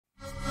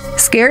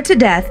Scared to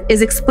Death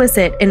is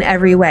explicit in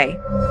every way.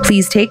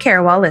 Please take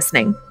care while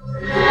listening.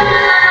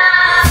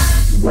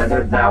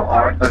 Whether thou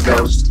art a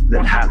ghost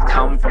that hath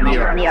come from the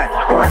earth,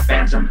 or a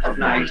phantom of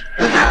night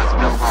that hath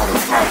no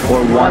hollow,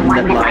 or one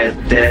that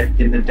lieth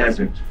dead in the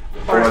desert,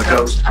 or a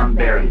ghost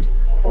unburied,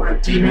 or a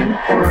demon,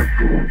 or a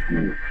ghoul,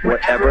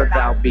 whatever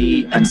thou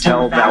be,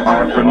 until thou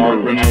art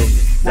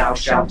removed, thou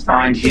shalt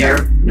find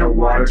here no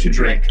water to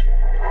drink.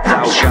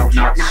 Thou shalt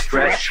not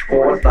stretch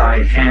forth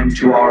thy hand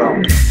to our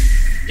own.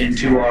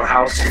 Into our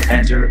house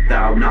enter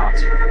thou not.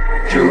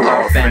 Through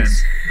our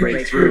fence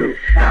break through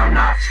thou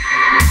not.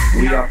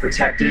 We are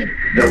protected,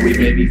 though we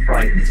may be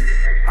frightened.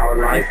 Our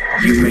life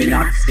you may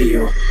not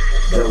steal,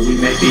 though we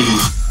may be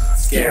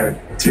scared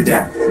to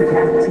death.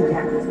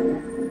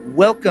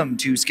 Welcome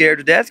to Scared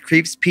to Death,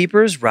 Creeps,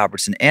 Peepers,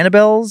 Roberts, and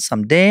Annabelles.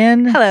 I'm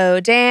Dan.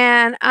 Hello,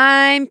 Dan.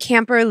 I'm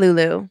Camper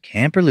Lulu.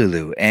 Camper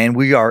Lulu. And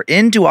we are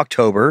into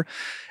October,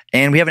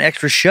 and we have an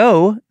extra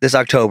show this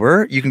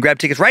October. You can grab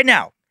tickets right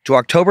now to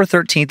October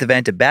 13th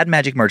event at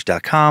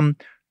badmagicmerch.com.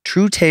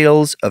 True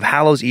Tales of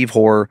Hallows Eve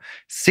Horror,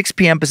 6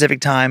 p.m.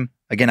 Pacific time.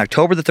 Again,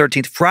 October the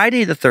 13th,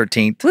 Friday the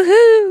 13th.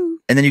 Woohoo!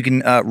 And then you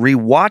can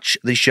rewatch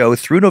the show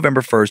through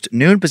November 1st,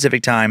 noon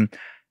Pacific time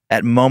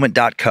at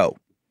moment.co.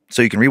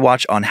 So you can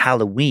rewatch on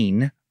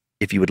Halloween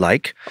if you would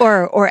like.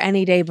 Or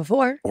any day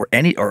before. Or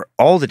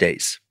all the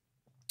days.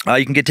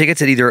 You can get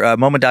tickets at either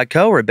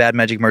moment.co or at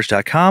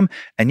badmagicmerch.com.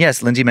 And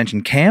yes, Lynze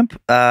mentioned camp.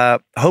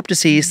 Hope to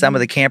see some of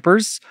the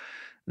campers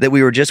that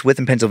we were just with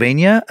in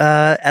Pennsylvania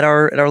at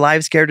our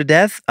live Scared to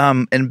Death.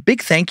 And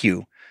big thank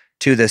you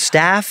to the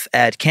staff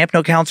at Camp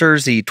No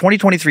Counselors. The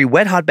 2023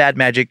 Wet Hot Bad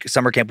Magic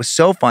Summer Camp was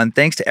so fun.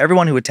 Thanks to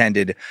everyone who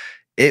attended.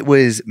 It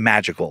was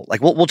magical.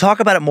 Like we'll talk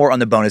about it more on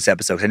the bonus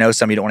episodes. I know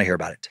some of you don't want to hear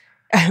about it.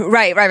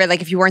 Right.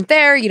 Like if you weren't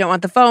there, you don't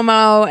want the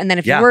FOMO. And then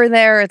if you were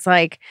there, it's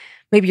like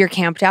maybe you're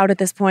camped out at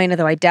this point,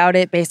 although I doubt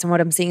it based on what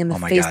I'm seeing in the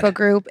Facebook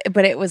group.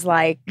 But it was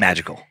like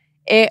magical.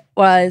 It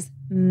was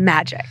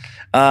magic.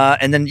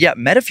 And then,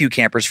 met a few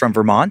campers from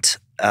Vermont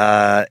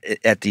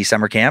at the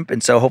summer camp.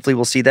 And so hopefully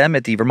we'll see them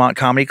at the Vermont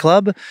Comedy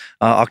Club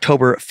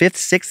October 5th,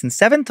 6th, and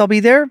 7th. I'll be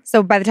there.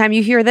 So by the time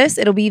you hear this,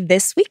 it'll be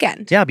this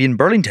weekend. Yeah, I'll be in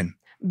Burlington.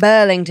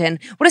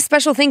 What a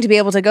special thing to be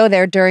able to go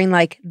there during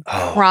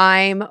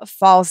prime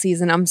fall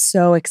season. I'm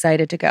so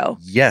excited to go.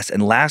 Yes.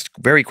 And last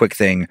very quick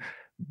thing,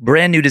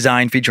 brand new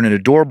design featuring an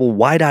adorable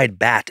wide-eyed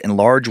bat and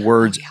large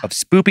words of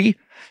spoopy.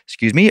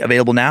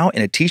 Available now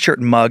in a t-shirt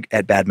and mug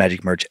at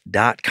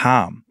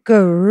badmagicmerch.com.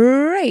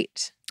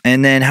 Great.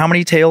 And then how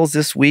many tales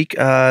this week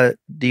do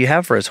you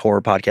have for us,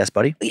 horror podcast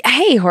buddy?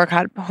 Hey,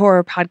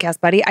 horror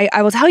podcast buddy.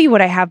 I will tell you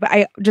what I have, but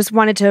I just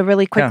wanted to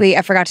really quickly,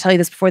 I forgot to tell you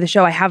this before the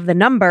show, I have the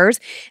numbers.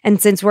 And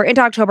since we're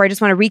into October, I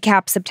just want to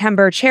recap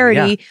September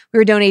charity. We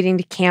were donating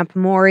to Camp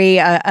Maury,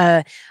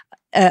 a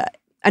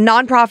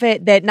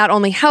nonprofit that not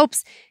only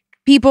helps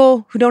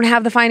people who don't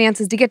have the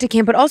finances to get to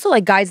camp, but also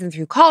guides them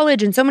through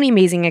college and so many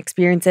amazing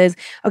experiences.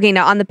 Okay,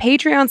 now on the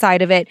Patreon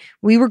side of it,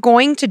 we were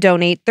going to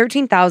donate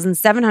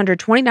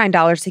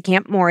 $13,729 to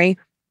Camp Maury,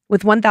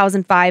 with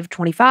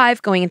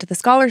 $1,525 going into the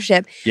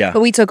scholarship. Yeah.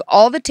 But we took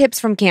all the tips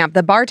from camp.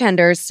 The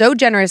bartenders so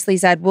generously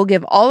said, we'll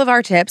give all of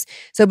our tips.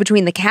 So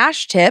between the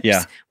cash tips,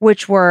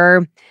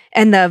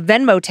 and the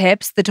Venmo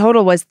tips, the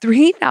total was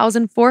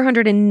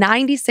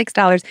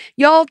 $3,496.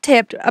 Y'all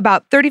tipped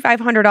about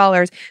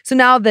 $3,500. So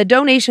now the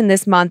donation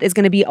this month is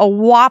going to be a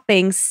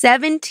whopping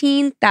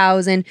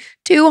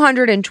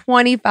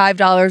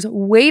 $17,225.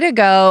 Way to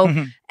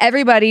go.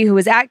 Everybody who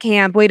was at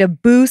camp, way to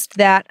boost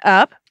that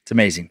up. It's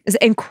amazing. It's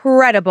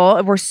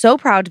incredible. We're so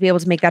proud to be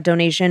able to make that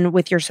donation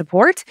with your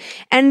support.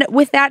 And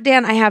with that,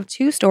 Dan, I have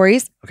two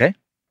stories. Okay.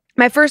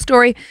 My first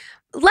story,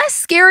 less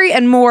scary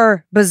and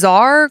more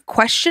bizarre,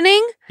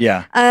 questioning.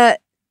 Yeah.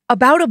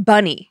 About a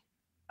bunny.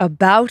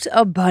 About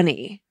a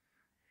bunny.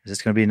 Is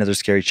this going to be another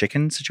scary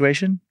chicken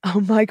situation?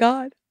 Oh my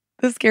God.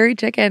 The scary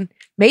chicken.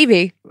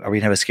 Maybe. Are we going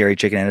to have a scary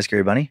chicken and a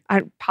scary bunny?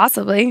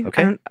 Possibly.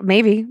 Okay.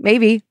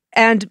 Maybe.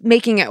 And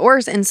making it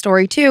worse, in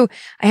story 2,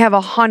 I have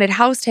a haunted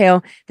house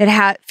tale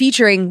that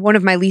featuring one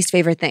of my least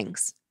favorite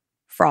things.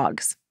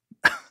 Frogs.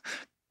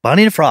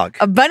 Bunny and a frog.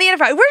 A bunny and a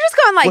frog. We're just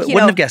going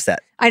wouldn't have guessed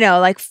that. I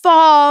know,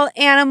 fall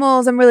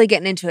animals. I'm really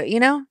getting into it,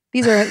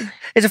 These are...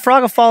 Is a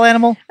frog a fall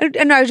animal?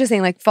 No, I was just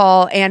saying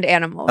fall and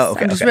animals. Oh,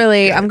 okay. I'm just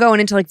I'm going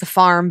into the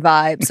farm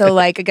vibe. So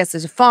I guess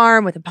there's a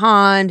farm with a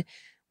pond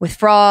with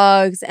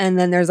frogs, and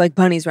then there's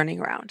bunnies running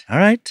around. All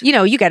right.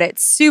 You get it.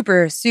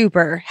 Super,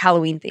 super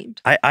Halloween themed.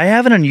 I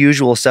have an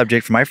unusual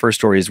subject for my first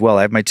story as well.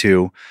 I have my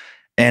two,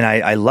 and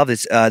I love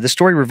this. The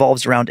story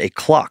revolves around a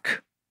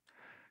clock.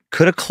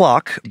 Could a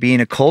clock be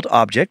an occult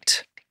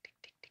object?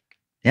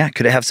 Yeah.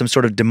 Could it have some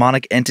sort of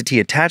demonic entity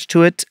attached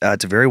to it?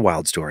 It's a very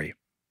wild story.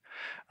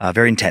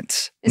 Very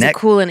intense. Is it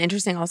cool and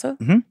interesting also?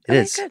 Mm-hmm, it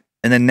is. Good.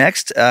 And then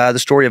next, the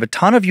story of a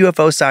ton of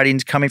UFO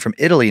sightings coming from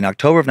Italy in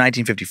October of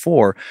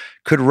 1954.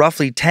 Could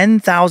roughly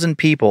 10,000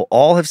 people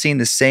all have seen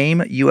the same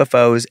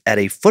UFOs at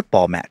a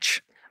football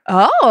match?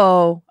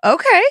 Oh,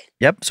 okay.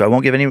 Yep. So I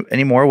won't give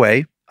any more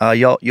away.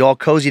 You all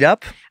cozied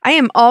up? I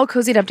am all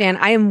cozied up, Dan.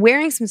 I am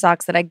wearing some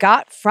socks that I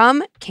got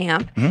from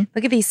camp.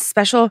 Look at these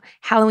special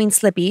Halloween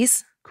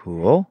slippies.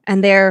 Cool.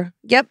 And they're,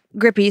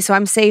 grippy, so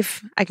I'm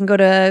safe. I can go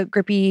to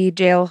grippy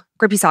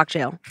sock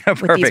jail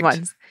with these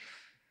ones.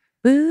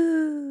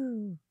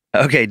 Woo.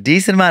 Okay,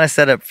 decent amount of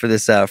setup for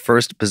this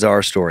first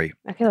bizarre story.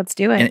 Okay, let's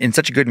do it. In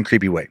such a good and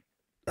creepy way.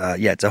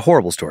 It's a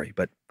horrible story,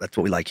 but that's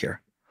what we like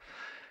here.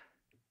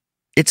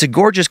 It's a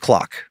gorgeous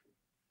clock.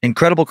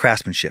 Incredible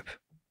craftsmanship.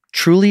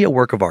 Truly a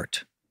work of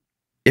art.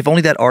 If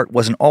only that art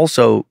wasn't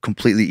also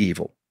completely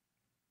evil.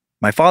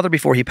 My father,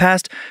 before he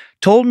passed,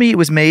 told me it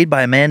was made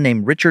by a man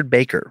named Richard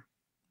Baker.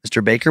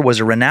 Mr. Baker was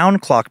a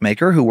renowned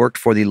clockmaker who worked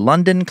for the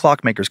London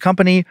Clockmakers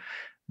Company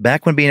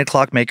back when being a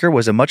clockmaker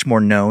was a much more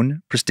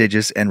known,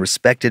 prestigious, and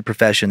respected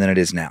profession than it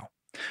is now.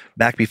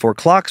 Back before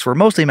clocks were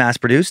mostly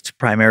mass-produced,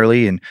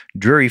 primarily in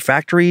dreary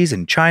factories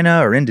in China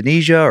or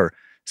Indonesia or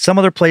some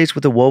other place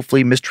with a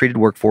woefully mistreated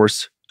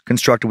workforce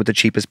constructed with the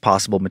cheapest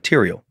possible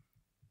material.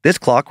 This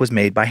clock was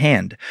made by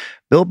hand,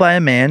 built by a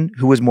man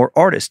who was more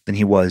artist than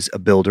he was a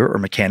builder or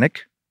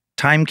mechanic.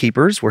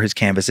 Timekeepers were his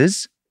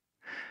canvases.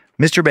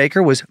 Mr.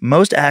 Baker was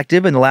most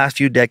active in the last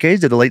few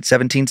decades of the late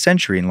 17th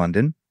century in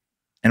London,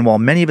 and while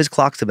many of his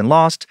clocks have been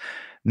lost,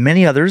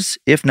 many others,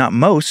 if not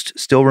most,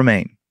 still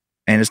remain,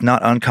 and it's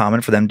not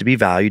uncommon for them to be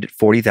valued at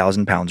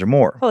 £40,000 or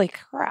more. Holy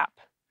crap.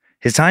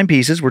 His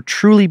timepieces were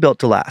truly built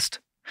to last,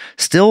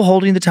 still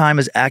holding the time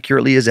as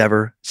accurately as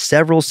ever,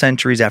 several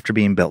centuries after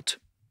being built.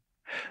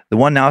 The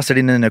one now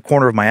sitting in a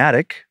corner of my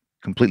attic,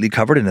 completely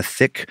covered in a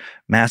thick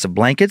mass of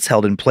blankets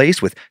held in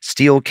place with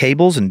steel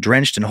cables and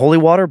drenched in holy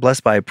water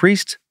blessed by a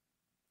priest,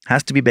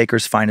 has to be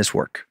Baker's finest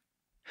work,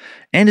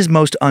 and is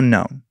most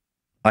unknown.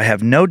 I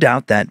have no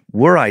doubt that,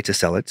 were I to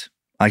sell it,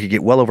 I could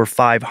get well over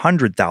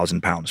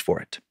 £500,000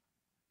 for it.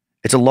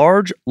 It's a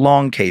large,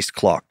 long-cased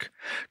clock,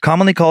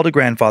 commonly called a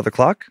grandfather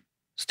clock,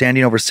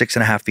 standing over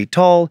 6.5 feet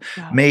tall,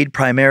 made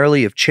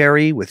primarily of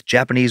cherry with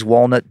Japanese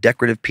walnut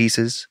decorative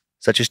pieces,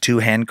 such as 2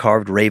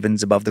 hand-carved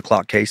ravens above the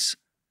clock case.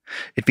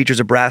 It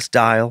features a brass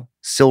dial,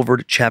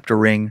 silvered chapter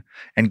ring,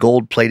 and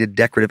gold-plated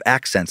decorative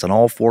accents on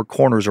all 4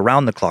 corners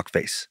around the clock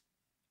face.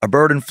 A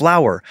bird and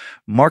flower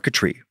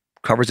marquetry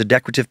covers a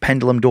decorative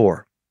pendulum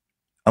door.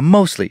 A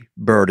mostly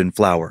bird and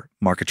flower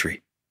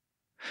marquetry.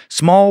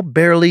 Small,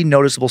 barely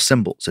noticeable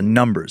symbols and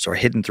numbers are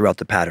hidden throughout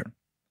the pattern.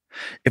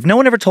 If no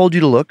one ever told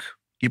you to look,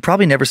 you'd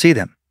probably never see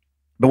them.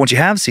 But once you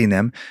have seen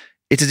them,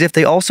 it's as if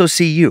they also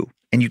see you,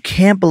 and you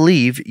can't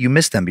believe you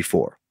missed them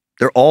before.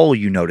 They're all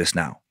you notice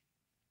now.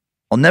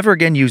 I'll never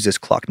again use this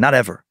clock, not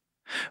ever.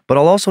 But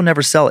I'll also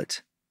never sell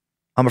it.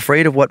 I'm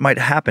afraid of what might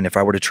happen if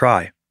I were to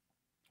try.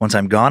 Once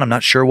I'm gone, I'm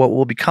not sure what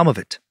will become of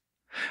it.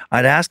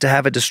 I'd ask to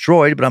have it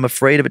destroyed, but I'm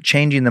afraid of it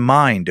changing the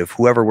mind of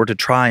whoever were to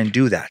try and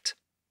do that.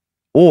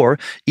 Or,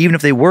 even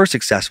if they were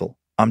successful,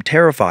 I'm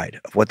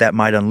terrified of what that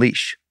might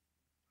unleash.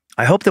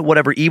 I hope that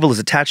whatever evil is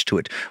attached to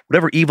it,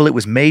 whatever evil it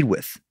was made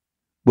with,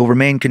 will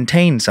remain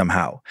contained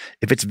somehow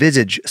if its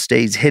visage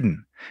stays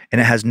hidden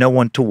and it has no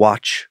one to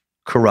watch,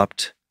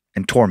 corrupt,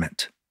 and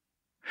torment.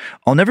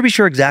 I'll never be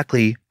sure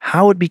exactly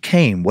how it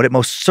became what it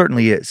most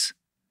certainly is,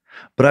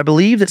 but I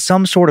believe that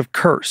some sort of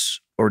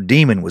curse or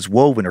demon was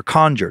woven or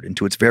conjured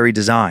into its very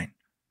design.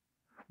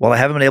 While I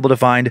haven't been able to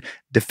find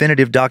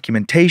definitive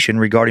documentation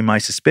regarding my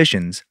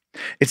suspicions,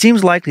 it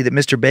seems likely that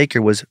Mr.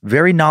 Baker was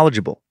very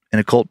knowledgeable in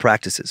occult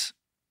practices.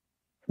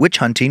 Witch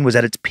hunting was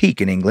at its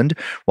peak in England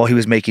while he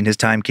was making his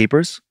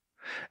timekeepers,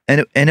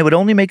 and it would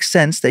only make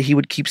sense that he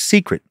would keep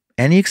secret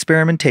any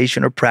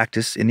experimentation or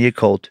practice in the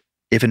occult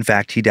if in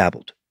fact he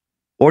dabbled,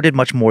 or did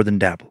much more than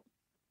dabble.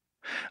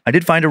 I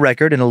did find a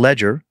record in a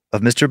ledger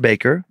of Mr.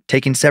 Baker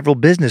taking several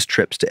business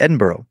trips to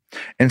Edinburgh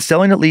and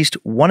selling at least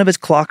one of his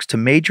clocks to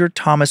Major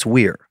Thomas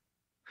Weir,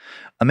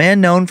 a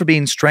man known for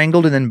being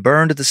strangled and then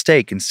burned at the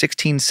stake in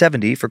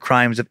 1670 for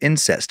crimes of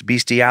incest,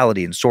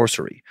 bestiality, and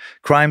sorcery,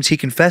 crimes he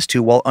confessed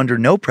to while under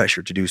no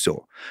pressure to do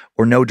so,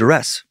 or no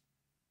duress.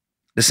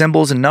 The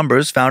symbols and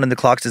numbers found in the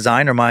clock's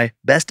design are my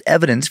best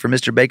evidence for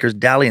Mr. Baker's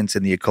dalliance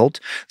in the occult.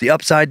 The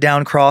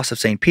upside-down cross of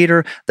St.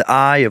 Peter, the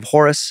eye of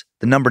Horus,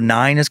 the number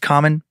 9 is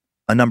common,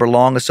 a number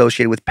long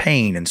associated with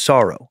pain and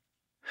sorrow.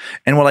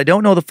 And while I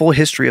don't know the full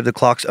history of the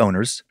clock's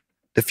owners,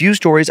 the few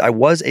stories I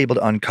was able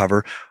to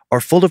uncover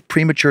are full of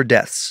premature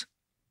deaths,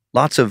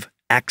 lots of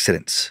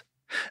accidents,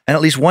 and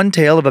at least one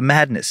tale of a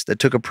madness that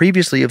took a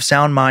previously of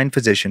sound mind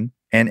physician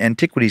and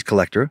antiquities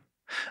collector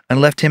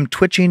and left him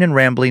twitching and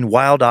rambling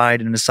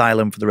wild-eyed in an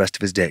asylum for the rest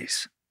of his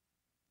days.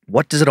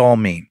 What does it all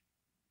mean?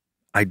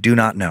 I do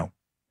not know.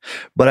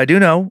 But I do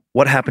know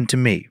what happened to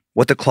me,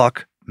 what the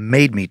clock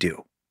made me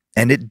do.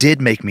 And it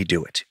did make me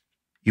do it.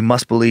 You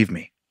must believe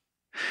me.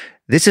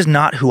 This is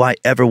not who I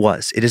ever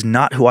was. It is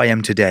not who I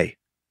am today.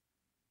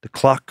 The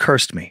clock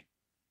cursed me.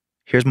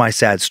 Here's my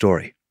sad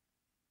story.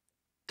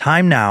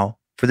 Time now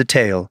for the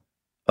tale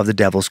of the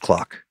devil's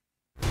clock.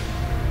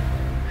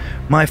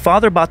 My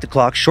father bought the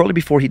clock shortly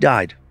before he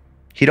died.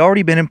 He'd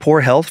already been in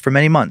poor health for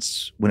many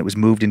months when it was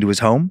moved into his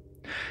home,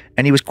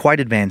 and he was quite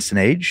advanced in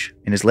age,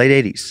 in his late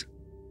 80s.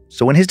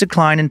 so when his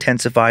decline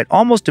intensified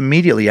almost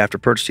immediately after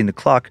purchasing the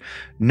clock,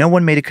 no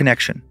one made a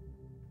connection.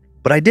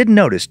 But I did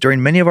notice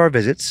during many of our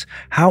visits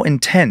how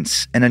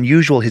intense and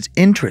unusual his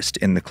interest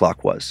in the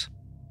clock was.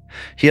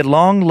 He had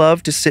long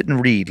loved to sit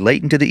and read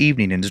late into the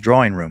evening in his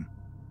drawing room.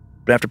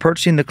 But after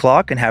purchasing the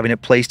clock and having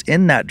it placed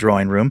in that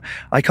drawing room,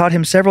 I caught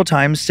him several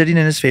times sitting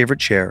in his favorite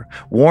chair,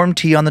 warm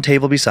tea on the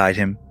table beside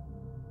him,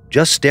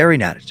 just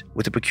staring at it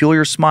with a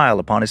peculiar smile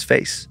upon his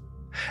face,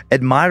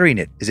 admiring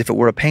it as if it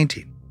were a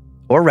painting,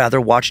 or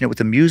rather watching it with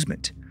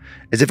amusement,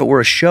 as if it were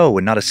a show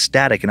and not a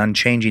static and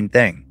unchanging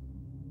thing.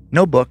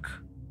 No book,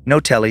 no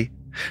telly,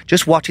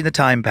 just watching the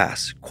time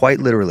pass, quite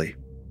literally.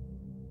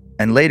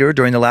 And later,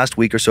 during the last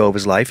week or so of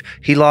his life,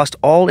 he lost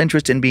all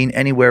interest in being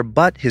anywhere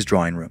but his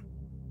drawing room.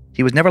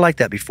 He was never like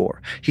that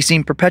before. He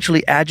seemed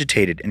perpetually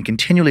agitated and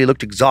continually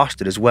looked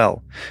exhausted as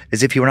well,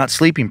 as if he were not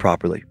sleeping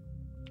properly.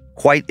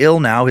 Quite ill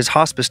now, his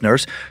hospice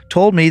nurse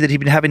told me that he'd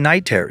been having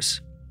night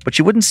terrors, but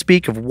she wouldn't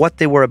speak of what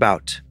they were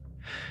about.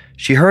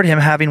 She heard him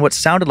having what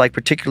sounded like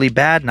particularly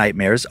bad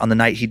nightmares on the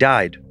night he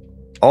died.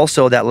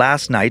 Also, that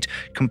last night,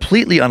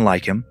 completely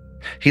unlike him,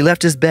 he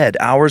left his bed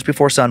hours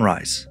before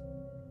sunrise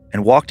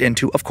and walked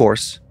into, of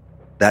course,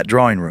 that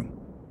drawing room,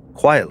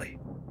 quietly.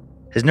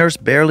 His nurse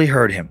barely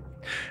heard him.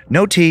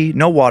 No tea,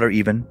 no water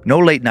even, no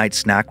late-night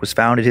snack was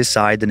found at his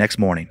side the next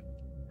morning.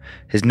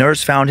 His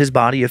nurse found his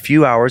body a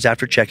few hours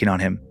after checking on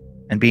him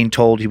and being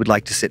told he would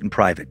like to sit in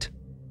private.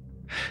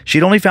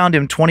 She'd only found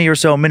him 20 or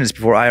so minutes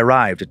before I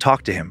arrived to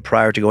talk to him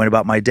prior to going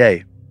about my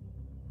day.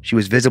 She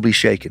was visibly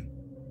shaken.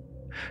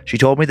 She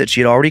told me that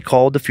she had already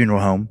called the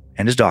funeral home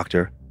and his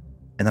doctor,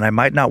 and that I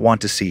might not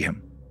want to see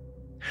him.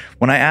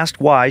 When I asked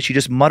why, she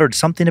just muttered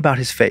something about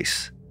his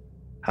face,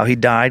 how he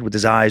died with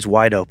his eyes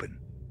wide open,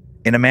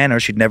 in a manner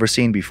she'd never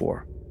seen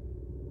before.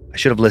 I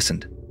should have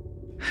listened.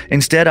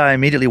 Instead, I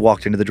immediately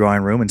walked into the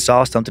drawing room and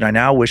saw something I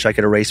now wish I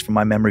could erase from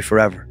my memory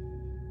forever.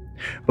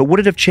 But would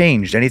it have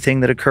changed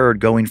anything that occurred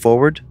going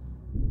forward?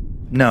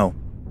 No.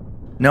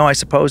 No, I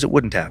suppose it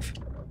wouldn't have.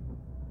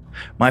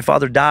 My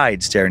father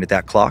died staring at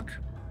that clock,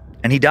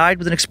 and he died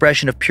with an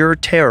expression of pure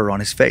terror on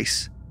his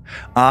face,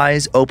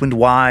 eyes opened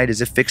wide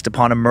as if fixed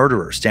upon a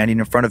murderer standing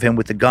in front of him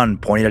with a gun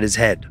pointed at his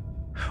head,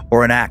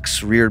 or an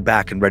axe reared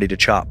back and ready to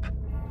chop.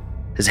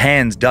 His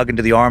hands dug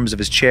into the arms of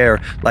his chair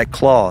like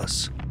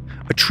claws,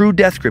 a true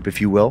death grip,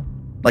 if you will,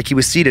 like he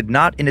was seated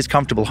not in his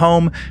comfortable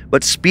home,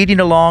 but speeding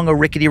along a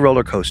rickety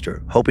roller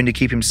coaster, hoping to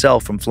keep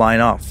himself from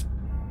flying off.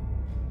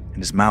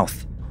 And his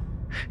mouth.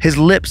 His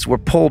lips were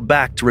pulled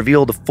back to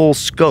reveal the full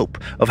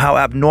scope of how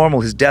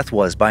abnormal his death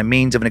was by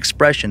means of an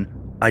expression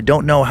I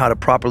don't know how to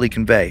properly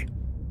convey.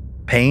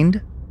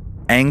 Pained?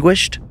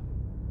 Anguished?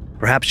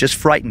 Perhaps just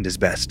frightened is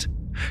best.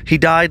 He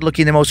died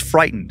looking the most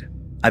frightened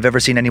I've ever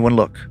seen anyone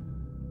look.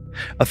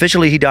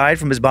 Officially, he died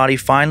from his body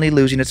finally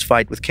losing its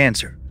fight with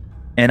cancer.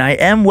 And I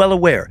am well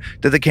aware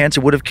that the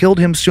cancer would have killed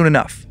him soon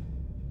enough.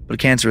 But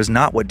cancer is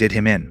not what did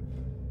him in.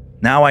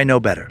 Now I know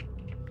better.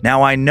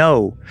 Now I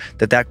know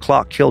that that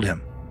clock killed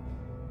him.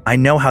 I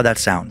know how that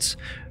sounds.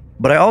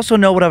 But I also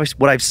know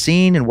what I've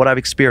seen and what I've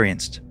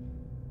experienced.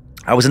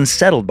 I was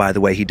unsettled by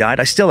the way he died.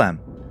 I still am.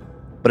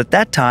 But at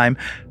that time,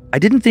 I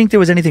didn't think there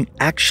was anything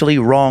actually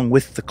wrong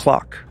with the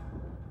clock.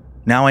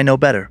 Now I know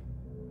better.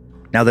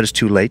 Now that it's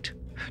too late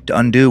to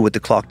undo what the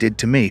clock did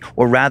to me,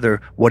 or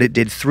rather, what it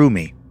did through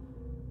me.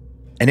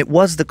 And it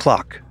was the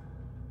clock.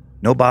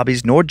 No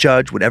bobbies nor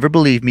judge would ever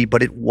believe me,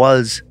 but it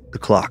was the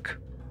clock.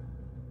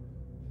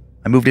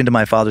 I moved into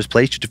my father's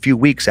place just a few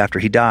weeks after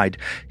he died.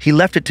 He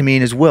left it to me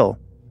in his will,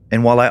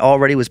 and while I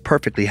already was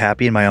perfectly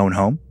happy in my own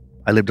home,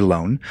 I lived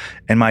alone,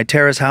 and my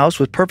terrace house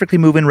was perfectly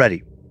move-in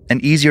ready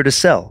and easier to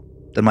sell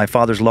than my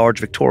father's large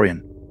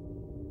Victorian.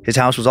 His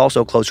house was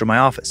also closer to my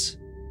office.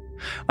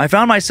 I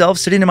found myself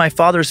sitting in my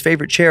father's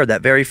favorite chair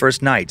that very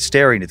first night,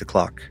 staring at the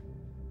clock.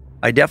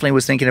 I definitely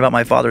was thinking about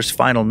my father's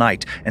final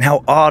night and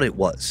how odd it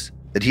was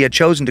that he had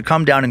chosen to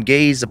come down and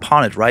gaze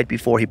upon it right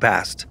before he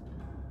passed.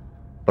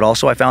 But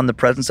also I found the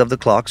presence of the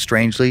clock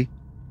strangely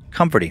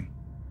comforting.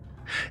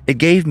 It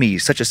gave me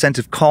such a sense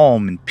of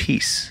calm and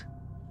peace,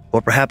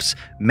 or perhaps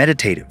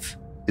meditative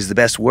is the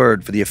best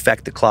word for the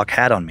effect the clock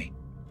had on me.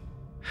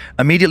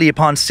 Immediately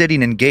upon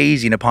sitting and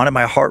gazing upon it,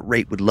 my heart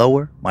rate would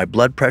lower, my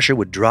blood pressure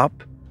would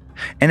drop,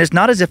 and it's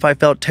not as if I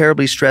felt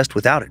terribly stressed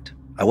without it.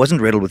 I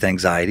wasn't riddled with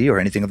anxiety or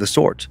anything of the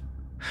sort.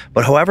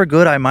 But however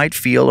good I might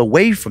feel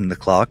away from the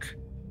clock,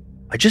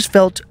 I just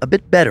felt a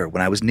bit better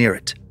when I was near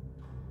it.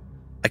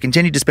 I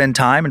continued to spend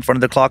time in front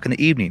of the clock in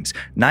the evenings,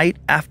 night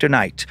after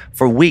night,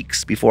 for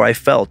weeks before I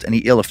felt any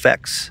ill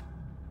effects.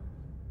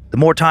 The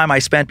more time I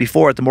spent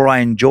before it, the more I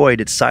enjoyed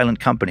its silent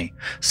company.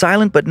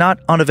 Silent but not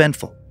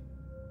uneventful.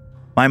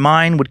 My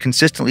mind would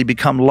consistently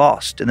become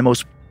lost in the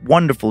most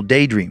wonderful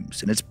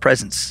daydreams in its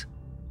presence.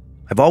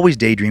 I've always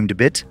daydreamed a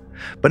bit,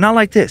 but not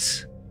like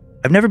this.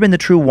 I've never been the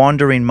true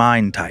wandering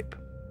mind type.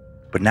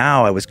 But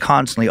now I was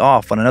constantly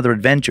off on another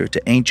adventure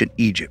to ancient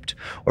Egypt,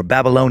 or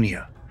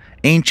Babylonia,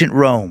 ancient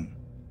Rome,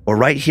 or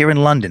right here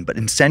in London, but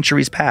in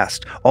centuries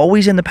past,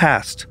 always in the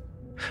past.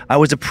 I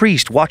was a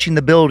priest watching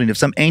the building of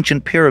some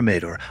ancient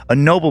pyramid, or a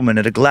nobleman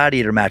at a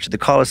gladiator match at the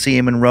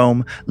Colosseum in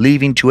Rome,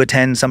 leaving to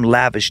attend some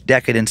lavish,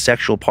 decadent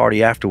sexual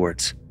party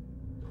afterwards.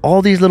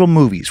 All these little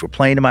movies were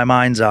playing in my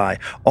mind's eye,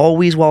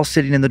 always while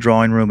sitting in the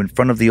drawing room in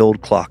front of the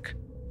old clock.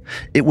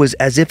 It was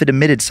as if it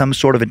emitted some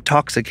sort of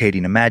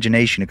intoxicating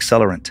imagination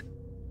accelerant.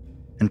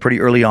 And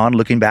pretty early on,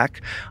 looking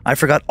back, I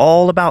forgot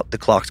all about the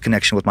clock's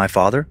connection with my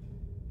father.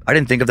 I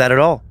didn't think of that at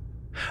all.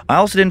 I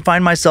also didn't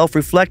find myself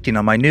reflecting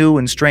on my new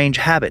and strange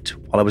habit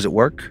while I was at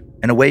work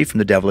and away from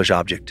the devilish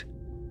object.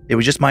 It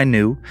was just my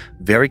new,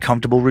 very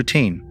comfortable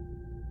routine.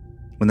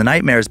 When the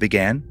nightmares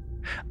began,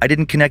 I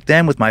didn't connect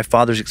them with my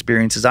father's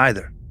experiences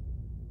either.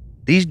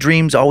 These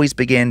dreams always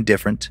began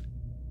different,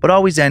 but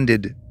always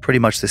ended pretty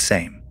much the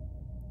same.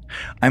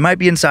 I might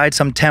be inside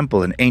some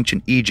temple in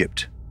ancient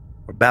Egypt,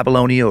 or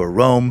Babylonia or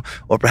Rome,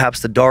 or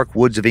perhaps the dark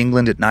woods of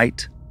England at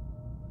night.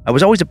 I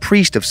was always a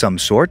priest of some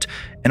sort,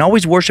 and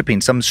always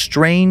worshiping some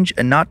strange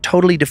and not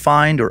totally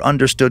defined or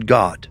understood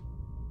god.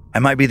 I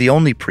might be the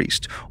only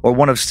priest, or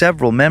one of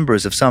several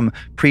members of some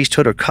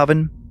priesthood or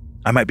coven.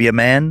 I might be a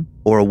man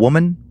or a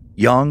woman,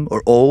 young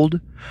or old,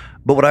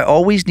 but what I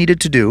always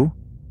needed to do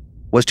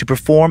was to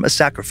perform a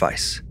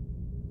sacrifice.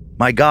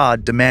 My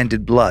God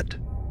demanded blood.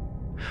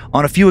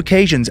 On a few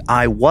occasions,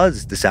 I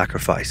was the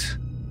sacrifice,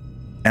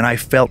 and I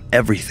felt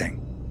everything.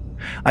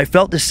 I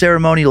felt the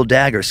ceremonial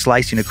dagger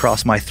slicing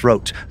across my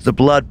throat, the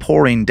blood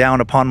pouring down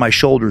upon my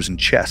shoulders and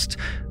chest,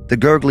 the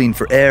gurgling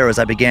for air as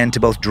I began to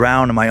both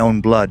drown in my own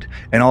blood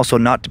and also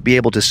not to be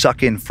able to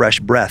suck in fresh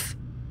breath.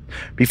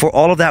 Before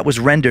all of that was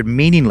rendered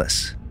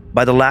meaningless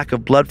by the lack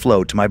of blood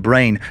flow to my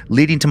brain,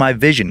 leading to my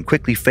vision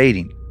quickly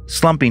fading,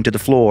 slumping to the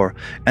floor,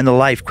 and the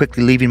life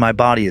quickly leaving my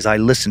body as I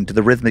listened to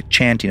the rhythmic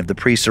chanting of the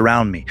priests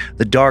around me,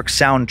 the dark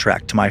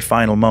soundtrack to my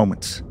final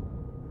moments.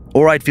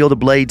 Or I'd feel the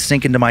blade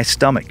sink into my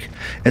stomach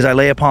as I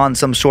lay upon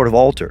some sort of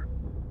altar,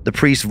 the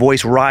priest's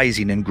voice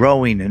rising and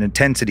growing in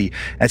intensity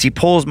as he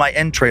pulls my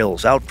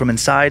entrails out from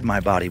inside my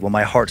body while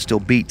my heart still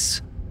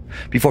beats,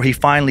 before he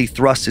finally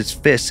thrusts his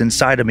fists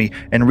inside of me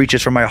and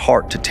reaches for my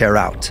heart to tear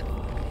out.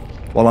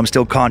 While I'm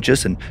still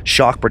conscious and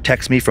shock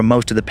protects me from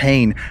most of the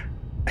pain,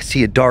 I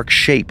see a dark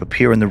shape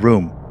appear in the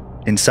room,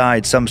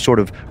 inside some sort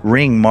of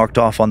ring marked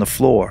off on the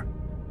floor.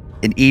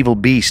 An evil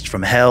beast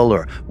from hell,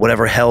 or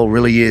whatever hell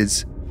really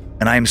is.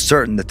 And I am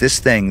certain that this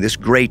thing, this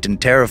great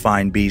and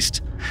terrifying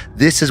beast,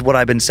 this is what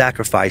I've been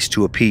sacrificed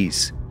to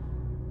appease.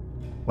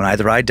 When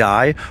either I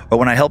die, or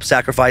when I help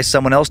sacrifice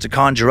someone else to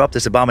conjure up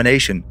this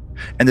abomination,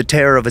 and the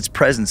terror of its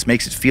presence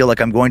makes it feel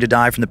like I'm going to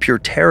die from the pure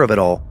terror of it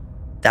all,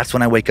 that's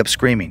when I wake up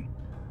screaming.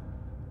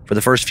 For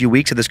the first few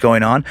weeks of this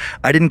going on,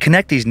 I didn't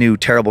connect these new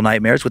terrible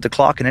nightmares with the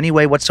clock in any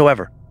way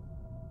whatsoever.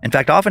 In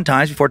fact,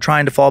 oftentimes before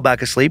trying to fall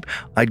back asleep,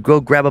 I'd go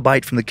grab a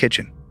bite from the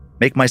kitchen,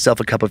 make myself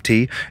a cup of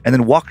tea, and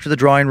then walk to the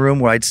drawing room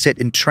where I'd sit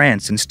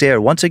entranced and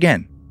stare once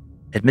again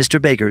at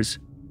Mr. Baker's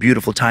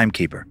beautiful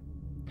timekeeper.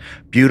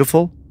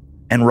 Beautiful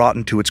and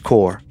rotten to its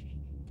core.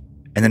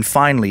 And then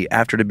finally,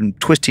 after it had been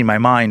twisting my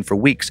mind for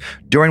weeks,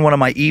 during one of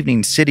my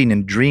evening sitting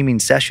and dreaming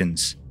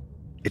sessions,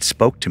 it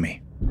spoke to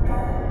me.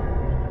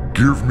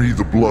 Give me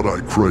the blood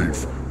I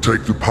crave.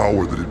 Take the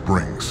power that it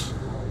brings.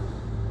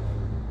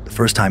 The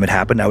first time it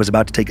happened, I was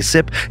about to take a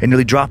sip and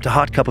nearly dropped a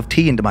hot cup of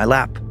tea into my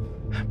lap.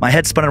 My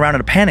head spun around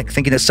in a panic,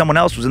 thinking that someone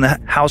else was in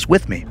the house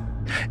with me.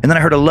 And then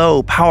I heard a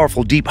low,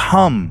 powerful, deep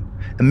hum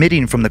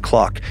emitting from the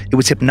clock. It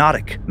was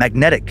hypnotic,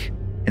 magnetic,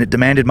 and it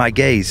demanded my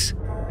gaze.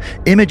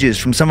 Images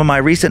from some of my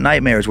recent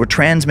nightmares were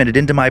transmitted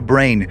into my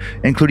brain,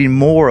 including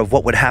more of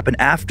what would happen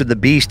after the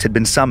beast had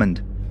been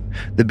summoned.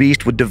 The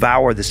beast would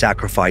devour the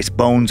sacrifice,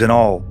 bones and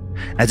all,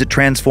 as it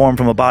transformed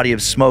from a body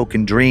of smoke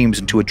and dreams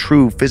into a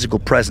true physical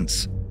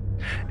presence.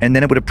 And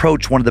then it would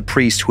approach one of the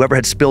priests, whoever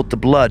had spilt the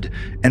blood,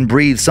 and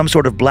breathe some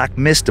sort of black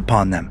mist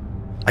upon them.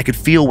 I could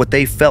feel what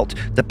they felt,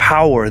 the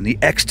power and the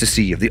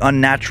ecstasy of the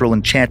unnatural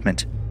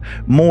enchantment.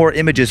 More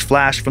images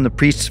flashed from the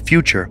priest's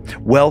future: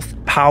 wealth,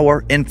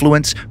 power,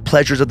 influence,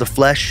 pleasures of the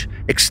flesh,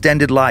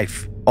 extended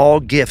life, all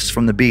gifts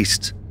from the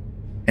beast.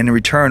 And in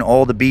return,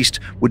 all the beast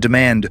would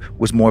demand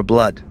was more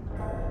blood.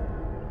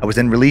 I was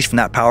then released from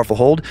that powerful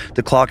hold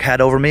the clock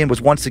had over me and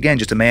was once again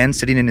just a man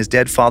sitting in his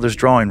dead father's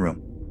drawing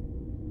room.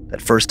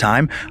 That first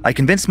time, I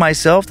convinced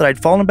myself that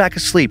I'd fallen back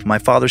asleep in my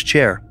father's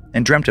chair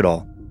and dreamt it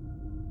all.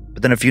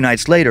 But then a few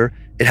nights later,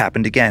 it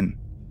happened again.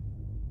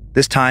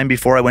 This time,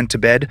 before I went to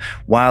bed,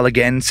 while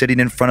again sitting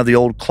in front of the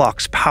old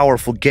clock's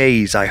powerful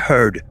gaze, I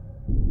heard,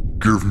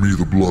 Give me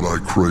the blood I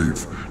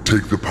crave.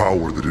 Take the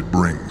power that it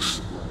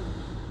brings.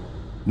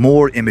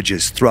 More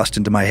images thrust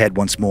into my head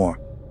once more.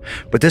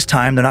 But this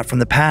time, they're not from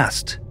the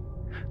past.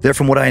 They're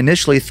from what I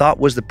initially thought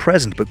was the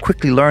present, but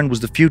quickly learned was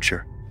the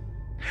future.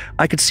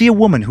 I could see a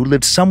woman who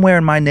lived somewhere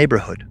in my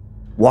neighborhood,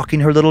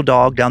 walking her little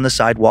dog down the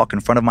sidewalk in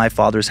front of my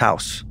father's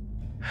house.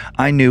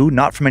 I knew,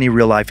 not from any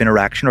real-life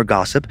interaction or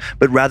gossip,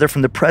 but rather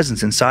from the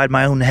presence inside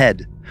my own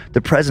head,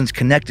 the presence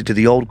connected to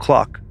the old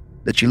clock,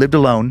 that she lived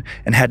alone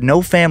and had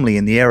no family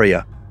in the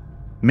area.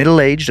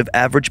 Middle-aged, of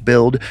average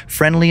build,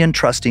 friendly and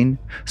trusting,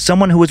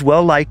 someone who was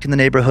well-liked in the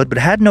neighborhood but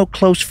had no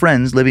close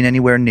friends living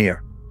anywhere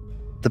near.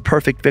 the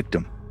perfect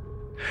victim.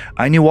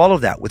 I knew all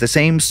of that with the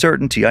same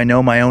certainty I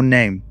know my own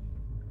name.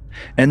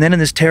 And then in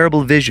this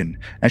terrible vision,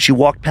 as she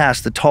walked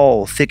past the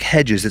tall, thick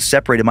hedges that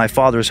separated my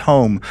father's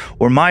home,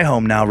 or my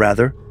home now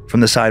rather,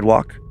 from the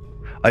sidewalk,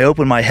 I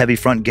opened my heavy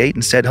front gate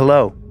and said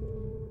hello.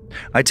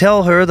 I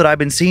tell her that I've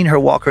been seeing her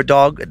walk her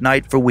dog at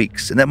night for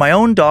weeks, and that my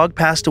own dog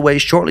passed away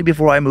shortly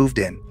before I moved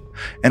in,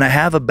 and I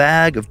have a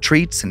bag of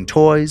treats and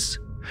toys.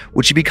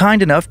 Would she be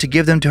kind enough to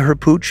give them to her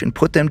pooch and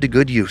put them to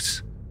good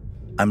use?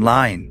 I'm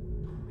lying.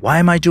 Why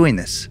am I doing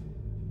this?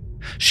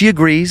 She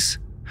agrees.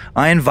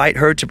 I invite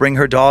her to bring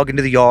her dog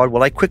into the yard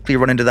while I quickly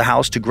run into the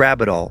house to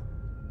grab it all.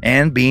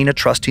 And being a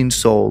trusting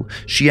soul,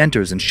 she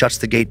enters and shuts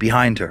the gate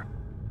behind her.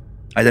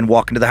 I then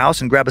walk into the house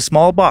and grab a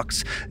small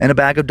box and a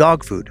bag of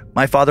dog food.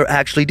 My father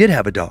actually did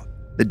have a dog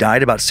that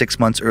died about 6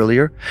 months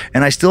earlier,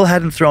 and I still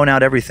hadn't thrown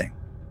out everything.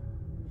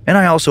 And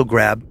I also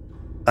grab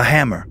a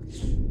hammer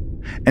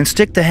and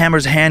stick the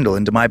hammer's handle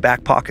into my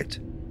back pocket.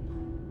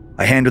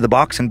 I hand her the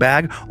box and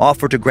bag,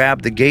 offer to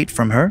grab the gate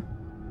from her,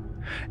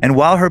 and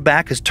while her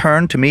back is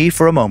turned to me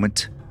for a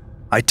moment,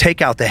 I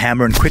take out the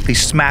hammer and quickly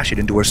smash it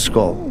into her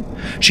skull.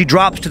 She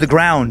drops to the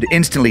ground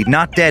instantly,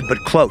 not dead but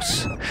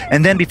close.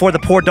 And then before the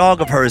poor dog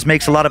of hers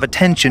makes a lot of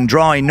attention,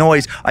 drawing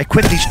noise, I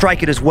quickly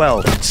strike it as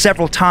well,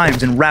 several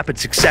times in rapid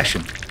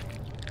succession.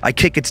 I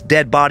kick its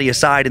dead body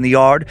aside in the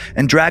yard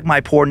and drag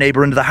my poor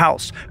neighbor into the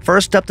house,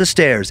 first up the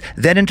stairs,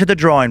 then into the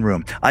drawing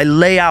room. I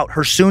lay out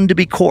her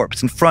soon-to-be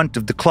corpse in front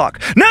of the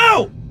clock.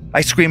 No!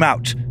 I scream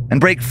out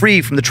and break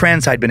free from the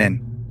trance I'd been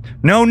in.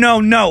 No, no,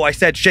 no, I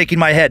said, shaking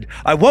my head.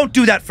 I won't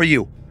do that for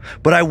you.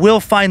 But I will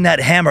find that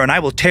hammer and I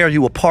will tear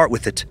you apart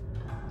with it.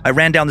 I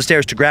ran down the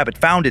stairs to grab it,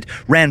 found it,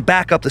 ran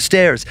back up the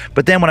stairs.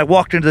 But then when I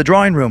walked into the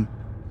drawing room,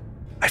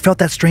 I felt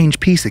that strange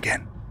peace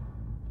again.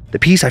 The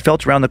peace I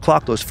felt around the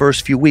clock those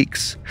first few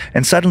weeks.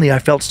 And suddenly I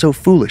felt so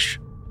foolish.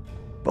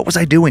 What was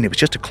I doing? It was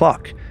just a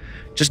clock.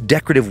 Just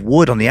decorative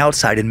wood on the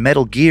outside and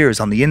metal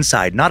gears on the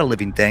inside, not a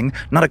living thing,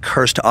 not a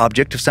cursed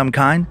object of some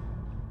kind.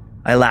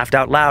 I laughed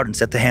out loud and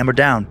set the hammer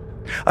down.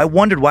 I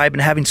wondered why I'd been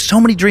having so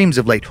many dreams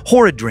of late,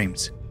 horrid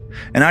dreams,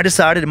 and I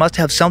decided it must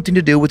have something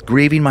to do with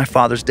grieving my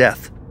father's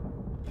death.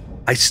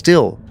 I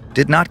still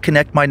did not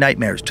connect my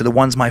nightmares to the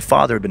ones my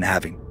father had been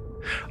having.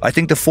 I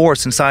think the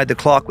force inside the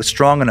clock was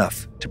strong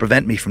enough to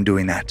prevent me from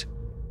doing that,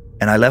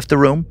 and I left the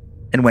room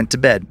and went to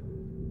bed.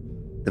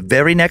 The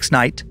very next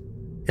night,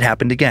 it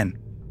happened again.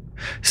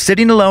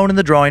 Sitting alone in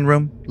the drawing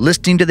room,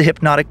 listening to the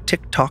hypnotic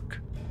tick-tock,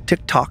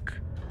 tick-tock,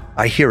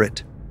 I hear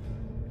it.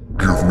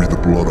 Give me the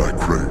blood I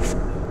crave.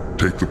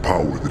 Take the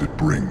power that it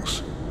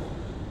brings.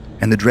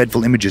 And the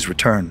dreadful images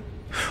return.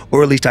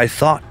 Or at least I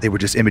thought they were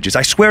just images.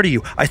 I swear to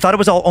you, I thought it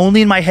was all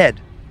only in my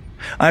head.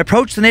 I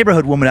approached the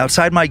neighborhood woman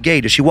outside my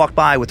gate as she walked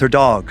by with her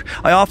dog.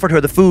 I offered her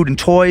the food and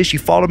toys. She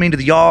followed me into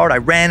the yard. I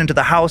ran into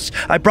the house.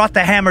 I brought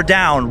the hammer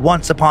down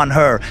once upon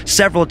her,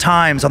 several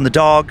times on the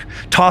dog.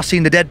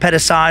 Tossing the dead pet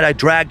aside, I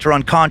dragged her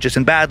unconscious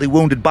and badly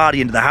wounded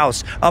body into the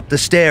house, up the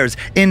stairs,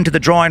 into the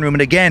drawing room,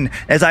 and again,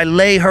 as I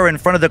lay her in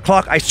front of the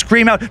clock, I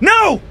scream out,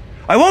 "No!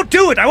 I won't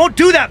do it! I won't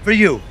do that for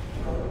you!"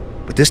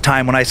 But this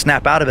time, when I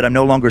snap out of it, I'm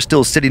no longer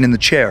still sitting in the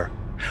chair.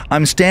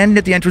 I'm standing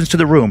at the entrance to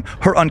the room,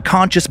 her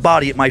unconscious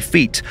body at my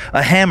feet,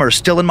 a hammer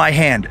still in my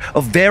hand, a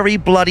very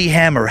bloody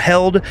hammer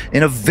held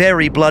in a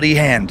very bloody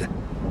hand.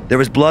 There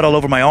was blood all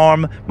over my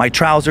arm, my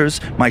trousers,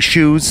 my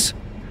shoes.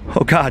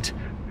 Oh God,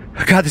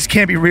 this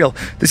can't be real.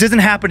 This isn't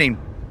happening.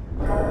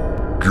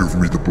 Give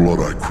me the blood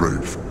I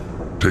crave.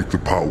 Take the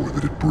power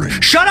that it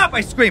brings. Shut up,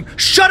 I scream!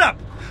 Shut up!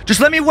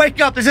 Just let me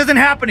wake up. This isn't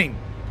happening.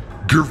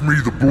 Give me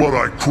the blood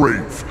I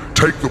crave.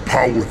 Take the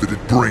power that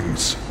it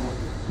brings.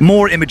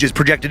 More images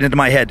projected into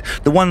my head,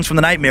 the ones from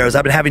the nightmares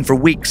I've been having for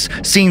weeks,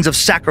 scenes of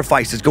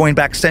sacrifices going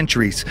back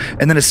centuries,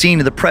 and then a scene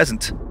of the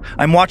present.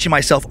 I'm watching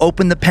myself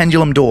open the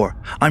pendulum door.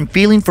 I'm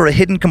feeling for a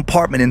hidden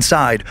compartment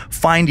inside,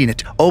 finding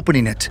it,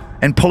 opening it,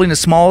 and pulling a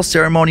small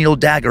ceremonial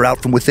dagger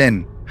out from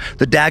within.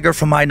 The dagger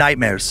from my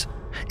nightmares.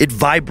 It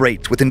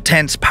vibrates with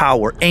intense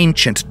power,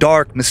 ancient,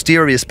 dark,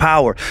 mysterious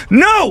power.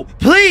 No!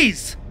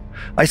 Please!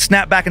 I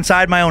snap back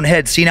inside my own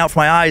head, seeing out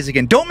from my eyes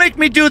again. Don't make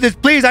me do this,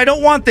 please! I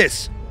don't want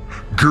this!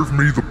 Give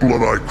me the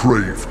blood I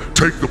crave.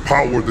 Take the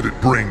power that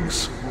it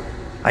brings.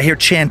 I hear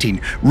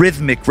chanting,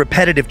 rhythmic,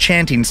 repetitive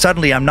chanting.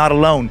 Suddenly, I'm not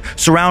alone,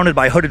 surrounded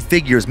by hooded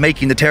figures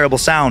making the terrible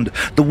sound.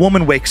 The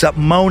woman wakes up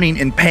moaning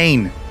in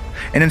pain.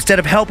 And instead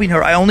of helping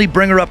her, I only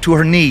bring her up to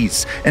her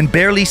knees and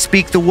barely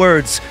speak the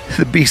words,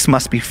 "The beast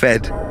must be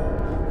fed."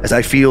 As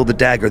I feel the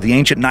dagger, the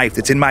ancient knife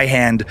that's in my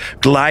hand,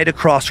 glide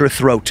across her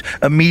throat,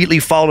 immediately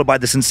followed by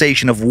the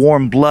sensation of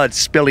warm blood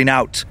spilling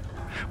out.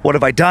 What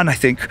have I done, I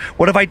think?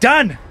 What have I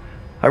done?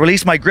 I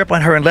release my grip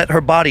on her and let her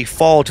body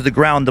fall to the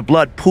ground, the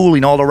blood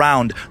pooling all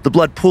around, the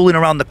blood pooling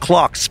around the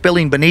clock,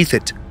 spilling beneath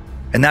it.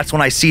 And that's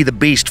when I see the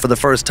beast for the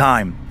first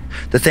time.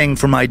 The thing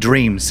from my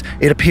dreams.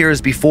 It appears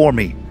before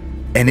me,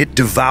 and it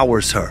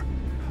devours her.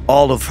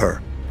 All of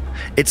her.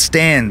 It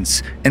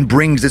stands and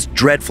brings its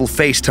dreadful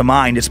face to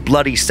mine, its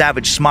bloody,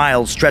 savage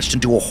smile stretched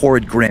into a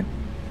horrid grin,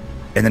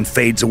 and then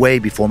fades away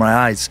before my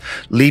eyes,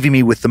 leaving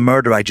me with the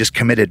murder I just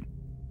committed.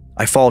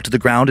 I fall to the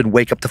ground and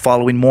wake up the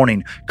following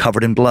morning,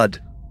 covered in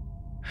blood.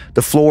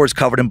 The floor is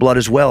covered in blood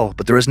as well,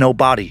 but there is no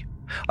body.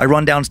 I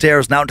run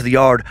downstairs and out into the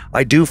yard.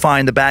 I do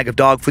find the bag of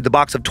dog food, the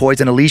box of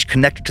toys, and a leash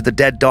connected to the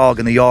dead dog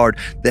in the yard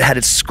that had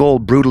its skull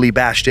brutally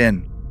bashed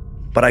in.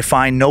 But I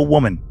find no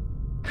woman.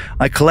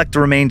 I collect the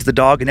remains of the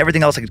dog and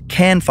everything else I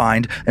can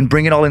find and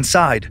bring it all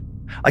inside.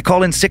 I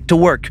call in sick to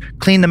work,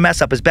 clean the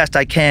mess up as best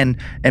I can,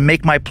 and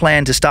make my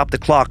plan to stop the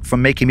clock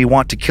from making me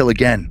want to kill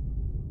again.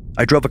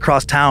 I drove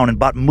across town and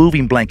bought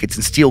moving blankets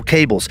and steel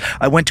cables.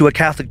 I went to a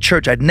Catholic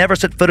church I'd never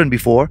set foot in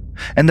before,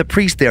 and the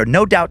priest there,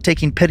 no doubt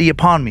taking pity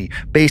upon me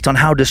based on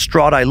how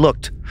distraught I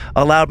looked,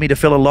 allowed me to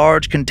fill a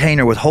large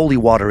container with holy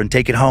water and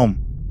take it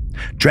home.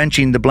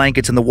 Drenching the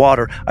blankets in the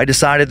water, I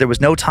decided there was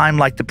no time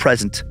like the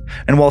present,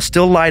 and while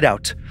still light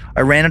out,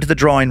 I ran into the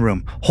drawing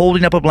room,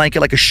 holding up a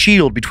blanket like a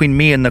shield between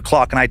me and the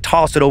clock, and I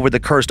tossed it over the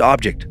cursed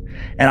object.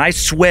 And I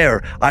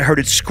swear I heard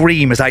it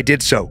scream as I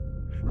did so.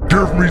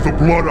 Give me the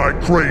blood I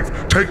crave.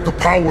 Take the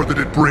power that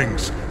it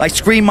brings. I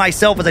screamed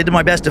myself as I did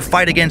my best to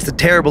fight against the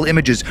terrible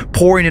images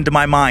pouring into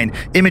my mind.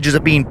 Images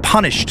of being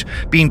punished,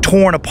 being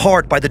torn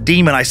apart by the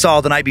demon I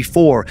saw the night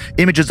before.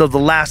 Images of the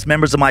last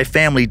members of my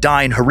family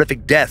dying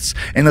horrific deaths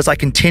unless I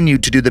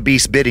continued to do the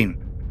beast's bidding.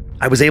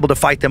 I was able to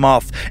fight them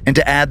off and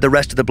to add the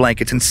rest of the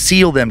blankets and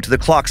seal them to the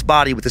clock's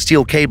body with the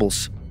steel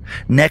cables.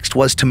 Next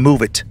was to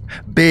move it.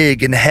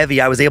 Big and heavy,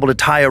 I was able to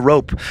tie a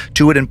rope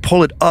to it and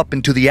pull it up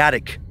into the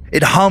attic.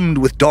 It hummed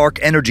with dark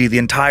energy the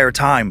entire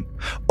time.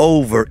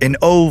 Over and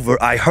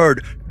over, I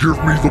heard, Give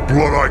me the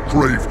blood I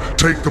crave.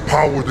 Take the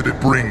power that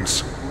it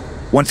brings.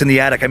 Once in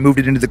the attic, I moved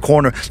it into the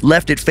corner,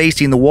 left it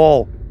facing the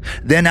wall.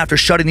 Then, after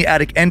shutting the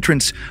attic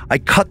entrance, I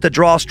cut the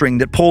drawstring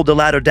that pulled the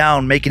ladder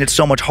down, making it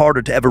so much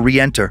harder to ever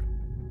re-enter.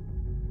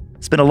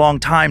 It's been a long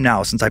time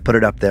now since I put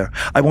it up there.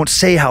 I won't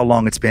say how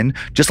long it's been,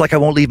 just like I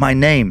won't leave my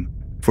name,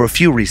 for a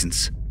few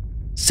reasons.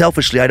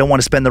 Selfishly, I don't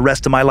want to spend the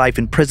rest of my life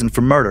in prison for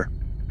murder.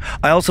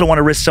 I also don't want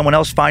to risk someone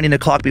else finding the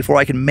clock before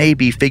I can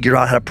maybe figure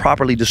out how to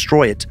properly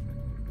destroy it.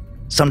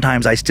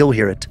 Sometimes I still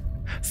hear it,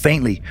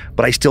 faintly,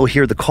 but I still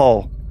hear the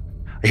call.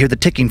 I hear the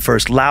ticking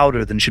first,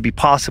 louder than should be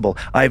possible.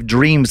 I have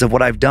dreams of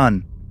what I've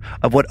done,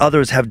 of what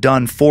others have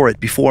done for it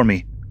before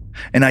me.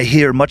 And I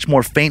hear much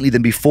more faintly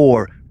than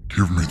before,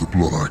 Give me the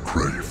blood I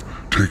crave.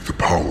 Take the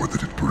power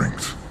that it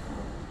brings.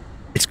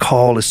 Its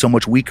call is so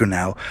much weaker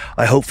now.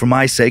 I hope for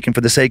my sake and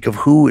for the sake of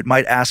who it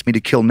might ask me to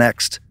kill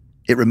next,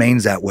 it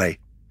remains that way.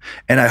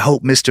 And I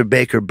hope Mr.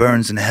 Baker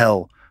burns in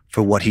hell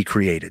for what he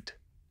created.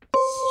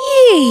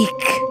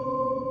 Eek!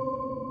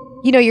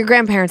 You know, your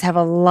grandparents have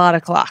a lot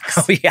of clocks.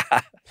 Oh,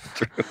 yeah.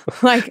 True.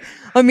 Like,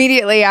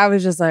 immediately I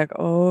was just like,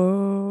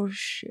 oh,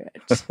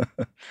 shit.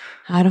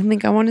 I don't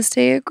think I want to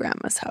stay at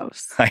grandma's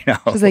house. I know.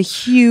 There's a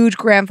huge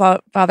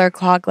grandfather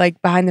clock, like,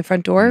 behind the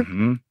front door.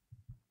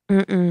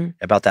 Mm-hmm.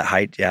 About that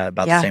height, yeah,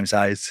 about the same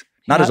size.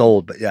 Not as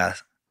old, but yeah.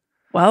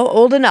 Well,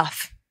 old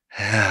enough.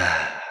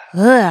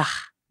 Ugh.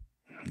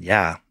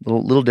 Yeah, a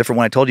little different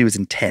one. I told you it was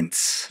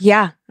intense.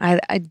 Yeah. Do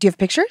you have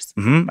pictures?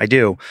 I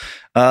do.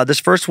 This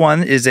first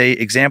one is a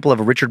example of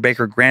a Richard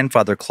Baker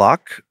grandfather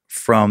clock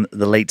from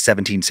the late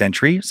 17th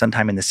century,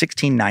 sometime in the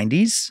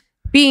 1690s.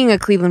 Being a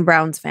Cleveland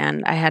Browns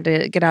fan, I had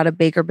to get out a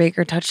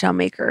Baker touchdown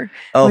maker.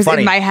 Oh, it was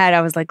funny. In my head,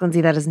 I was like,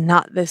 Lynze, that is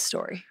not this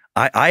story.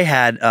 I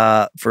had,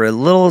 for a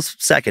little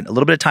second, a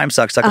little bit of time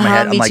stuck in my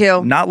head. I'm me like,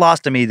 too. not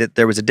lost to me that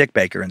there was a Dick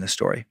Baker in this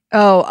story.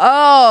 Oh.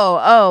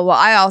 Well,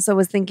 I also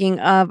was thinking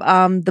of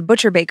the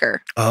Butcher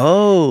Baker.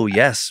 Oh,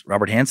 yes.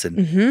 Robert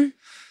Hansen.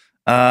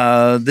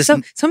 Mm-hmm.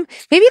 So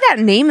maybe that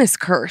name is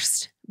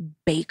cursed.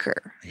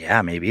 Baker.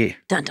 Yeah, maybe.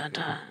 Dun, dun,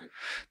 dun.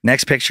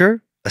 Next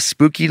picture, a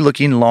spooky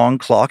looking long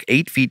clock,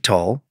 8 feet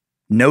tall.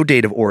 No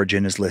date of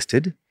origin is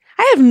listed.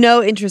 I have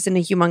no interest in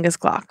a humongous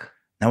clock.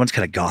 That one's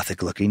kind of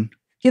gothic looking.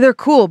 Yeah, they're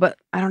cool, but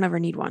I don't ever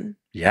need one.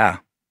 Yeah.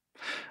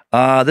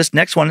 This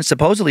next one is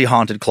supposedly a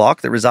haunted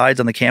clock that resides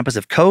on the campus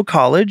of Coe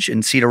College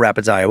in Cedar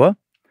Rapids, Iowa.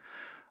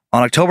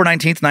 On October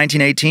 19th,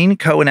 1918,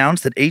 Coe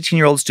announced that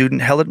 18-year-old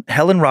student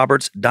Helen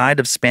Roberts died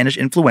of Spanish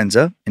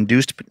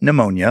influenza-induced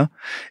pneumonia.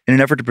 In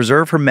an effort to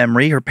preserve her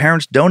memory, her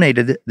parents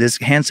donated this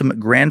handsome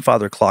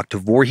grandfather clock to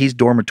Voorhees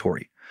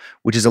Dormitory,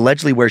 which is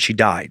allegedly where she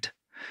died.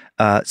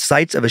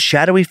 Sights of a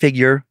shadowy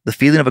figure, the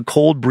feeling of a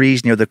cold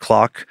breeze near the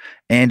clock,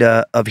 and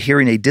of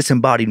hearing a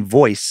disembodied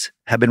voice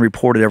have been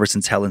reported ever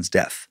since Helen's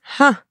death.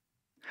 Huh.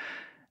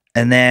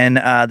 And then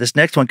this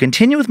next one,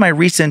 continue with my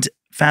recent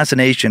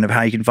fascination of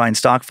how you can find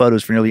stock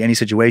photos for nearly any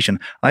situation.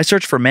 I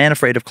searched for man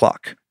afraid of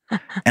clock,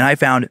 and I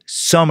found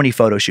so many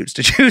photo shoots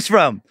to choose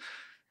from.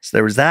 So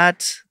there was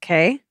that.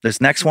 Okay. This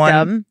next one,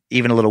 Dumb.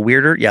 even a little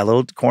weirder. Yeah, a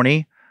little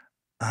corny.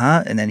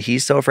 And then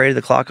he's so afraid of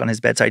the clock on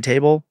his bedside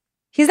table.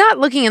 He's not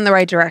looking in the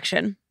right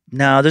direction.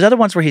 No, there's other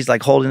ones where he's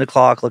like holding the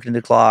clock, looking at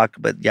the clock.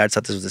 But yeah, I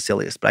thought this was the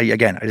silliest. But I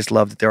just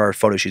love that there are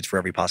photo shoots for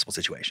every possible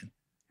situation.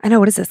 I know.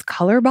 What is this?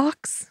 Color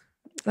Box?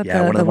 Is that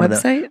the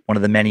website? One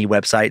of the many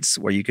websites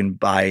where you can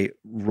buy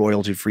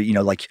royalty free,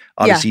 like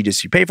obviously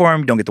you pay for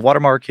them, you don't get the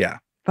watermark. Yeah.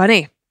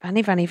 Funny.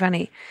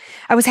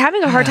 I was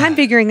having a hard time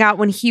figuring out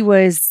when he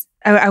was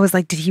I was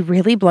like, did he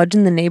really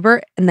bludgeon the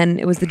neighbor? And then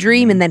it was the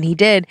dream, and then he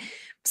did.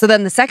 So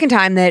then the second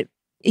time that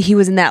he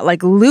was in that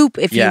like loop,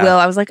 if you will,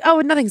 I was like,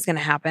 oh, nothing's going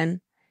to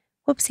happen.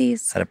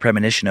 Whoopsies. Had a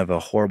premonition of a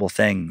horrible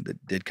thing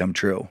that did come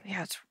true.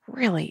 Yeah, it's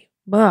really,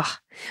 ugh.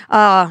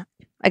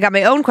 I got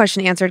my own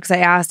question answered because I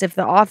asked if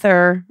the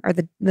author or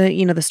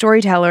the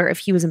storyteller, if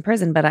he was in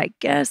prison, but I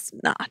guess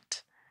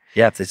not.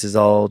 Yeah, if this is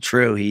all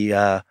true, he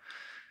of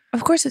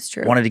course it's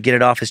true. Wanted to get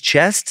it off his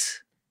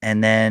chest,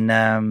 and then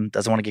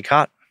doesn't want to get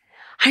caught.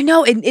 I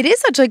know it is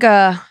such like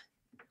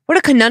what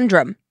a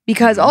conundrum,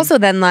 because also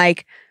then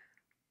like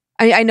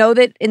I know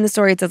that in the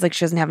story it says like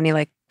she doesn't have any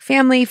like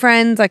family,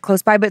 friends like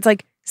close by, but it's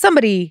like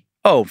somebody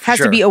has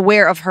to be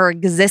aware of her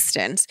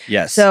existence.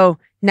 Yes. So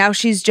now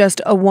she's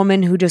just a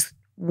woman who just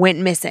went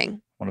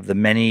missing. One of the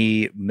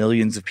many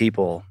millions of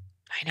people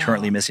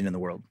currently missing in the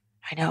world.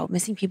 I know.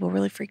 Missing people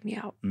really freak me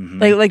out.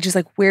 Mm-hmm. Like just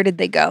like, where did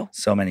they go?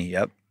 So many.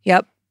 Yep.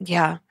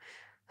 Yeah.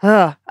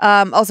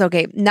 Also,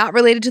 okay, not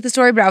related to the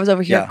story, but I was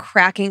over here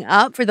cracking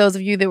up. For those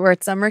of you that were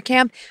at summer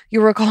camp, you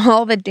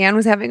recall that Dan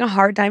was having a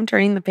hard time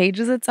turning the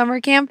pages at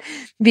summer camp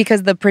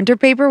because the printer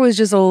paper was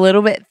just a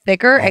little bit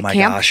thicker at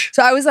camp. Gosh.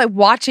 So I was like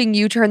watching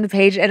you turn the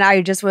page, and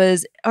I just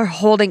was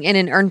holding in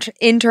an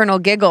internal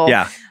giggle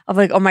of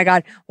like, oh my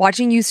God,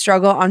 watching you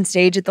struggle on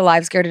stage at the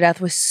Live Scared to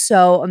Death was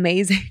so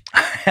amazing.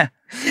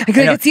 I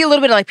could see a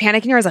little bit of like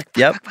panic in your eyes, like,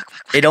 fuck.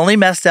 It only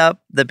messed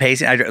up the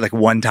pacing like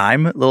one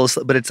time,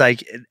 but it's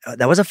like,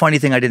 that was a funny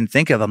thing I didn't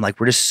think of. I'm like,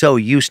 we're just so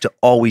used to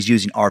always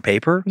using our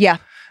paper. Yeah.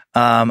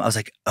 I was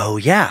like, oh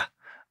yeah.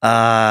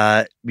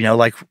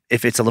 Like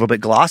if it's a little bit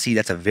glossy,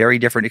 that's a very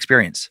different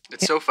experience.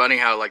 It's so funny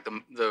how like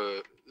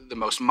the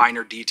most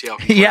minor detail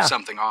can throw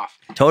something off.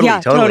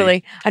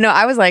 Totally. I know.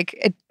 I was like,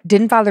 it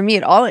didn't bother me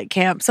at all at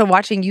camp. So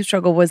watching you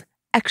struggle was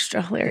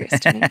extra hilarious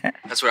to me.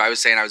 That's what I was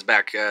saying. I was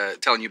back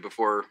telling you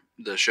before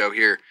the show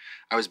here.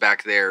 I was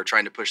back there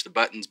trying to push the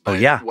buttons, but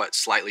what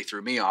slightly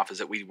threw me off is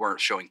that we weren't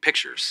showing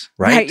pictures.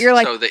 Right. You're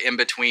like, so the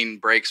in-between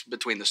breaks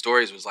between the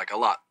stories was like a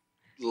lot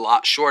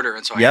shorter,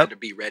 and so I had to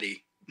be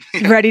ready.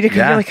 Ready to go.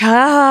 You're like,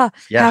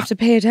 have to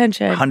pay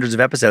attention. Hundreds of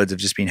episodes of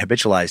just being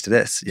habitualized to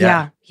this.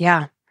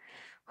 Yeah.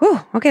 Whew.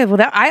 Okay, well,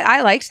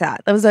 I liked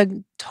that. That was a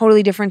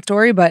totally different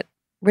story, but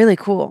really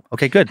cool.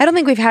 Okay, good. I don't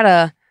think we've had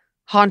a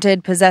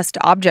haunted, possessed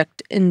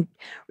object in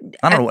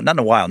not in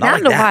a while.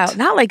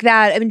 Not like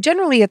that. I mean,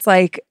 generally, it's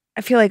like,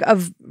 I feel like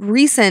of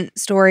recent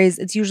stories,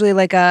 it's usually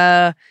like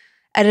a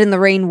Ed in the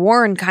Rain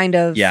Warren kind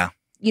of,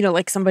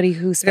 like somebody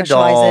who specializes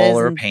like a doll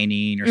or a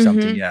painting or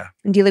something,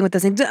 and dealing with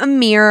those things. A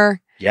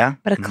mirror,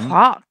 but a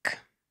clock.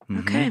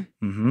 Okay.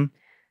 Mm-hmm.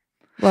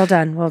 Well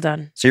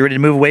done. So you're ready to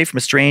move away from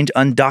a strange,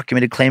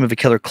 undocumented claim of a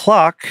killer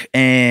clock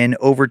and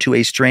over to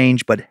a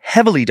strange but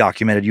heavily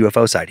documented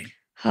UFO sighting.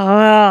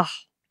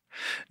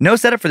 No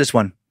setup for this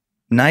one.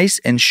 Nice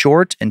and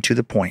short and to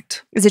the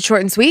point. Is it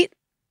short and sweet?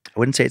 I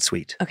wouldn't say it's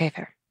sweet. Okay,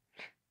 fair.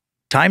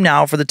 Time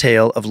now for the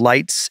tale of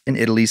lights in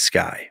Italy's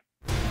sky.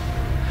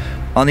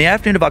 On the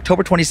afternoon of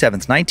October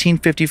 27th,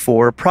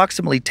 1954,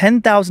 approximately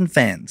 10,000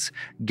 fans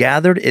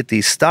gathered at the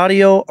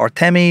Stadio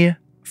Artemi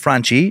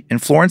Franchi in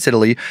Florence,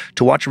 Italy,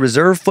 to watch a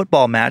reserve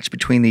football match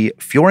between the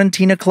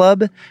Fiorentina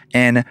club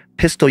and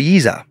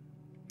Pistoiese.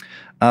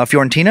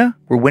 Fiorentina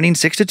were winning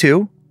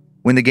 6-2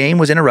 when the game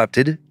was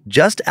interrupted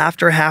just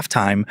after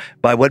halftime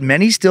by what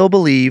many still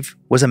believe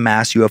was a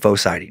mass UFO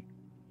sighting.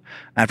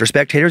 After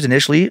spectators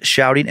initially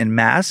shouting en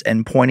masse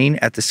and pointing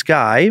at the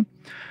sky,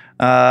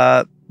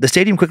 the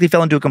stadium quickly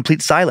fell into a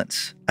complete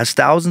silence as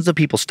thousands of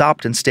people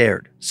stopped and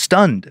stared,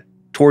 stunned,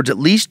 towards at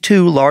least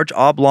two large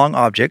oblong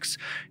objects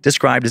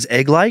described as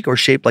egg-like or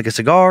shaped like a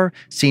cigar,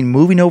 seen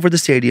moving over the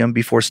stadium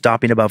before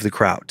stopping above the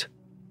crowd.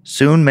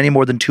 Soon, many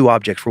more than two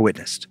objects were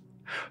witnessed.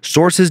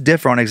 Sources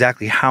differ on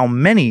exactly how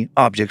many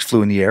objects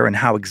flew in the air and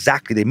how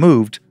exactly they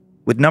moved,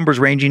 with numbers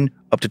ranging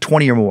up to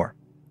 20 or more.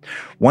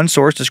 One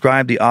source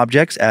described the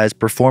objects as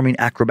performing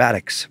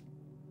acrobatics.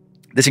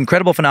 This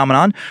incredible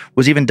phenomenon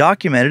was even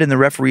documented in the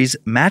referee's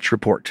match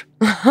report,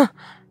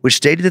 which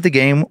stated that the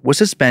game was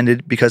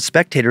suspended because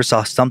spectators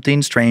saw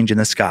something strange in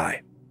the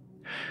sky.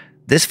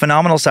 This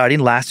phenomenal sighting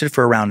lasted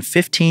for around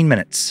 15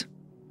 minutes.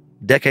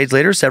 Decades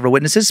later, several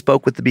witnesses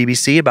spoke with the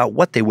BBC about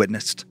what they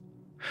witnessed.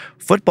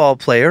 Football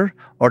player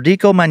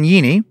Ordico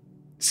Magnini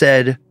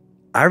said,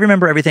 "I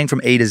remember everything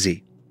from A to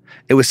Z.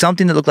 It was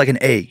something that looked like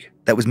an egg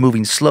that was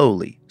moving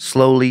slowly.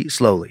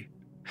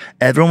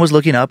 Everyone was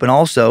looking up, and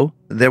also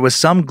there was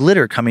some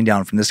glitter coming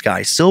down from the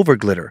sky, silver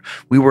glitter.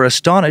 We were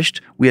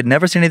astonished. We had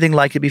never seen anything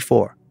like it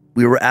before.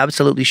 We were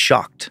absolutely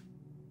shocked."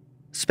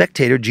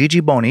 Spectator Gigi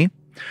Boni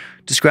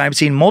described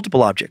seeing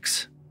multiple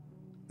objects.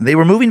 They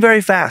were moving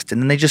very fast,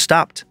 and then they just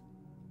stopped.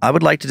 I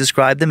would like to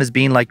describe them as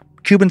being like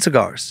Cuban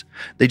cigars.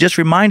 They just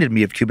reminded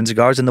me of Cuban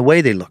cigars in the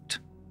way they looked.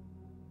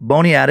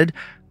 Boni added,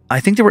 "I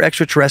think they were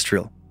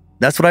extraterrestrial.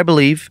 That's what I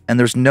believe, and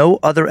there's no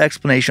other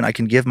explanation I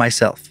can give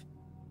myself."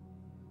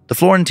 The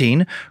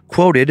Florentine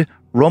quoted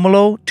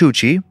Romolo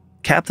Tucci,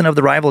 captain of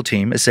the rival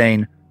team, as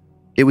saying,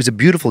 "It was a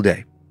beautiful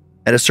day.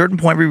 At a certain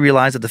point, we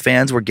realized that the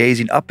fans were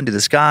gazing up into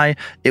the sky.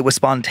 It was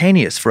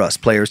spontaneous for us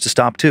players to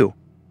stop too.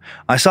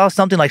 I saw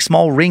something like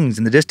small rings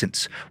in the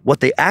distance. What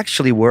they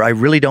actually were, I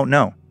really don't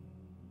know.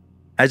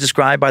 As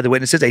described by the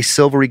witnesses, a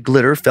silvery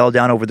glitter fell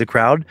down over the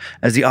crowd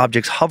as the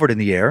objects hovered in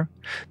the air.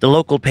 The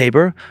local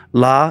paper,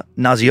 La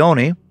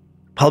Nazione,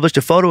 published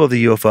a photo of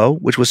the UFO,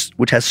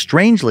 which has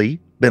strangely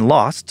been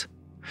lost.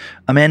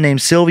 A man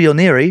named Silvio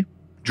Neri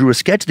drew a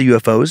sketch of the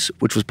UFOs,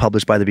 which was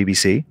published by the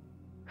BBC.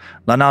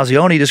 La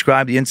Nazione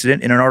described the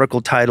incident in an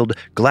article titled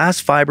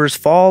 "Glass Fibers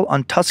Fall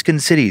on Tuscan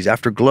Cities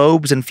After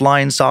Globes and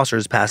Flying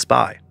Saucers Pass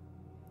By."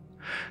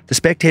 The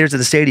spectators of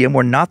the stadium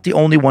were not the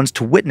only ones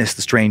to witness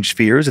the strange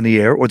spheres in the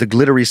air or the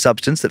glittery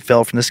substance that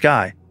fell from the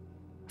sky.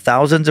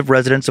 Thousands of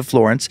residents of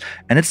Florence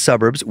and its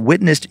suburbs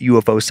witnessed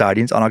UFO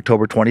sightings on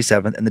October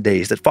 27th and the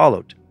days that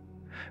followed.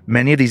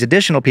 Many of these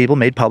additional people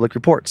made public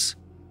reports.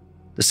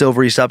 The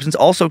silvery substance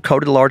also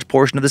coated a large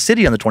portion of the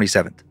city on the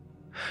 27th.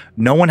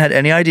 No one had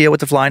any idea what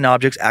the flying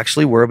objects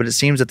actually were, but it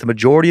seems that the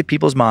majority of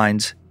people's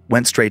minds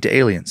went straight to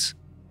aliens.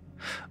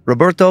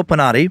 Roberto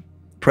Panatti,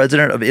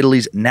 president of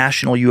Italy's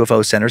National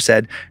UFO Center,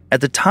 said,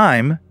 "At the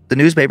time, the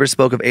newspaper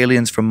spoke of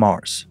aliens from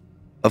Mars.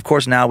 Of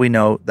course, now we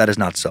know that is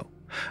not so.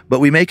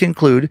 But we may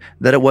conclude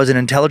that it was an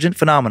intelligent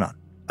phenomenon,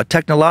 a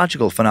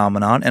technological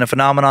phenomenon, and a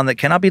phenomenon that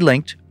cannot be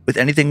linked with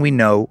anything we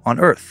know on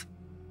Earth."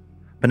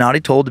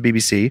 Panatti told the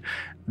BBC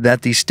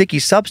that the sticky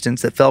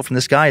substance that fell from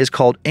the sky is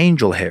called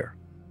angel hair.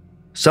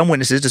 Some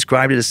witnesses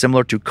described it as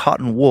similar to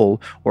cotton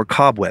wool or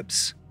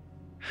cobwebs.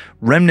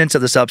 Remnants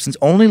of the substance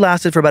only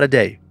lasted for about a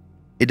day.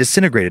 It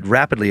disintegrated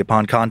rapidly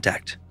upon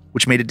contact,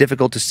 which made it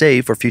difficult to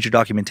save for future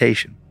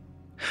documentation.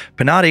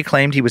 Panatti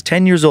claimed he was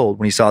 10 years old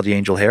when he saw the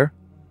angel hair.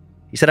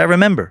 He said, "I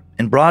remember,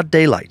 in broad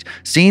daylight,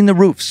 seeing the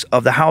roofs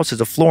of the houses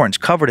of Florence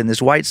covered in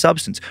this white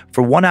substance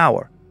for 1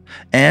 hour,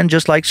 and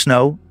just like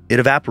snow, it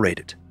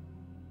evaporated."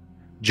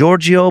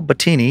 Giorgio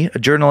Battini, a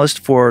journalist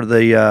for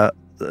the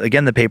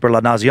paper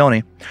La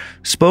Nazione,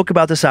 spoke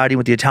about the sighting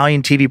with the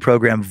Italian TV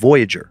program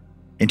Voyager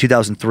in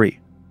 2003.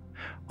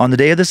 On the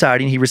day of the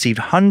sighting, he received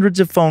hundreds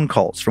of phone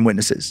calls from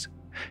witnesses.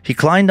 He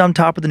climbed on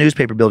top of the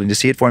newspaper building to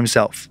see it for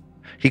himself.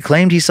 He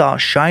claimed he saw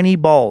shiny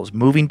balls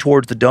moving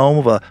towards the dome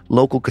of a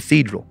local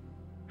cathedral.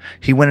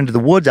 He went into the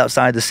woods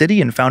outside the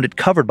city and found it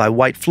covered by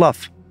white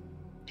fluff.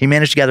 He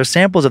managed to gather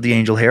samples of the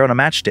angel hair on a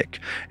matchstick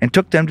and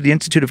took them to the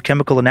Institute of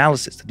Chemical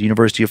Analysis at the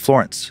University of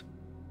Florence.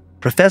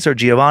 Professor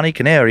Giovanni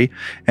Caneri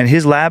and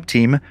his lab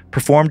team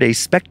performed a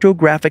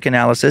spectrographic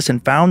analysis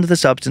and found that the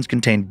substance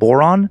contained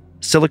boron,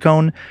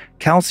 silicon,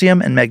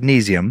 calcium, and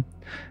magnesium,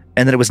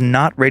 and that it was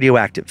not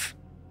radioactive.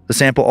 The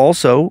sample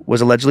also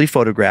was allegedly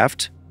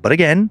photographed, but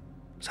again,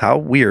 how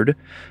weird,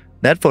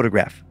 that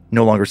photograph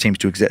no longer seems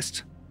to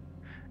exist.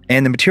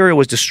 And the material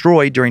was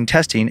destroyed during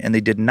testing, and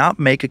they did not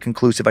make a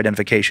conclusive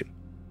identification.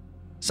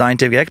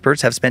 Scientific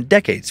experts have spent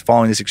decades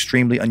following this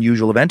extremely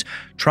unusual event,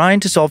 trying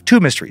to solve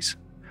two mysteries.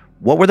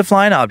 What were the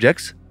flying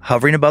objects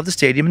hovering above the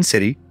stadium and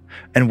city,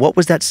 and what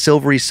was that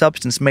silvery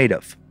substance made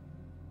of?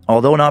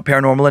 Although not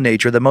paranormal in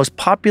nature, the most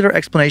popular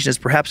explanation is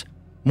perhaps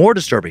more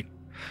disturbing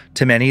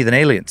to many than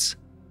aliens.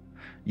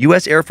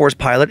 U.S. Air Force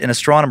pilot and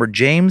astronomer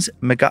James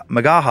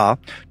Magaha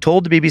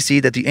told the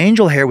BBC that the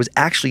angel hair was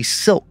actually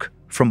silk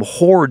from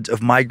hordes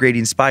of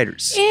migrating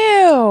spiders.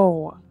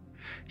 Ew.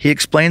 He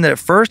explained that at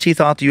first he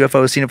thought the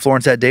UFOs seen at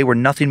Florence that day were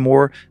nothing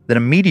more than a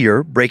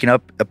meteor breaking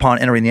up upon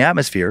entering the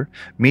atmosphere.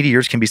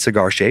 Meteors can be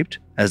cigar-shaped,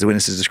 as the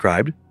witnesses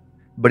described,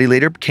 but he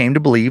later came to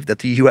believe that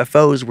the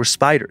UFOs were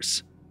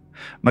spiders.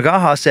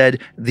 Magaha said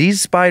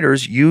these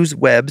spiders use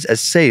webs as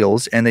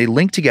sails and they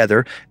link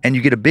together and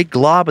you get a big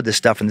glob of this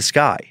stuff in the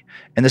sky,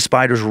 and the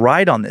spiders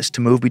ride on this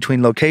to move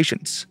between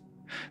locations.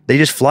 They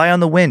just fly on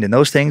the wind, and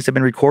those things have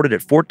been recorded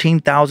at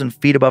 14,000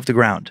 feet above the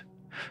ground.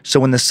 So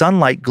when the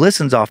sunlight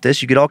glistens off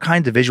this, you get all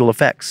kinds of visual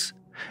effects.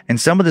 And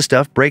some of the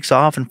stuff breaks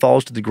off and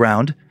falls to the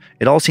ground.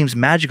 It all seems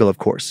magical, of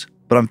course,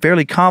 but I'm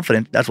fairly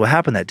confident that's what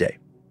happened that day.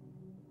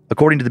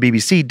 According to the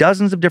BBC,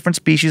 dozens of different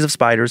species of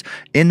spiders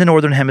in the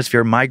Northern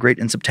Hemisphere migrate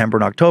in September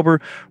and October,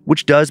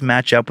 which does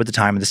match up with the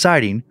time of the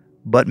sighting,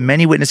 but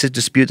many witnesses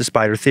dispute the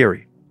spider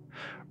theory.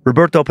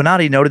 Roberto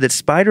Panatti noted that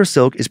spider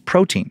silk is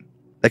protein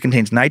that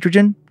contains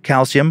nitrogen,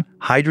 calcium,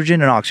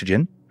 hydrogen, and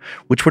oxygen,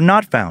 which were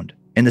not found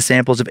in the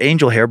samples of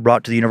angel hair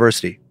brought to the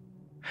university.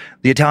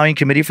 The Italian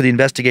Committee for the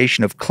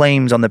Investigation of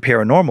Claims on the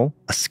Paranormal,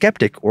 a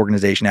skeptic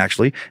organization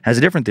actually, has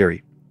a different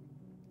theory.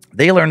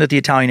 They learned that the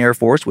Italian Air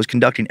Force was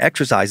conducting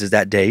exercises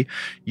that day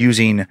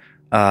using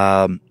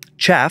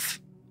chaff,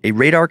 a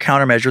radar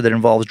countermeasure that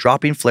involves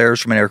dropping flares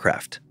from an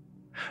aircraft.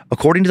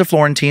 According to the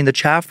Florentine, the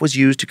chaff was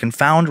used to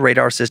confound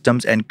radar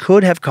systems and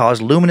could have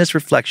caused luminous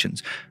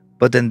reflections,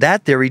 but then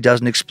that theory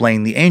doesn't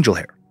explain the angel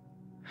hair.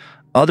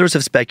 Others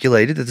have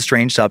speculated that the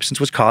strange substance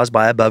was caused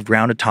by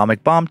above-ground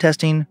atomic bomb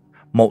testing,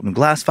 molten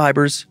glass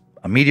fibers,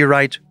 a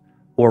meteorite,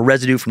 or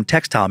residue from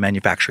textile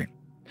manufacturing.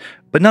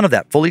 But none of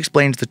that fully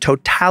explains the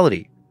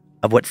totality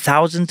of what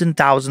thousands and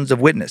thousands of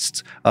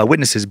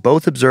witnesses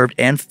both observed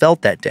and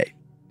felt that day.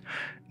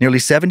 Nearly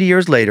 70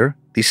 years later,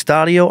 the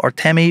Stadio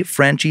Artemi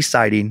Franchi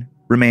sighting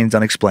remains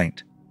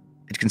unexplained.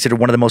 It's considered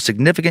one of the most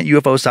significant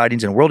UFO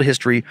sightings in world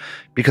history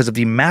because of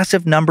the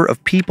massive number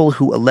of people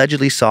who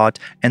allegedly saw it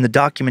and the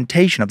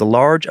documentation of the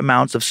large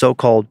amounts of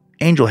so-called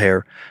angel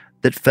hair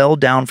that fell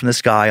down from the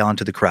sky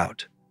onto the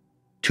crowd.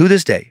 To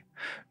this day,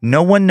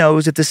 no one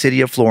knows if the city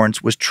of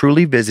Florence was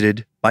truly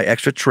visited by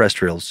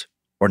extraterrestrials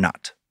or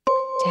not.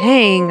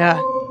 Dang.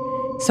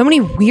 So many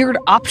weird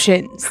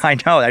options. I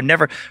know. I've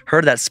never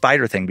heard of that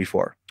spider thing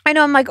before. I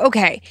know. I'm like,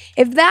 okay,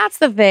 if that's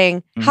the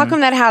thing, how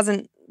come that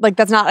hasn't, like,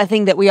 that's not a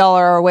thing that we all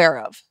are aware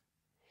of?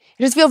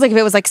 It just feels like if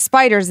it was like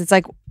spiders, it's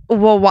like,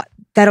 well, what?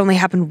 That only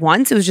happened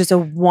once? It was just a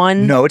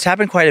one? No, it's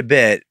happened quite a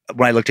bit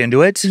when I looked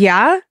into it.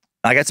 Yeah?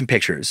 I got some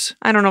pictures.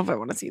 I don't know if I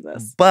want to see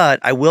this. But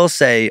I will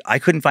say I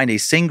couldn't find a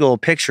single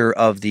picture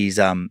of these,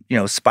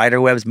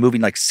 spider webs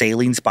moving like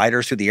sailing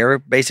spiders through the air,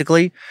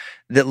 basically,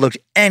 that looked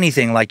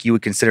anything like you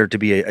would consider to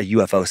be a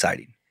UFO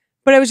sighting.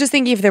 But I was just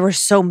thinking if there were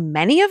so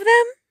many of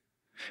them.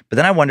 But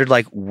then I wondered,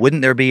 like,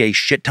 wouldn't there be a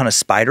shit ton of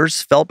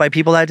spiders felt by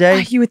people that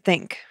day? You would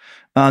think.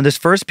 This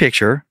first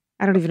picture.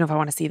 I don't even know if I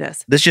want to see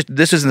this. This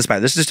isn't the spider.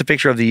 This is just a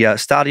picture of the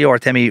Stadio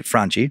Artemi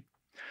Franchi.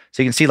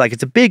 So you can see, like,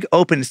 it's a big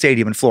open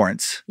stadium in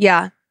Florence.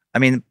 Yeah. I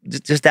mean,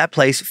 just that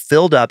place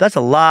filled up. That's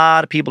a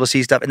lot of people to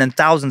see stuff. And then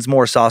thousands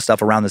more saw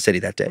stuff around the city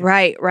that day.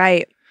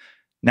 Right.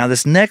 Now,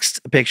 this next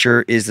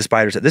picture is the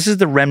spider. This is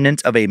the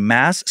remnant of a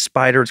mass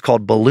spider. It's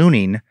called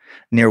ballooning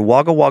near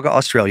Wagga Wagga,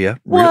 Australia.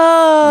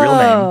 Whoa. Real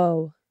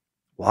name.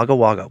 Wagga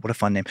Wagga. What a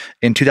fun name.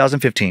 In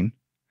 2015.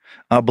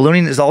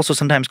 Ballooning is also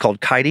sometimes called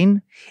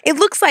kiting. It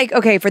looks like,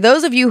 okay, for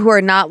those of you who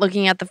are not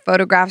looking at the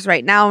photographs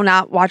right now,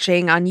 not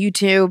watching on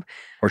YouTube.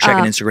 Or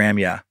checking Instagram,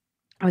 yeah.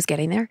 I was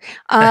getting there.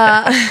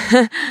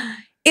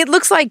 It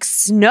looks like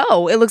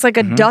snow. It looks like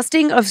a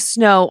dusting of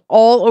snow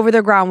all over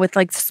the ground with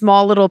like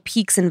small little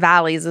peaks and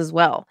valleys as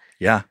well.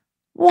 Yeah.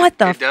 What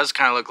the? It does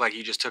kind of look like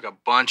you just took a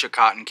bunch of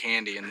cotton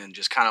candy and then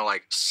just kind of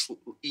like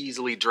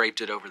easily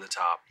draped it over the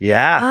top.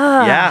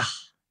 Yeah. Yeah.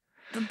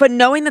 But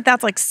knowing that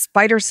that's like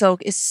spider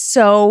silk is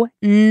so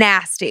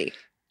nasty.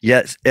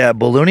 Yes.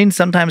 Ballooning,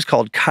 sometimes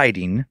called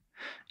kiting,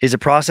 is a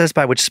process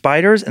by which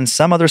spiders and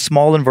some other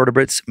small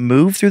invertebrates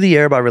move through the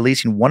air by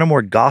releasing one or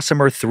more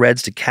gossamer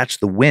threads to catch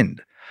the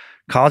wind,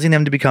 causing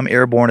them to become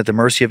airborne at the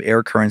mercy of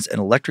air currents and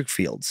electric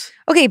fields.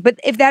 Okay, but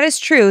if that is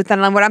true,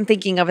 then what I'm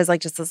thinking of is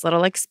like just this little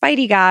like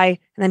Spidey guy, and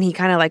then he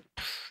kind of like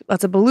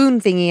lets a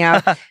balloon thingy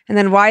out, and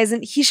then why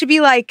isn't he should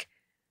be like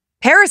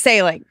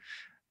parasailing?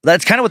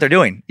 That's kind of what they're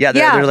doing. Yeah,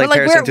 they're like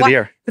parasailing through the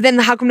air. But then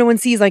how come no one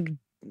sees like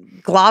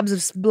globs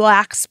of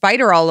black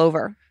spider all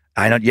over?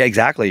 I know. Yeah,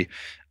 exactly.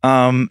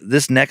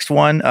 This next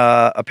one,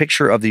 a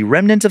picture of the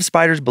remnants of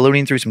spiders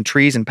ballooning through some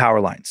trees and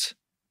power lines.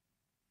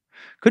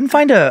 Couldn't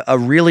find a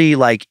really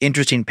like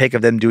interesting pic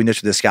of them doing this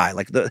to the sky.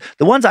 Like the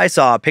ones I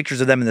saw,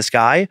 pictures of them in the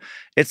sky,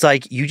 it's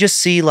like you just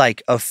see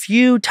like a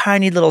few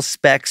tiny little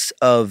specks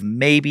of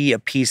maybe a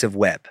piece of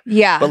web.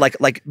 Yeah. But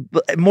like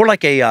more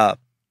like a,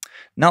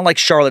 not like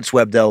Charlotte's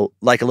Web though,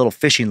 like a little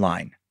fishing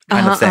line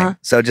kind of thing.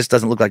 So it just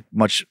doesn't look like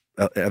much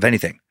of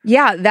anything.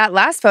 Yeah, that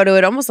last photo,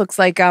 it almost looks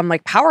like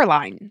power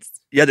lines.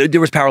 Yeah, there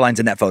was power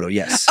lines in that photo,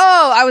 yes.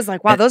 Oh, I was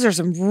like, wow, those are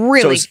some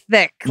really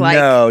thick. Like,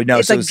 no.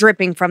 It's like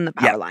dripping from the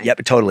power line.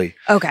 Yep, totally.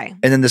 Okay.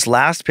 And then this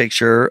last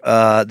picture,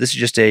 this is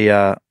just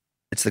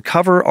it's the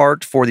cover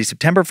art for the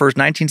September 1st,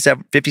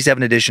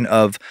 1957 edition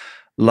of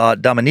La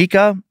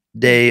Domenica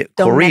de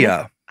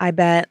Correa. I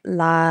bet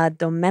La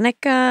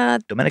Domenica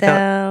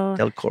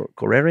del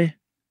Corriere?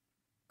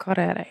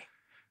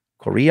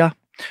 Correa.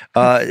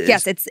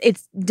 Yes,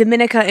 it's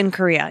Dominica in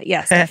Korea.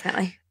 Yes,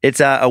 definitely.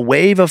 It's a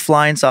wave of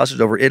flying saucers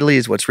over Italy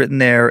is what's written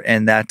there.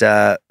 And that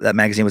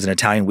magazine was an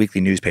Italian weekly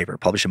newspaper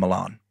published in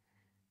Milan.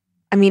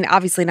 I mean,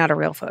 obviously not a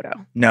real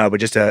photo. No, but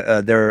just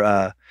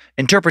their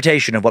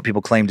interpretation of what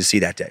people claimed to see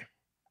that day.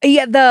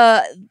 Yeah,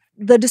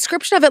 the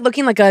description of it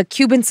looking like a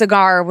Cuban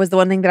cigar was the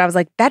one thing that I was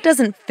like, that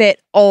doesn't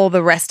fit all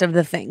the rest of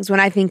the things.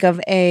 When I think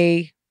of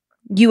a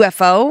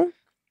UFO,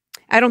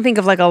 I don't think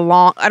of I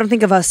don't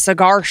think of a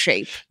cigar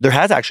shape. There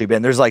has actually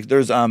been. There's I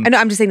know,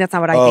 I'm just saying that's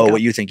not what I think of. Oh,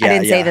 what you think, yeah. I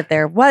didn't say that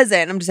there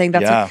wasn't. I'm just saying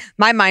that's what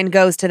my mind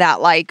goes to,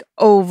 that like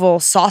oval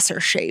saucer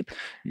shape.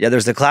 Yeah,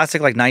 there's the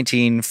classic like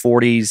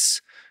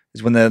 1940s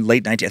is when the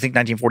late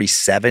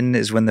 1947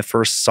 is when the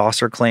first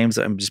saucer claims.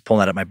 I'm just pulling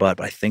that out of my butt,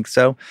 but I think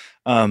so.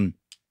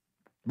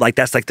 Like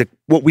that's like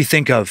what we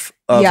think of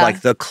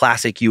like the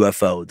classic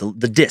UFO,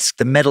 the disc,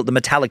 the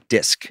metallic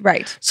disc,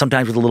 right?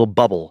 Sometimes with a little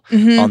bubble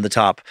on the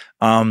top.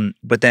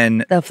 But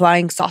then the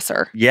flying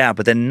saucer. Yeah,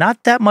 but then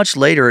not that much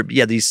later,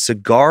 these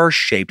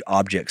cigar-shaped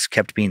objects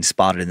kept being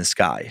spotted in the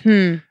sky,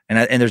 and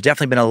there's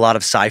definitely been a lot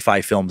of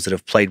sci-fi films that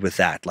have played with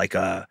that. Like,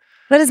 that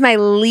is my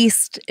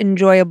least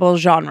enjoyable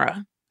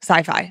genre,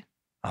 sci-fi.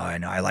 Oh, I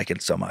know, I like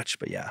it so much,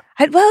 but yeah.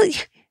 I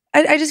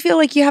just feel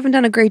like you haven't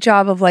done a great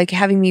job of like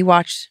having me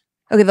watch.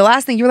 Okay, the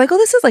last thing you were like, oh,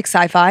 this is like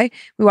sci-fi.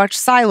 We watched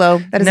Silo.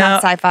 That is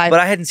not sci-fi.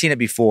 But I hadn't seen it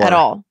before. At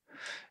all.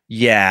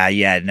 Yeah,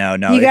 no.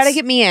 You got to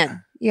get me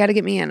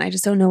in. I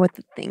just don't know what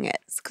the thing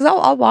is. Because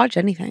I'll watch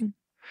anything.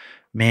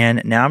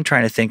 Man, now I'm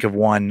trying to think of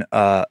one.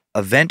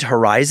 Event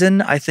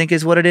Horizon, I think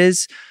is what it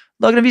is.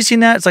 Logan, have you seen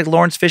that? It's like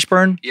Lawrence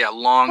Fishburne. Yeah,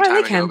 long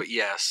time ago, but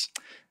yes.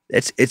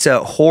 It's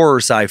a horror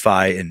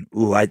sci-fi, and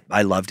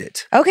I loved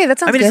it. Okay, that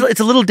sounds good. It's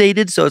a little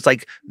dated, so it's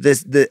like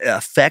the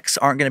effects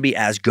aren't going to be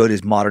as good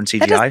as modern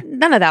CGI.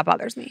 None of that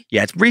bothers me.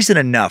 Yeah, it's recent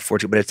enough for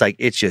it, but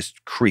it's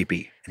just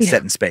creepy and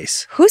set in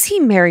space. Who's he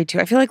married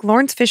to? I feel like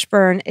Lawrence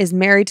Fishburne is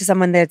married to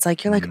someone that's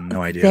like, you're like,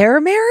 no idea.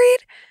 They're married?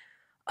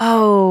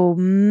 Oh,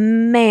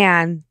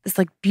 man. This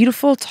like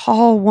beautiful,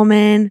 tall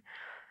woman.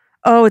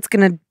 Oh, it's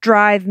going to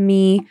drive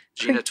me.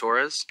 Gina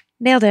Torres?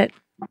 Nailed it.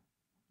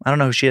 I don't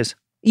know who she is.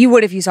 You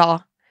would if you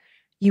saw.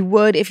 You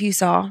would if you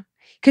saw.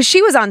 Because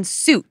she was on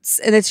Suits,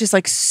 and it's just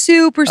like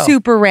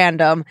super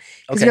random.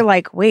 Because you're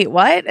like, wait,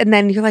 what? And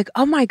then you're like,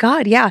 oh my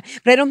God, yeah.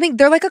 But I don't think,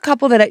 they're like a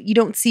couple that you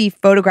don't see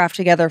photographed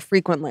together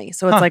frequently.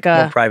 So it's like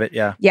a... more private,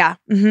 yeah. Yeah.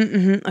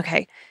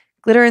 Okay.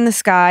 Glitter in the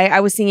Sky.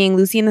 I was singing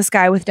Lucy in the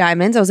Sky with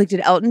Diamonds. I was like,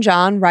 did Elton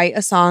John write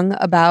a song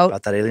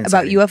about that alien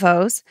about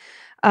UFOs?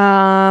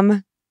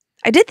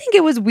 I did think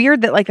it was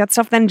weird that like that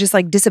stuff then just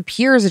like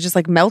disappears. It just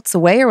like melts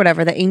away or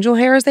whatever. The angel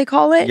hair, as they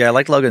call it. Yeah, I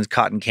like Logan's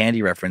cotton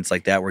candy reference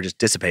like that where it just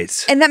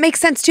dissipates. And that makes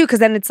sense too, because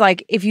then it's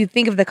like if you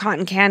think of the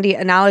cotton candy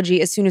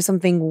analogy, as soon as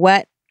something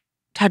wet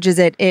touches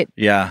it, it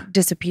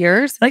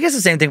disappears. And I guess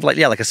the same thing for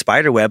like a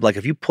spider web. Like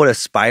if you put a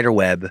spider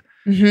web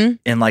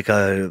in like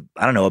a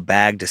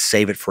bag to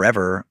save it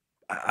forever,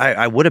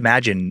 I would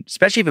imagine,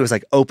 especially if it was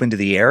like open to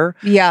the air,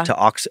 to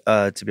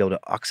be able to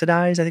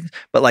oxidize, I think.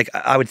 But like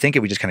I would think it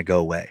would just kind of go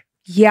away.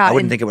 Yeah. I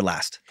wouldn't think it would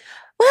last.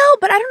 Well,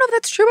 but I don't know if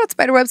that's true about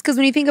spider webs, because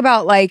when you think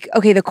about like,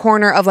 okay, the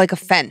corner of like a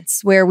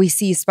fence where we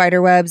see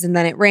spider webs and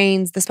then it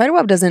rains, the spider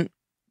web doesn't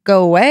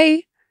go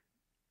away.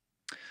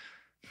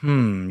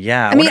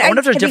 Yeah. I wonder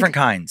if there's different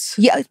kinds.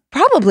 Yeah,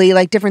 probably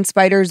like different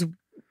spiders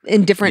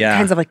in different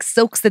kinds of like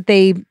silks that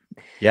they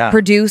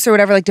produce or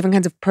whatever, like different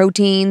kinds of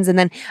proteins. And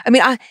then,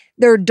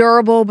 they're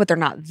durable, but they're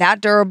not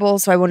that durable.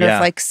 So I wonder if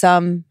like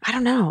some, I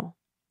don't know.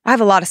 I have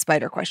a lot of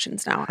spider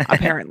questions now,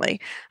 apparently.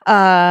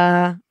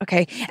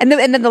 Okay. And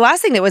then the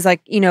last thing that was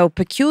like,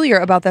 peculiar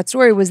about that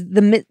story was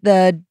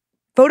the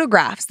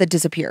photographs that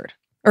disappeared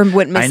or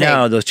went missing. I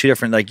know, those two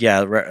different,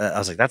 I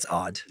was like, that's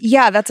odd.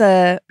 Yeah,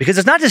 because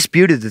it's not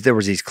disputed that there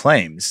was these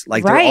claims.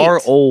 Like there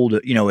are old,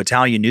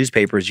 Italian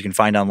newspapers you can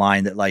find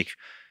online that like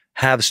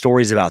have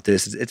stories about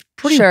this. It's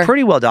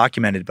pretty well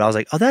documented, but I was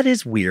like, oh, that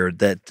is weird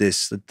that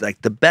this,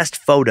 like the best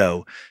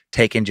photo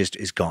taken just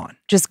is gone.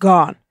 Just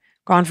gone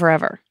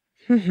forever.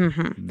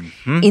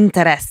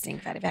 Interesting.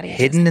 Very, very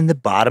hidden in the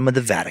bottom of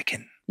the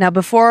Vatican. Now,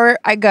 before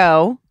I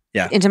go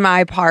into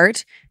my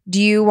part, do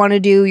you want to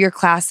do your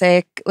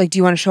classic? Like, do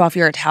you want to show off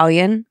your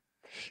Italian?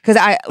 Because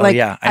I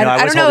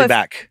was holding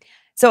back.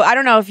 So I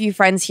don't know if you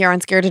friends here on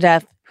Scared to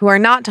Death who are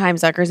not time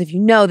suckers, if you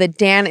know that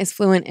Dan is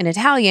fluent in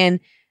Italian,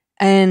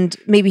 and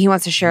maybe he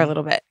wants to share a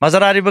little bit.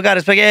 Maserati,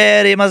 Bugatti,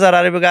 spaghetti.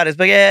 Maserati, Bugatti,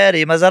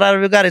 spaghetti.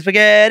 Maserati, Bugatti,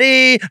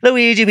 spaghetti.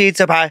 Luigi,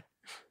 pizza pie.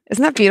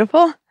 Isn't that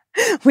beautiful?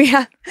 We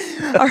have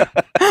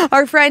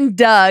our friend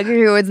Doug,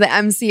 who is the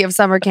MC of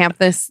summer camp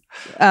this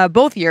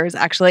both years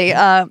actually,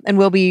 and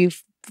will be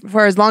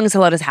for as long as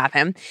he'll let us have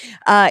him.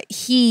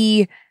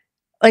 He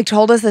like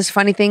told us this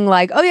funny thing,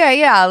 like, oh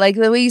yeah, like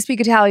the way you speak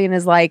Italian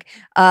is like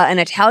an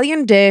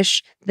Italian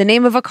dish, the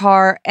name of a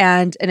car,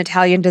 and an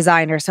Italian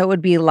designer. So it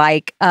would be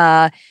like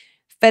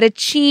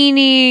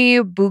Fettuccine,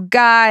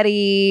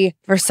 Bugatti,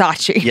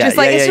 Versace. It's just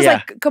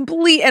like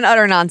complete and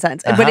utter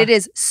nonsense. But it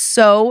is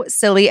so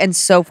silly and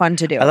so fun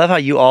to do. I love how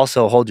you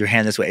also hold your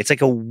hand this way. It's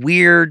like a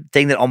weird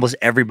thing that almost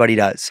everybody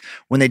does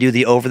when they do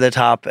the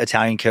over-the-top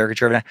Italian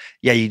caricature.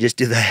 Yeah, you just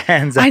do the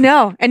hands up. I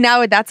know. And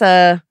now that's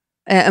a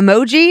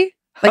emoji.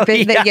 Like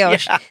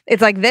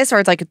it's like this, or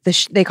it's like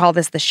they call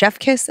this the chef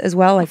kiss as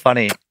well. Like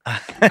funny.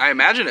 I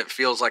imagine it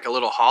feels like a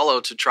little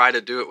hollow to try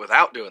to do it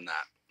without doing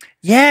that.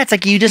 Yeah, it's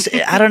like you just,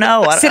 I don't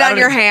know. Sit on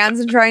your hands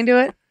and try and do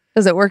it?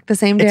 Does it work the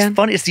same, Dan? It's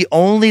funny. It's the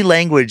only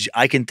language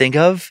I can think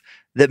of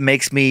that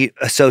makes me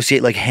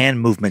associate like hand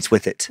movements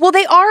with it. Well,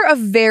 they are a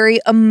very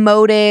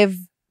emotive,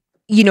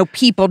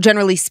 people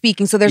generally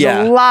speaking. So there's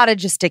a lot of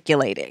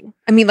gesticulating.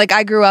 I mean, like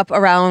I grew up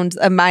around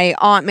my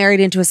aunt married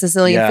into a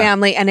Sicilian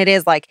family, and it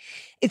is like,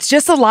 it's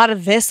just a lot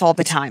of this all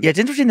the time. Yeah, it's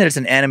interesting that it's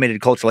an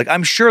animated culture. Like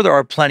I'm sure there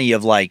are plenty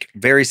of like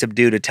very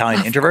subdued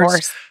Italian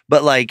introverts,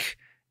 but like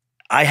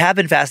I have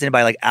been fascinated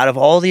by like out of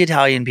all the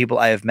Italian people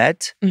I have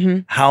met,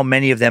 how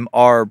many of them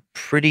are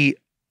pretty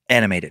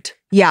animated.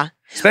 Yeah.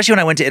 Especially when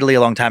I went to Italy a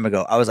long time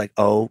ago. I was like,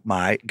 oh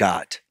my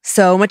God.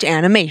 So much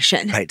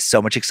animation. Right.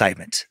 So much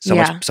excitement. So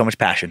much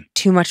passion.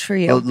 Too much for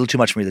you. A little too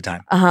much for me at the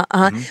time.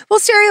 Well,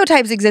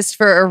 stereotypes exist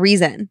for a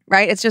reason,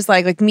 right? It's just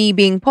like me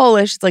being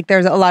Polish. It's like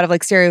there's a lot of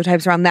like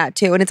stereotypes around that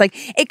too. And it's like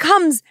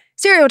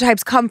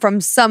stereotypes come from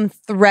some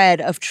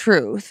thread of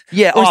truth.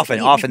 Yeah,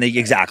 often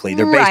exactly.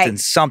 They're based in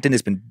something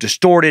that's been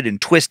distorted and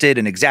twisted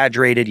and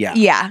exaggerated.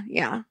 Yeah.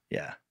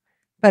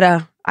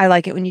 But I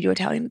like it when you do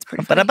Italian. It's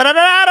pretty funny.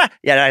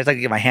 Yeah, I just like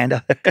to get my hand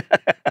up.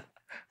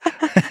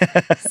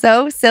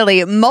 So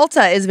silly.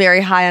 Malta is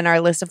very high on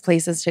our list of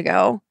places to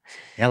go.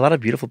 Yeah, a lot of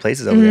beautiful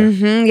places over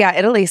there. Yeah,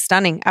 Italy is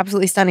stunning.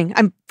 Absolutely stunning.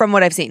 From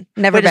what I've seen.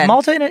 Never been. Is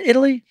Malta in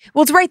Italy?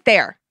 Well, it's right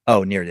there.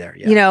 Oh, near there,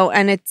 yeah. You know,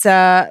 and it's,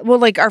 well,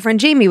 like our friend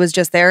Jamie was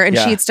just there and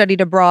she had studied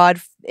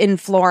abroad in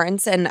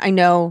Florence. And I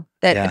know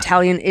that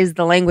Italian is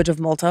the language of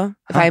Malta.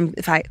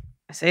 If I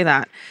say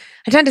that.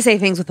 I tend to say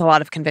things with a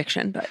lot of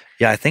conviction, but.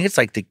 Yeah, I think it's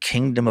like the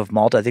Kingdom of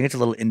Malta. I think it's a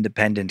little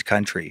independent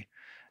country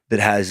that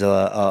has a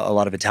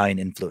lot of Italian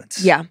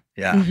influence. Yeah.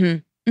 Yeah.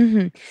 Mm-hmm.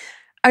 Mm-hmm.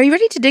 Are you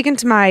ready to dig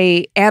into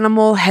my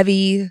animal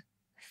heavy,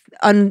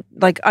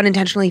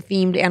 unintentionally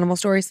themed animal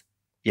stories?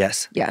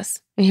 Yes.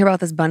 Yes. You hear about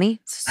this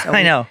bunny?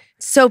 I know.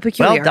 So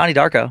peculiar. Well, Donnie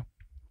Darko.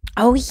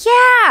 Oh, yeah.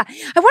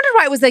 I wondered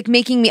why it was like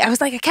making me,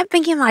 I kept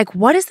thinking like,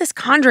 what is this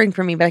conjuring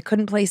for me? But I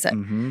couldn't place it.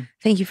 Mm-hmm.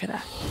 Thank you for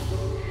that.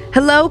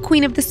 Hello,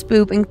 Queen of the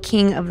Spoop and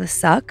King of the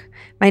Suck.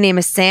 My name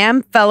is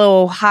Sam,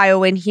 fellow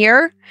Ohioan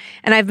here,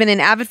 and I've been an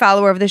avid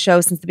follower of the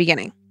show since the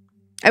beginning.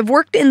 I've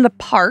worked in the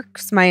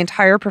parks my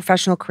entire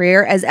professional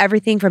career as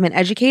everything from an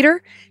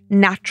educator,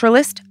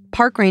 naturalist,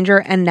 park ranger,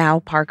 and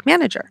now park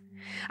manager.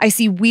 I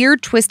see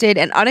weird, twisted,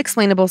 and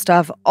unexplainable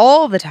stuff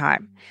all the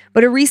time,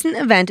 but a recent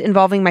event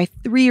involving my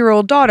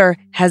 3-year-old daughter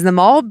has them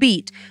all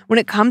beat when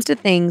it comes to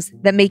things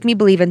that make me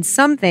believe in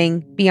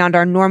something beyond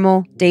our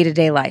normal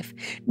day-to-day life.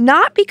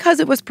 Not because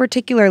it was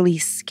particularly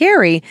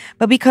scary,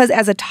 but because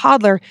as a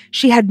toddler,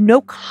 she had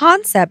no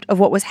concept of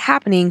what was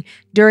happening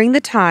during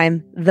the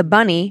time the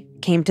bunny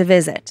came to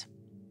visit.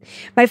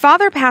 My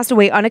father passed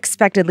away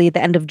unexpectedly at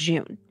the end of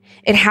June.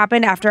 It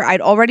happened after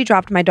I'd already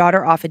dropped my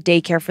daughter off at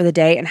daycare for the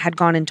day and had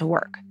gone into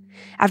work.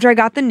 After I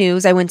got the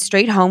news, I went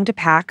straight home to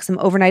pack some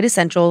overnight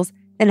essentials,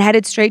 then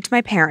headed straight to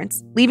my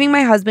parents, leaving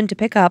my husband to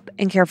pick up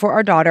and care for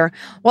our daughter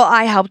while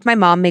I helped my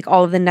mom make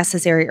all of the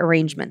necessary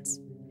arrangements.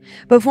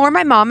 Before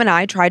my mom and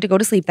I tried to go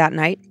to sleep that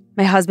night,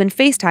 my husband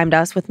FaceTimed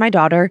us with my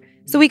daughter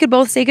so we could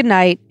both say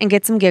goodnight and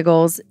get some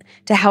giggles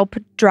to help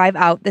drive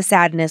out the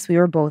sadness we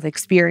were both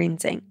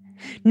experiencing.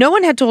 No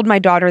one had told my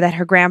daughter that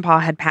her grandpa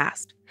had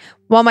passed.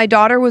 While my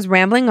daughter was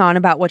rambling on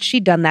about what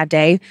she'd done that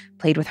day,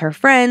 played with her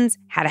friends,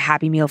 had a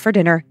happy meal for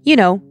dinner,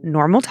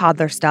 normal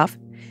toddler stuff,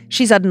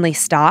 she suddenly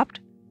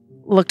stopped,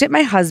 looked at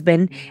my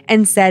husband,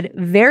 and said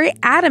very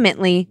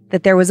adamantly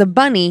that there was a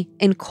bunny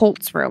in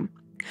Colt's room.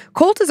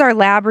 Colt is our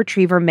lab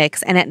retriever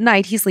mix, and at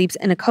night he sleeps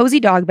in a cozy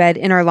dog bed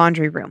in our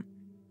laundry room.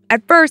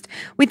 At first,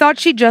 we thought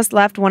she just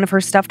left one of her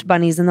stuffed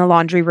bunnies in the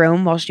laundry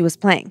room while she was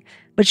playing.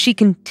 But she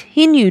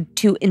continued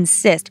to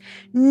insist,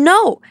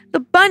 no, the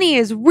bunny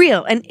is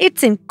real and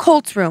it's in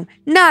Colt's room,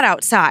 not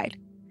outside.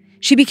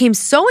 She became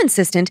so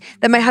insistent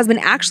that my husband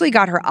actually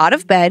got her out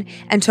of bed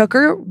and took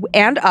her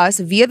and us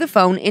via the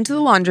phone into the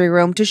laundry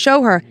room to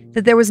show her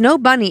that there was no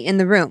bunny in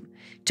the room,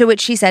 to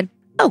which she said,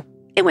 oh,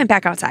 it went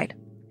back outside.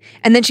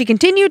 And then she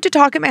continued to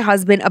talk at my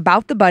husband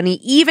about the bunny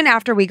even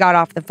after we got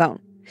off the phone.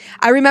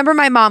 I remember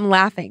my mom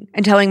laughing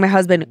and telling my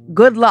husband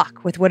good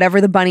luck with whatever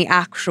the bunny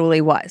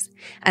actually was.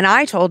 And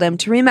I told him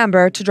to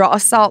remember to draw a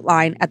salt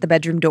line at the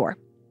bedroom door.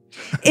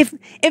 If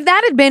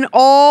that had been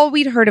all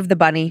we'd heard of the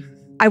bunny,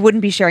 I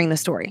wouldn't be sharing the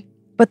story.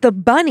 But the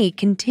bunny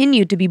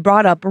continued to be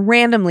brought up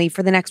randomly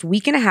for the next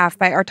week and a half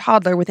by our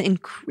toddler with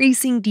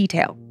increasing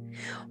detail.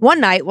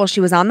 One night, while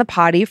she was on the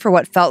potty for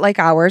what felt like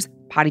hours,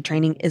 potty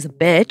training is a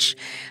bitch,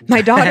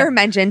 my daughter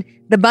mentioned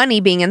the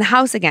bunny being in the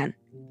house again.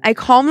 I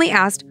calmly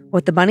asked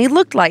what the bunny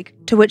looked like,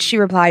 to which she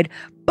replied,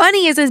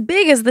 bunny is as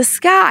big as the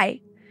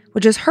sky,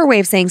 which is her way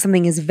of saying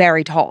something is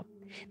very tall.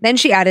 Then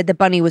she added that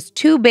bunny was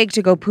too big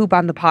to go poop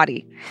on the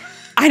potty.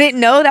 I didn't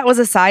know that was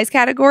a size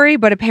category,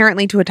 but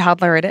apparently to a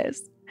toddler it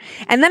is.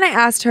 And then I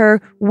asked her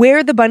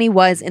where the bunny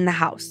was in the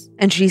house,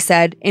 and she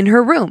said in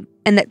her room,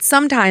 and that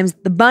sometimes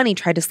the bunny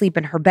tried to sleep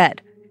in her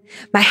bed.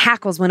 My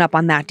hackles went up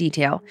on that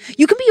detail.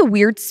 You can be a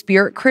weird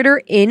spirit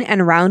critter in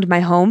and around my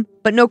home,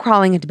 but no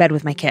crawling into bed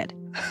with my kid.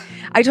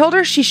 I told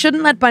her she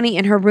shouldn't let Bunny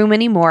in her room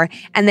anymore,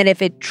 and that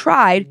if it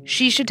tried,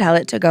 she should tell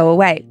it to go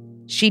away.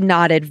 She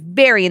nodded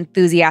very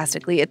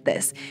enthusiastically at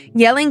this,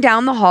 yelling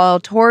down the hall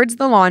towards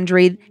the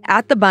laundry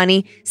at the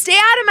bunny, stay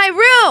out of my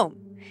room!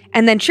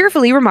 And then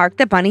cheerfully remarked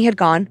that Bunny had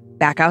gone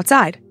back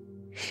outside.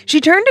 She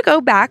turned to go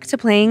back to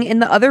playing in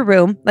the other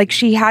room like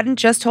she hadn't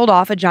just told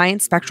off a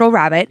giant spectral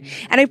rabbit,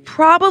 and I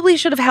probably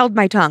should have held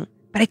my tongue,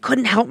 but I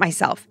couldn't help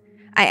myself.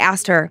 I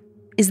asked her,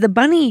 is the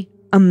bunny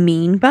a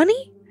mean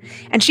bunny?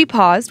 And she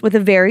paused with a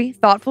very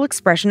thoughtful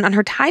expression on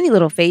her tiny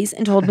little face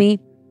and told me,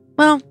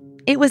 well,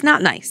 it was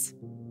not nice.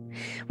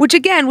 Which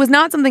again was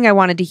not something I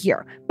wanted to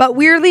hear. But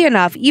weirdly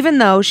enough, even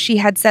though she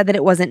had said that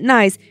it wasn't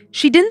nice,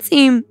 she didn't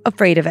seem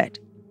afraid of it.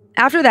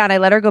 After that, I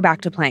let her go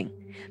back to playing.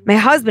 My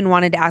husband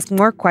wanted to ask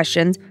more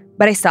questions,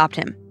 but I stopped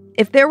him.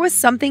 If there was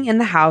something in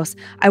the house,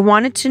 I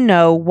wanted to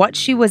know what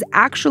she was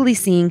actually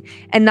seeing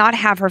and not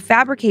have her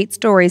fabricate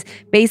stories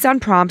based on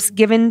prompts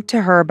given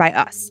to her by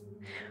us.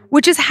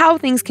 Which is how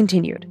things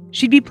continued.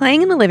 She'd be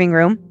playing in the living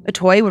room, a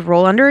toy would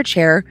roll under a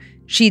chair,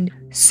 she'd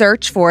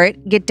search for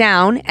it, get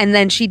down, and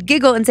then she'd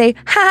giggle and say,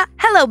 ha,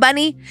 hello,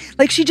 bunny,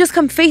 like she'd just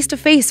come face to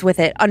face with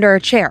it under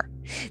a chair.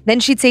 Then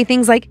she'd say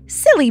things like,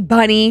 silly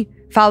bunny,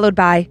 followed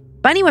by,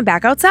 bunny went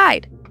back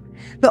outside.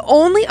 The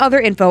only other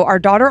info our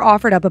daughter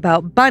offered up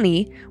about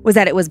Bunny was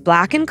that it was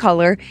black in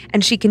color,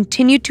 and she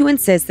continued to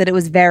insist that it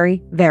was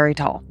very, very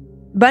tall.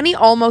 Bunny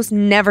almost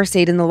never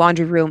stayed in the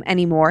laundry room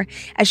anymore,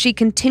 as she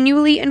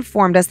continually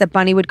informed us that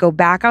Bunny would go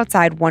back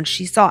outside once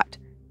she saw it.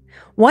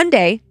 One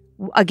day,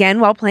 again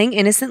while playing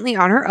innocently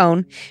on her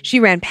own, she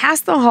ran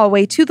past the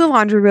hallway to the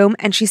laundry room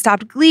and she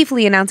stopped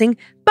gleefully announcing,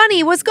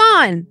 "Bunny was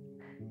gone!"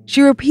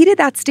 She repeated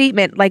that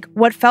statement like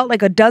what felt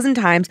like a dozen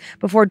times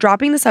before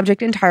dropping the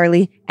subject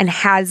entirely and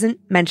hasn't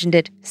mentioned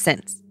it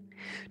since.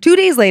 2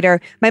 days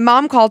later, my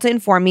mom called to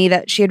inform me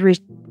that she had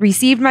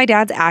received my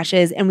dad's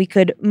ashes and we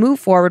could move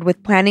forward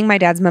with planning my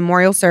dad's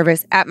memorial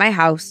service at my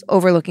house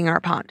overlooking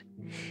our pond.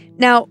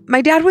 Now,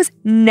 my dad was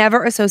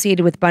never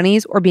associated with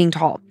bunnies or being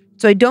tall,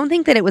 so I don't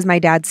think that it was my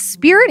dad's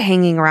spirit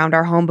hanging around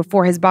our home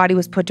before his body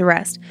was put to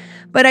rest,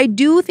 but I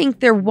do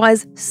think there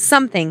was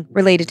something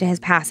related to his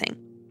passing.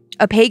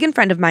 A pagan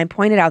friend of mine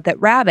pointed out that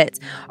rabbits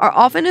are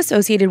often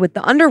associated with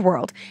the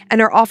underworld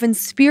and are often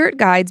spirit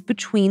guides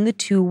between the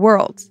two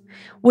worlds.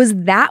 Was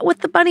that what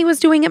the bunny was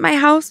doing at my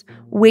house?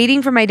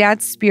 Waiting for my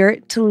dad's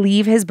spirit to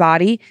leave his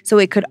body so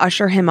it could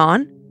usher him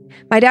on?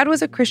 My dad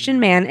was a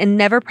Christian man and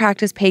never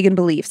practiced pagan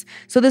beliefs,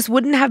 so this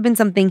wouldn't have been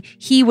something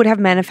he would have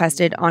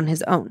manifested on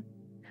his own.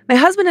 My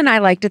husband and I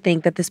like to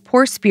think that this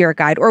poor spirit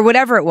guide, or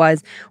whatever it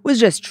was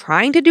just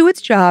trying to do its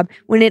job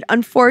when it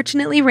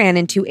unfortunately ran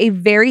into a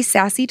very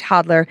sassy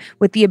toddler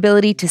with the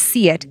ability to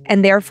see it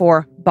and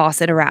therefore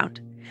boss it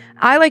around.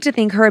 I like to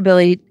think her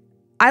ability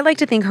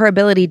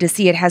to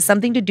see it has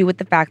something to do with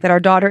the fact that our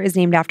daughter is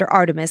named after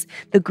Artemis,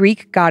 the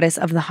Greek goddess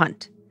of the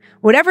hunt.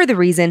 Whatever the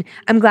reason,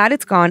 I'm glad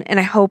it's gone and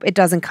I hope it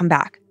doesn't come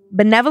back.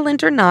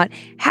 Benevolent or not,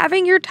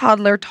 having your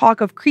toddler talk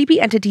of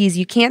creepy entities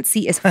you can't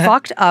see is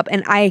fucked up,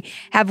 and I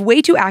have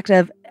way too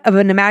active of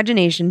an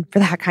imagination for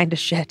that kind of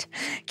shit.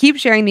 Keep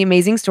sharing the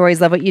amazing stories.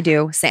 Love what you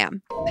do,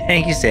 Sam.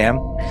 Thank you, Sam.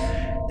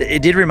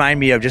 It did remind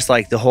me of just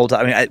like the whole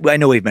time. I mean, I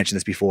know we've mentioned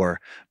this before,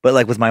 but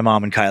like with my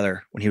mom and Kyler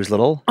when he was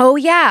little. Oh,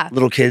 yeah.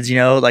 Little kids, you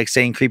know, like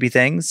saying creepy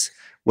things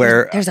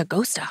where there's a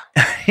ghost dog.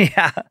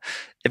 Yeah.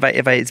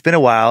 If it's been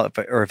a while,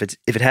 if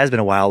it has been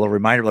a while, a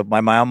reminder. Like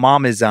my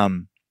mom is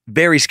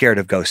very scared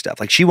of ghost stuff.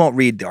 Like she won't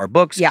read our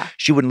books. Yeah.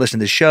 She wouldn't listen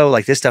to the show.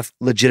 Like this stuff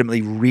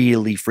legitimately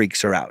really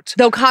freaks her out.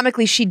 Though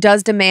comically, she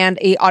does demand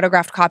a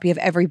autographed copy of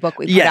every book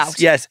we put out.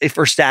 Yes.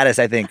 For status,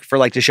 I think, for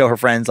like to show her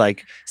friends,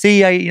 like,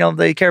 see,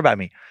 they care about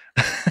me.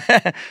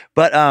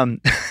 But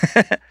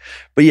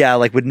but yeah,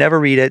 like would never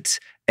read it,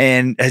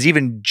 and has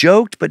even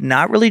joked, but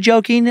not really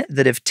joking,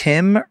 that if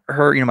Tim, my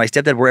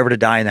stepdad, were ever to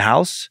die in the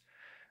house,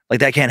 like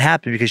that can't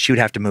happen because she would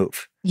have to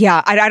move.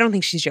 Yeah, I don't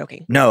think she's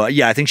joking. No,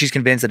 yeah, I think she's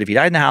convinced that if he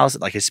died in the house,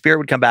 like his spirit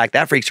would come back.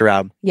 That freaks her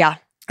out. Yeah.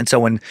 And so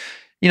when,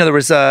 there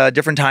was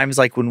different times,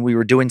 like when we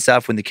were doing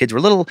stuff, when the kids were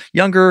a little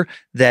younger,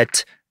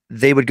 that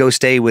they would go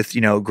stay with,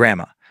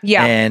 grandma.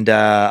 Yeah. And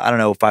I don't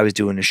know if I was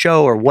doing a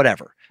show or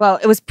whatever. Well,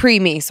 it was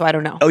pre-me, so I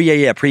don't know. Oh,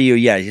 yeah, pre-you,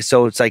 yeah.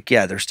 So it's like,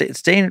 yeah, they're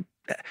staying.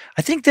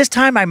 I think this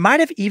time I might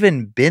have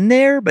even been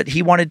there, but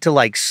he wanted to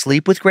like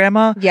sleep with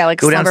grandma. Yeah, like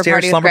go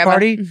downstairs, slumber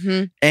party.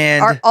 Mm-hmm.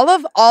 And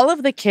all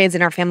of the kids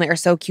in our family are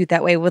so cute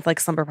that way with like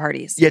slumber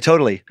parties. Yeah,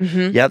 totally.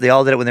 Mm-hmm. Yeah, they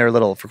all did it when they were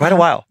little for quite a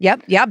while.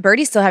 Yep. Yeah,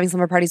 Birdie's still having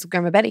slumber parties with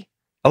Grandma Betty.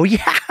 Oh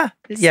yeah.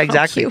 Yeah,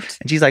 exactly. Cute.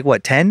 And she's like,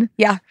 what, 10?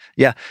 Yeah.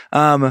 Yeah.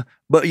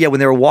 But yeah, when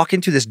they were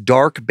walking through this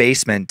dark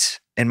basement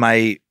and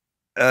my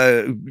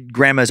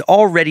grandma's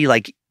already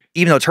like,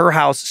 even though it's her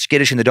house,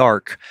 skittish in the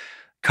dark,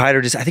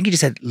 Kyler I think he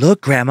just said, "Look,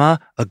 Grandma,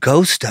 a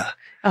ghosta."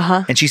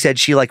 Uh-huh. And she said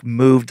she like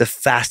moved the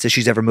fastest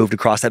she's ever moved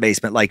across that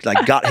basement. Like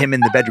got him in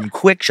the bedroom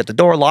quick, shut the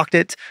door, locked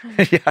it.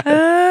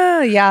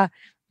 Yeah.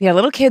 Yeah,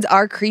 little kids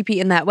are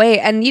creepy in that way.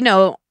 And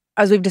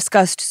as we've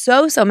discussed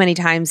so many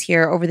times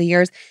here over the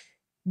years,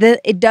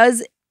 it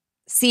does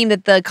seem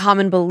that the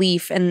common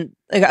belief and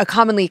a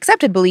commonly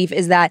accepted belief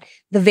is that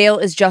the veil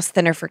is just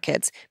thinner for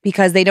kids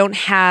because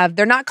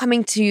they're not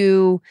coming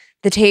to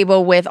the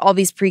table with all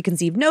these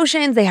preconceived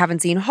notions. They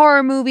haven't seen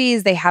horror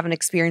movies. They haven't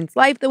experienced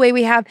life the way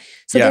we have.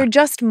 So they're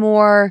just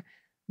more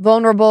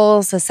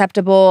vulnerable,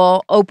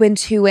 susceptible, open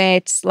to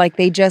it. Like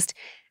they just,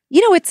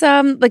 it's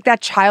like that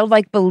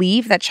childlike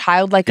belief, that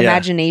childlike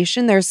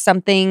imagination. There's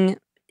something,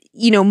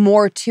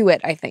 more to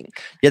it, I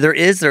think. Yeah, there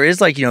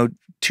is like,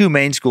 two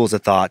main schools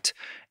of thought.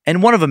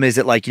 And one of them is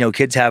that like,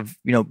 kids have,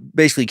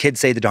 basically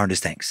kids say the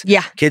darndest things.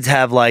 Yeah. Kids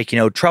have like,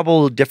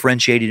 trouble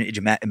differentiating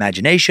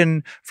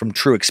imagination from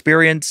true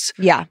experience.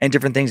 Yeah. And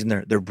different things. And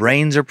their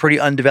brains are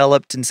pretty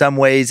undeveloped in some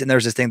ways. And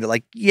there's this thing that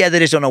like, yeah, they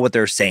just don't know what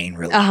they're saying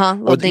really. Uh-huh.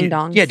 Little ding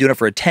dongs. Yeah, doing it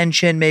for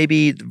attention,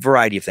 maybe,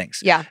 variety of things.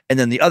 Yeah. And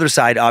then the other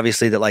side,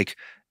 obviously, that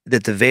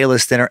the veil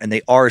is thinner and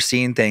they are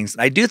seeing things.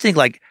 And I do think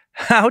like,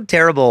 how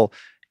terrible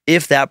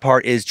if that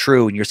part is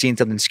true and you're seeing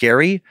something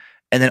scary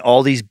and then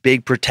all these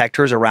big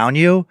protectors around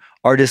you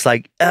are just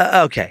like,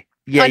 okay.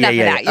 Yeah.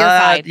 You're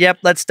fine. Yep,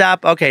 let's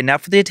stop. Okay, now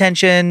for the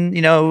attention,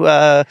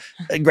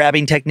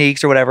 grabbing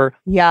techniques or whatever.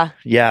 Yeah.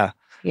 Yeah.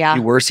 Yeah.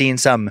 You were seeing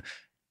some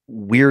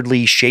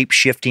weirdly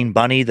shape-shifting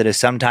bunny that is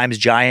sometimes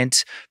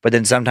giant, but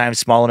then sometimes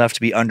small enough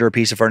to be under a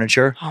piece of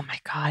furniture. Oh my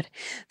God.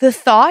 The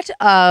thought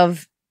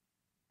of,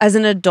 as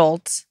an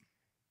adult,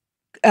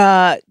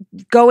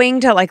 going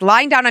to like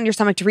lying down on your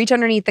stomach to reach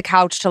underneath the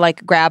couch to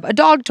like grab a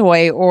dog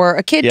toy or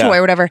a kid toy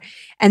or whatever.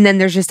 And then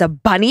there's just a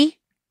bunny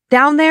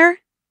down there.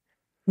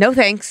 No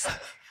thanks.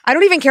 I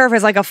don't even care if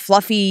it's like a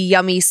fluffy,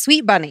 yummy,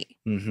 sweet bunny.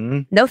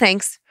 No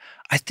thanks.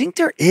 I think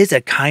there is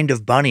a kind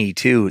of bunny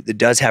too that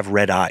does have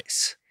red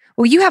eyes.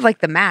 Well, you have like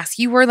the mask.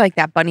 You were like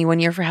that bunny one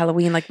year for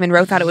Halloween. Like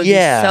Monroe thought it would be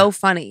so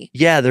funny.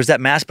 Yeah, there's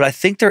that mask, but I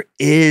think there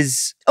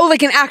is... Oh,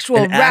 like an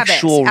actual rabbit.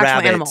 Actual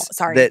animal.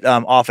 Sorry. That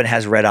often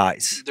has red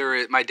eyes.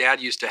 My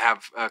dad used to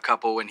have a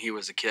couple when he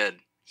was a kid.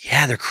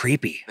 Yeah, they're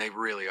creepy. They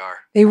really are.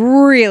 They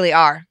really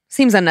are.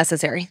 Seems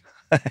unnecessary.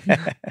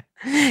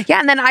 Yeah,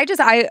 and then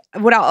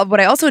what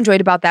I also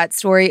enjoyed about that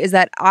story is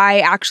that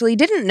I actually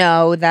didn't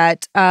know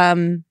that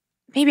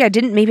maybe I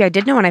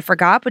did know and I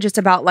forgot, but just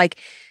about like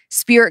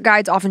spirit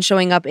guides often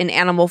showing up in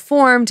animal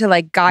form to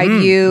like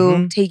guide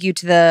you, take you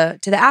to the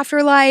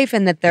afterlife,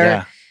 and that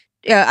they're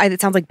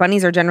it sounds like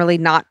bunnies are generally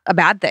not a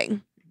bad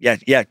thing.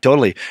 Yeah,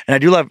 totally. And I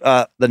do love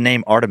the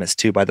name Artemis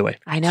too, by the way.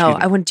 I know.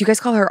 Do you guys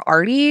call her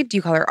Artie? Do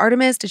you call her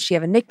Artemis? Does she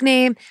have a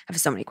nickname? I have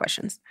so many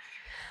questions.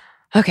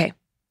 Okay.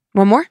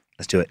 One more?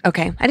 Let's do it.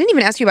 Okay. I didn't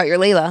even ask you about your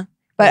Layla,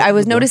 but I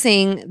was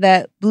noticing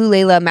that blue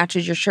Layla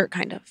matches your shirt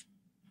kind of.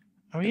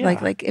 Oh, yeah.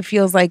 Like it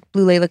feels like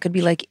blue Layla could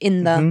be like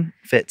in the...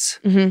 Fits.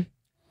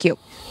 Cute.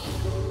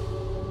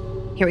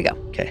 Here we go.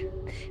 Okay.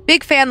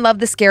 Big fan, love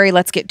the scary,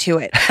 let's get to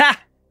it.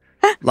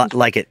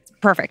 Like it.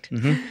 Perfect.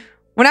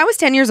 When I was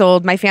 10 years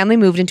old, my family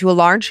moved into a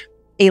large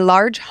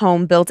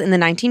home built in the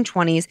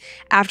 1920s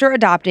after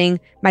adopting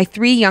my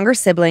 3 younger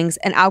siblings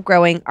and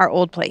outgrowing our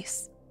old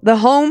place. The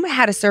home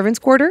had a servant's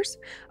quarters,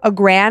 a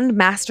grand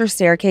master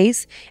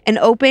staircase, an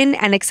open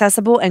and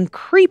accessible and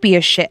creepy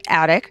as shit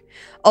attic,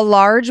 a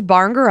large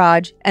barn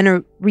garage, and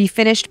a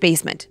refinished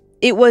basement.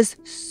 It was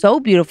so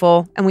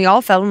beautiful, and we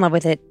all fell in love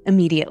with it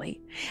immediately.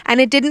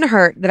 And it didn't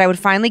hurt that I would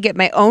finally get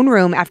my own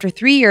room after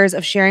 3 years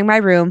of sharing my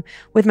room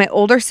with my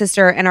older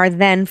sister and our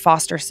then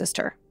foster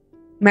sister.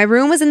 My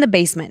room was in the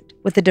basement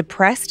with a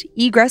depressed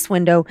egress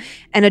window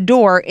and a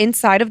door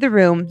inside of the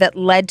room that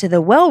led to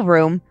the well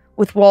room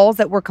with walls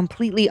that were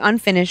completely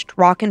unfinished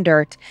rock and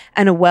dirt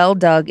and a well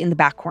dug in the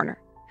back corner.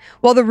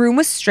 While the room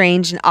was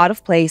strange and out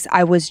of place,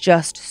 I was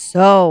just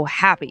so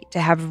happy to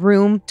have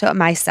room to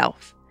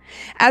myself.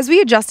 As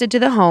we adjusted to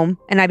the home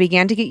and I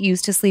began to get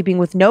used to sleeping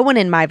with no one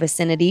in my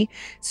vicinity,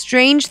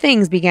 strange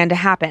things began to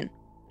happen.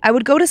 I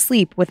would go to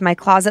sleep with my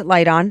closet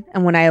light on,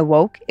 and when I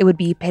awoke, it would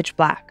be pitch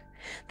black.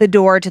 The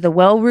door to the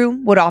well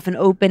room would often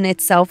open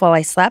itself while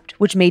I slept,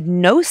 which made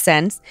no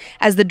sense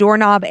as the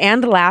doorknob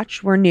and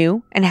latch were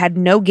new and had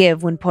no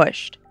give when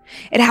pushed.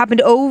 It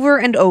happened over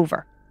and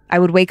over. I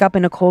would wake up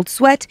in a cold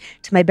sweat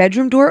to my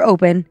bedroom door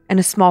open and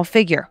a small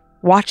figure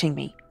watching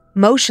me,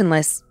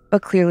 motionless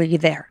but clearly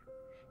there.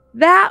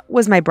 That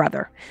was my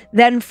brother,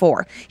 then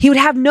 4. He would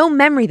have no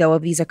memory, though,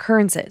 of these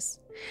occurrences.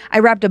 I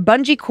wrapped a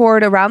bungee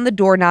cord around the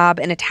doorknob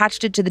and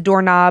attached it to the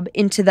doorknob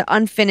into the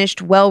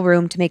unfinished well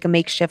room to make a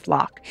makeshift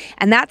lock,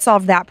 and that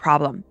solved that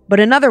problem,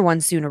 but another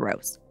one soon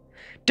arose.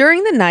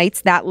 During the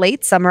nights that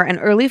late summer and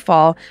early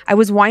fall, I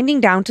was winding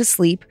down to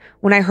sleep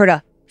when I heard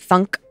a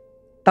thunk,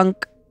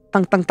 thunk,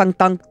 thunk, thunk, thunk,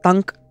 thunk,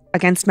 thunk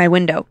against my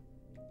window.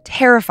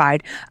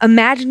 Terrified,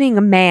 imagining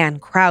a man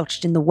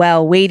crouched in the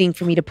well waiting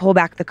for me to pull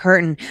back the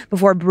curtain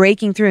before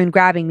breaking through and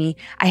grabbing me,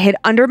 I hid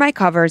under my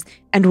covers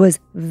and was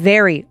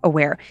very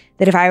aware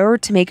that if I were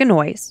to make a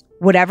noise,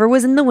 whatever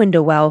was in the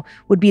window well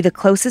would be the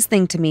closest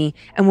thing to me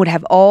and would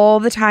have all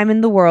the time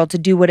in the world to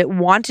do what it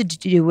wanted to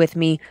do with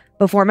me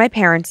before my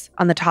parents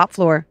on the top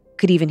floor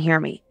could even hear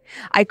me.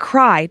 I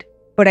cried,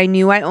 but I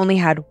knew I only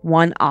had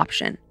one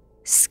option: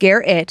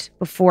 scare it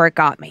before it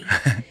got me.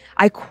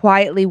 I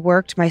quietly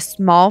worked my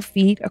small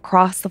feet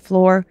across the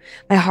floor,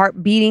 my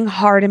heart beating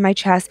hard in my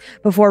chest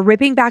before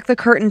ripping back the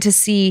curtain to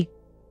see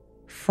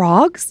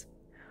frogs?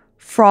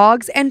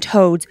 Frogs and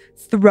toads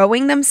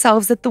throwing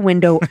themselves at the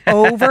window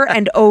over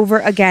and over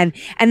again.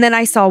 And then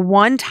I saw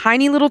one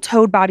tiny little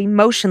toad body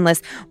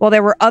motionless while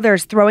there were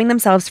others throwing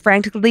themselves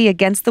frantically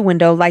against the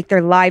window like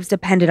their lives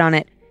depended on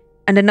it.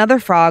 And another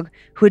frog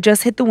who had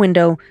just hit the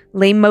window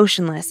lay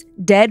motionless,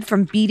 dead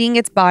from beating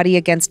its body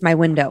against my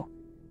window.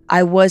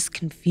 I was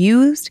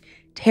confused,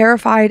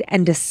 terrified,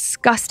 and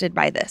disgusted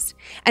by this.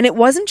 And it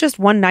wasn't just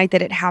one night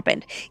that it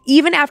happened.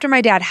 Even after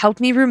my dad helped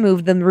me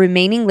remove the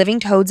remaining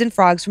living toads and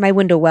frogs from my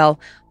window well,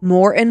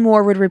 more and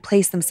more would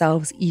replace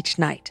themselves each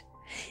night.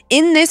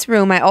 In this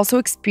room, I also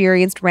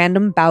experienced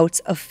random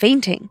bouts of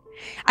fainting.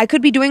 I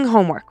could be doing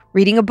homework,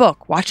 reading a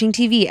book, watching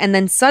TV, and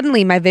then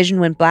suddenly my vision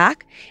went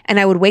black and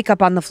I would wake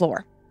up on the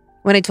floor.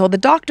 When I told the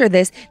doctor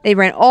this, they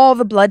ran all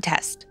the blood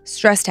tests,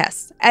 stress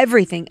tests,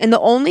 everything, and the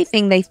only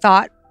thing they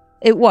thought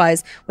it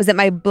was that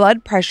my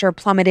blood pressure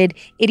plummeted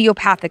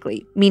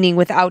idiopathically, meaning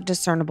without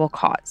discernible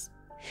cause.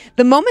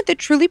 The moment that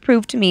truly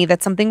proved to me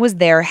that something was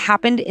there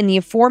happened in the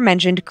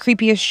aforementioned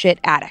creepy as shit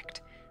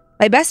attic.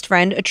 My best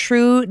friend, a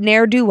true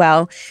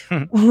ne'er-do-well,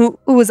 who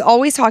was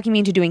always talking me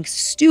into doing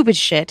stupid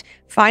shit,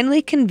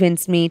 finally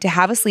convinced me to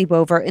have a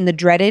sleepover in the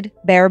dreaded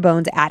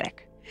bare-bones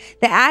attic.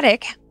 The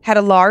attic had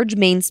a large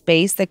main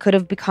space that could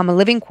have become a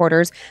living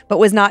quarters, but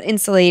was not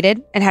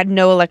insulated and had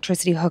no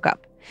electricity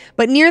hookup.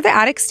 But near the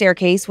attic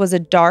staircase was a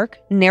dark,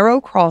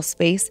 narrow crawl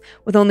space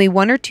with only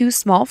 1 or 2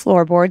 small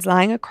floorboards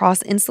lying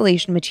across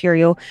insulation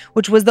material,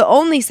 which was the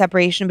only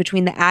separation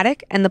between the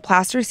attic and the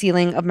plaster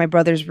ceiling of my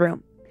brother's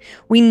room.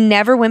 We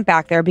never went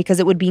back there because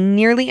it would be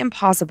nearly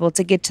impossible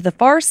to get to the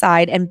far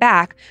side and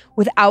back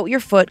without your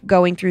foot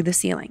going through the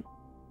ceiling.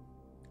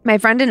 My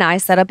friend and I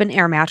set up an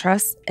air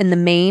mattress in the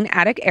main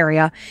attic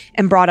area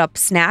and brought up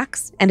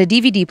snacks and a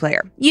DVD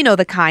player. You know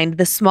the kind,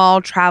 the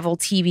small travel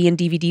TV and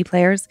DVD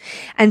players,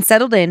 and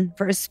settled in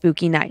for a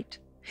spooky night.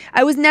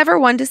 I was never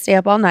one to stay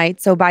up all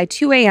night, so by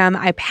 2 a.m.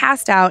 I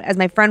passed out as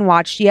my friend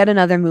watched yet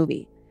another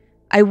movie.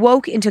 I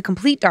woke into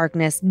complete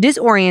darkness,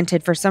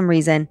 disoriented for some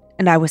reason,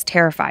 and I was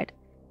terrified.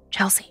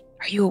 "Chelsea,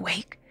 are you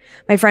awake?"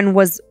 My friend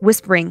was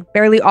whispering,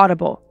 barely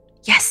audible.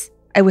 "Yes,"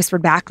 I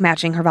whispered back,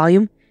 matching her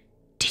volume.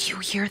 "Did you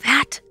hear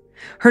that?"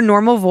 Her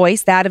normal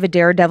voice, that of a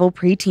daredevil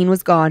preteen,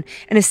 was gone,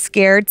 and a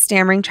scared,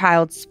 stammering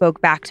child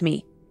spoke back to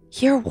me.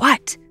 "Hear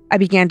what?" I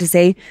began to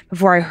say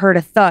before I heard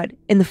a thud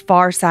in the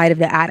far side of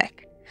the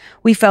attic.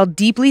 We fell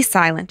deeply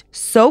silent,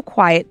 so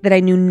quiet that I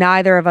knew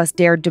neither of us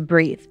dared to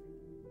breathe.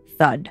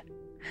 Thud.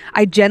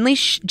 I gently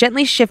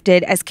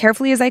shifted as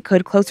carefully as I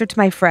could closer to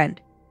my friend.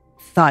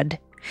 Thud.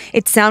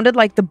 It sounded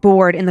like the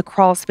board in the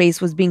crawl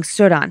space was being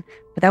stood on,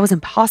 but that was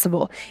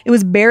impossible. It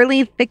was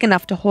barely thick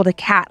enough to hold a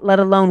cat, let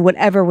alone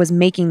whatever was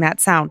making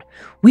that sound.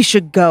 "We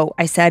should go,"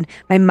 I said,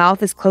 my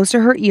mouth as close to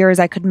her ear as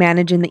I could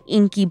manage in the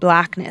inky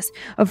blackness,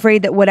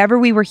 afraid that whatever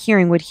we were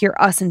hearing would hear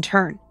us in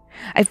turn.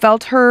 I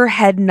felt her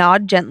head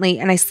nod gently,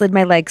 and I slid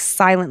my legs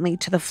silently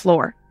to the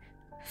floor.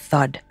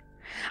 Thud.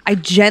 I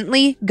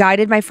gently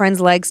guided my friend's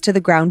legs to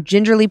the ground,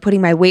 gingerly putting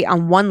my weight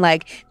on one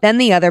leg, then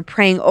the other,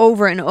 praying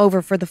over and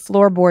over for the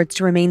floorboards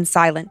to remain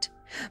silent.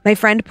 My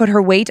friend put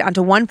her weight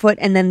onto one foot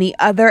and then the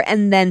other,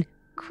 and then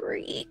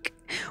creak.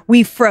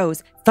 We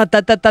froze. Thud,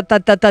 thud, thud, thud,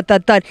 thud, thud, thud,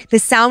 thud, thud. The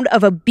sound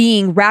of a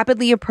being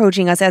rapidly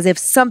approaching us as if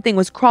something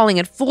was crawling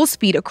at full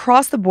speed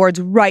across the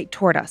boards right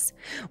toward us.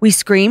 We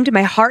screamed,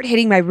 my heart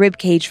hitting my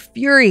ribcage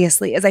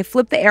furiously as I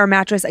flipped the air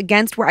mattress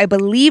against where I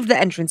believed the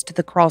entrance to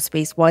the crawl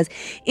space was,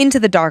 into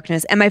the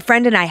darkness, and my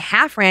friend and I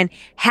half ran,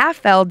 half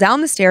fell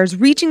down the stairs,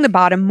 reaching the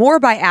bottom more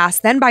by ass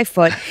than by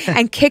foot,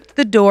 and kicked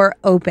the door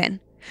open.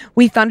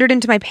 We thundered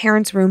into my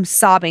parents' room,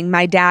 sobbing.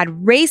 My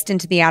dad raced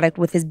into the attic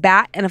with his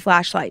bat and a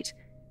flashlight.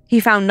 He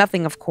found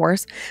nothing, of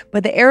course,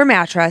 but the air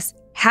mattress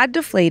had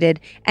deflated,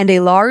 and a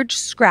large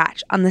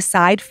scratch on the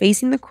side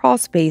facing the crawl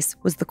space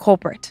was the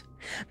culprit.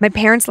 My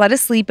parents let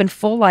us sleep in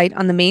full light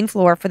on the main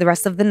floor for the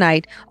rest of the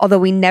night, although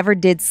we never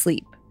did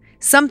sleep.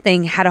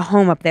 Something had a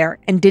home up there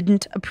and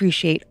didn't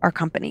appreciate our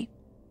company.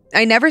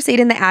 I never stayed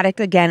in the attic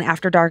again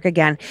after dark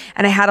again,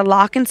 and I had a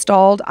lock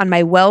installed on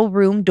my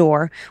well-room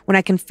door when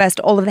I confessed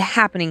all of the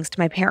happenings to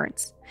my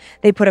parents.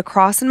 They put a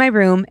cross in my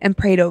room and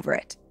prayed over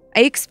it.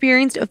 I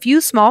experienced a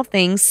few small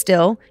things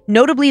still,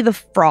 notably the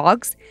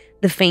frogs,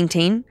 the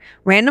fainting,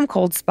 random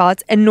cold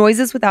spots, and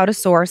noises without a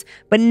source,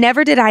 but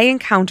never did I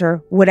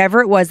encounter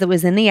whatever it was that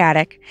was in the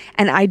attic,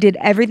 and I did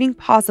everything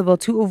possible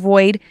to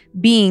avoid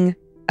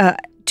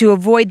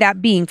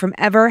that being from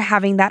ever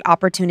having that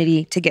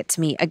opportunity to get to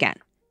me again.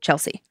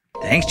 Chelsea.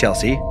 Thanks,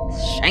 Chelsea.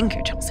 Thank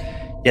you, Chelsea.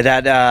 Yeah,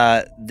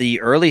 that the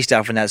early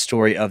stuff in that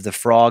story of the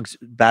frogs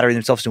battering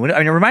themselves in the window. I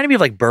mean, it reminded me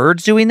of like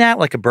birds doing that.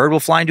 Like a bird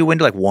will fly into a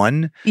window, like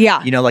one.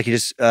 Yeah. You know, like you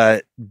just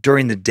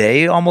during the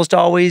day almost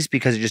always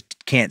because you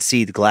just can't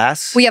see the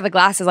glass. Well, yeah, the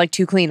glass is like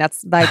too clean.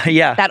 That's like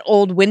that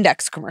old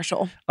Windex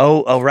commercial.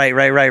 Oh, right.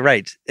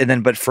 And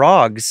then, but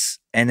frogs,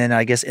 and then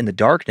I guess in the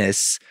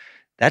darkness,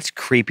 that's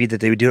creepy that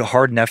they would do it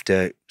hard enough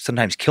to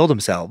sometimes kill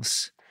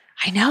themselves.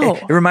 I know.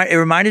 It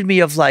reminded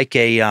me of like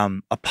a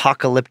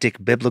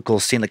apocalyptic biblical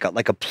scene,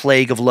 like a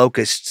plague of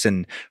locusts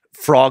and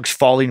frogs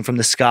falling from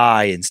the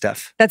sky and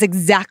stuff. That's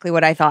exactly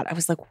what I thought. I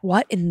was like,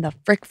 what in the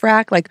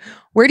frick-frack? Like,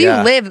 where do you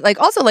live? Like,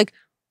 also, like,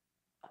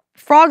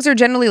 frogs are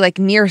generally like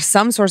near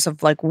some source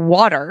of like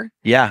water.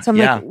 Yeah. So I'm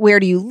like, where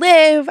do you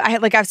live? I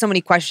have so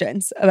many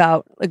questions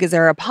about like, is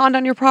there a pond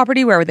on your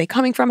property? Where were they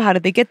coming from? How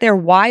did they get there?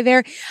 Why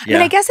there? I mean,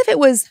 I guess if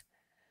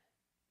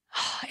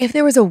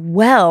there was a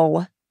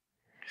well.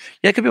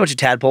 Yeah, it could be a bunch of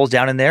tadpoles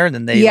down in there, and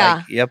then they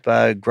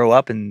grow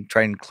up and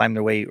try and climb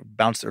their way,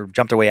 bounce or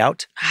jump their way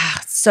out.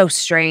 So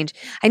strange.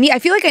 I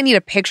feel like I need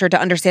a picture to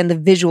understand the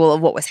visual of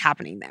what was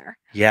happening there.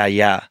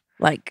 Yeah.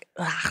 Like,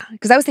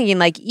 because I was thinking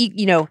like,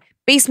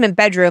 basement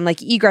bedroom,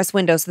 like egress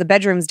window. So the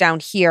bedroom's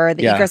down here,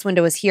 the egress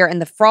window is here, and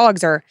the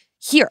frogs are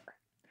here.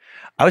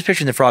 I was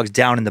picturing the frogs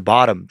down in the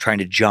bottom trying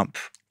to jump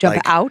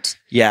out?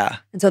 Yeah.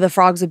 And so the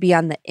frogs would be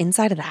on the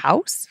inside of the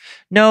house?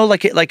 No,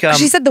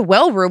 she said the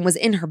well room was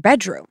in her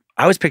bedroom.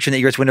 I was picturing the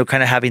egress window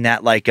kind of having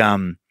that like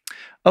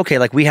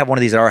like we have one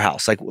of these at our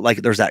house.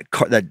 Like there's that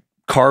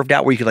carved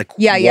out where you could like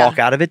walk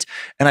out of it.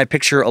 And I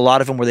picture a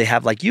lot of them where they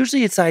have like,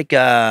 usually it's like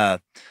I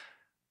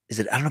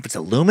don't know if it's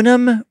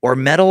aluminum or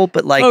metal,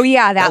 but like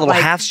that little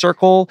half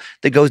circle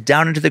that goes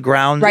down into the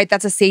ground. Right,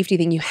 that's a safety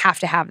thing. You have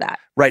to have that.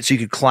 Right, so you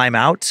could climb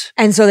out.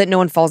 And so that no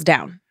one falls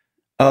down.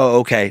 Oh,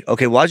 okay.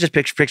 Okay. Well, I was just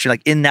picturing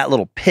like in that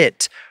little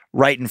pit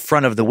right in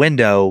front of the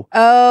window,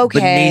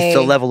 beneath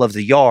the level of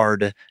the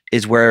yard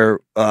is where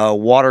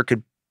water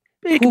could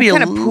be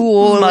kind of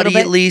pool muddy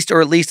at least,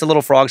 or at least the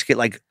little frogs get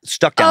like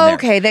stuck down there.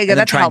 Okay, there you go.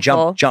 That's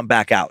helpful. And jump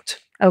back out.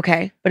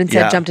 Okay, but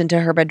instead jumped into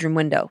her bedroom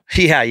window.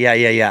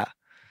 Yeah.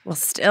 Well,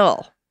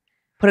 still,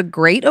 put a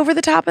grate over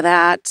the top of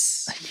that.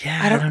 Yeah,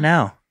 I don't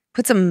know.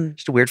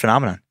 Just a weird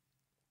phenomenon.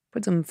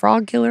 Put some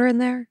frog killer in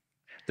there.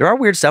 There are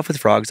weird stuff with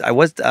frogs.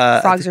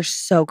 Frogs are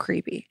so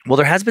creepy. Well,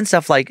 there has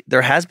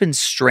been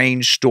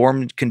strange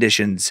storm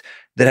conditions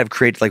that have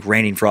created like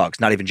raining frogs.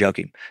 Not even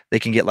joking. They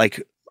can get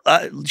like,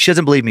 she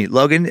doesn't believe me.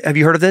 Logan, have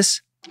you heard of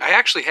this? I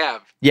actually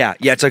have. Yeah.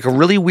 It's like a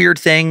really weird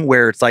thing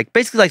where it's like,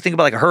 basically like think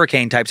about like a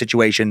hurricane type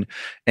situation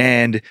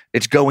and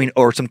it's going,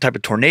 or some type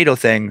of tornado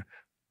thing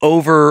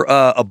over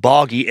a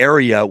boggy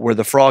area where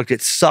the frog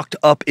gets sucked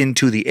up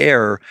into the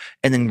air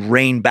and then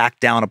rain back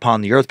down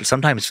upon the earth, but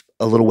sometimes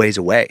a little ways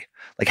away.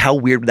 Like how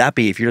weird would that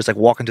be if you're just like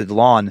walking through the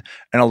lawn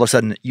and all of a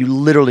sudden you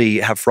literally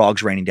have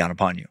frogs raining down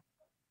upon you?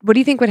 What do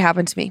you think would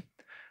happen to me?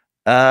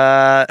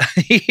 I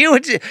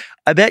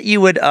bet you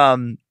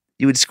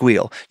would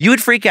squeal. You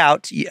would freak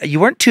out. You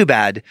weren't too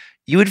bad.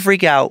 You would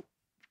freak out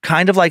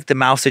kind of like the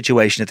mouse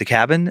situation at the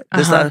cabin,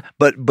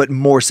 but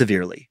more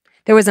severely.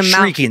 There was a mouse.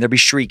 Shrieking. There'd be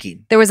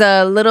shrieking. There was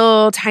a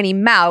little tiny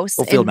mouse.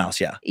 Oh, field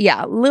mouse, yeah.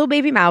 Yeah, little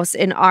baby mouse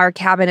in our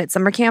cabin at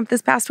summer camp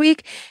this past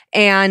week.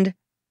 And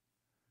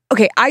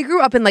okay, I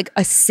grew up in like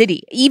a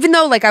city. Even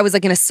though like I was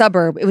like in a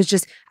suburb, it was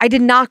just, I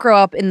did not grow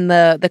up in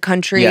the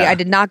country. Yeah. I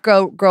did not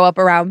grow up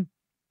around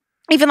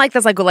even like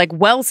this like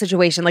well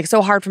situation, like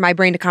so hard for my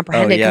brain to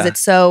comprehend it because it's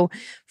so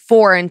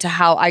foreign to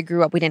how I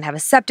grew up. We didn't have a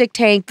septic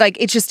tank. Like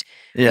it's just,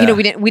 you know,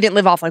 we didn't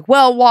live off like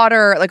well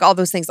water, like all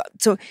those things.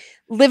 So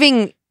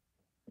living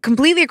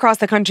completely across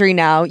the country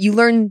now, you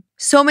learn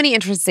so many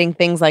interesting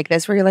things like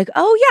this where you're like,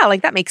 oh yeah,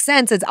 like that makes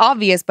sense. It's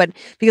obvious, but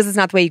because it's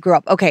not the way you grew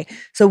up. Okay,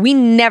 so we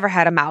never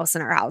had a mouse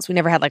in our house. We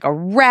never had like a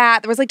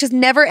rat. There was like just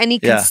never any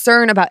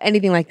concern about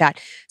anything like that.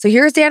 So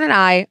here's Dan and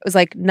I. It was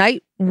like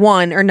night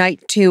 1 or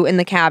night 2 in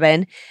the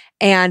cabin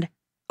and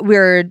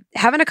we're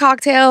having a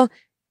cocktail,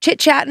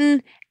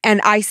 chit-chatting, and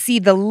I see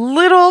the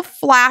little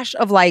flash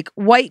of like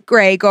white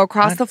gray go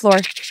across the floor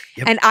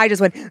and I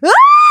just went,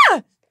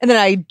 ah! And then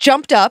I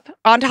jumped up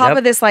on top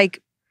of this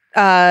like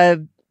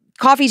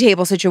coffee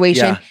table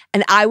situation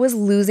and I was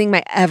losing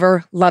my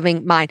ever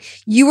loving mind.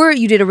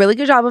 You did a really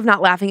good job of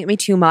not laughing at me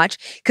too much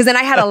because then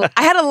I had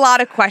a lot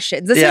of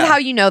questions. This is how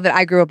you know that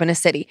I grew up in a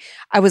city.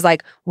 I was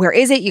like, where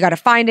is it? You got to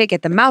find it,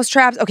 get the mouse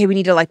traps. Okay, we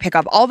need to like pick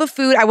up all the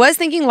food. I was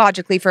thinking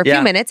logically for a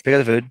few minutes. Pick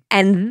up the food.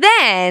 And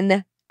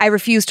then I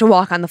refused to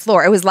walk on the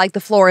floor. It was like the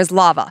floor is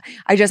lava.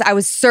 I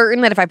was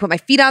certain that if I put my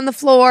feet on the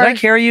floor. Did I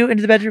carry you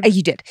into the bedroom?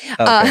 You did.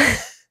 Okay.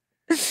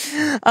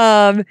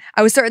 I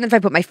was certain that if I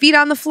put my feet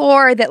on the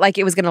floor that like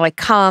it was gonna like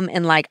come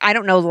and like I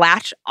don't know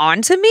latch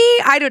onto me.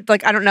 I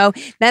don't know.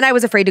 Then I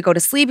was afraid to go to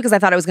sleep because I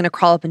thought it was gonna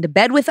crawl up into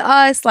bed with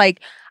us. Like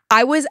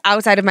I was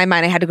outside of my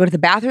mind. I had to go to the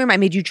bathroom. I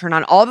made you turn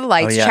on all the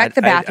lights, check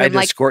the bathroom. I'd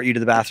like escort you to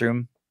the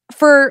bathroom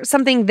for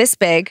something this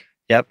big.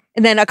 Yep.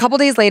 And then a couple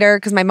days later,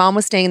 because my mom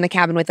was staying in the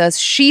cabin with us,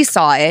 she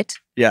saw it.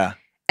 Yeah.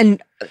 And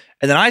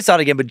then I saw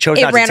it again, but chose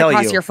not to tell you. It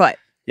ran across your foot.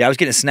 Yeah, I was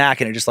getting a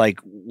snack and it just like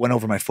went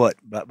over my foot.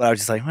 But I was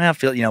just like, well, I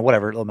feel,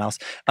 whatever, little mouse.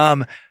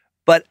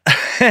 But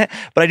I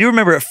do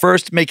remember at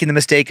first making the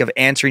mistake of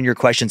answering your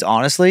questions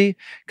honestly,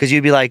 because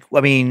you'd be like,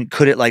 I mean,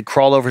 could it like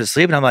crawl over to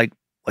sleep? And I'm like,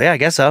 well, yeah, I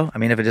guess so. I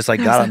mean, if it just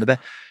like got on the bed.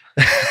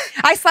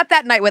 I slept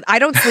that night I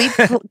don't sleep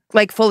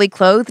like fully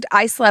clothed.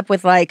 I slept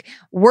with like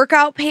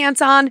workout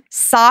pants on,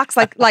 socks,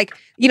 like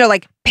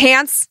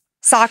pants,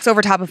 socks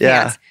over top of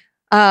pants.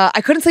 I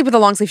couldn't sleep with a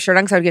long sleeve shirt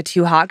on because I would get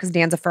too hot because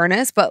Dan's a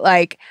furnace. But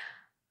like,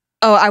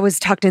 I was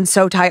tucked in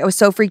so tight. I was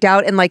so freaked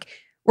out. And like,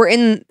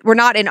 we're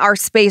not in our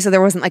space, so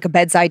there wasn't like a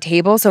bedside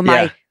table. So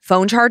my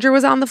phone charger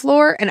was on the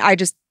floor, and I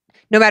just,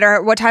 no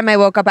matter what time I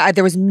woke up,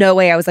 there was no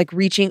way I was like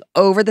reaching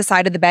over the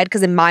side of the bed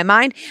because in my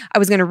mind, I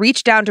was going to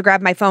reach down to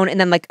grab my phone and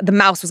then like the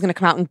mouse was going to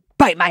come out and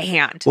bite my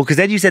hand. Well, because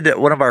then you said that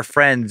one of our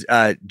friends,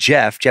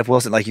 Jeff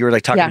Wilson, like you were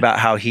like talking about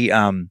how he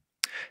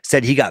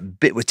said he got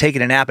bit, was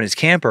taking a nap in his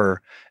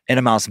camper and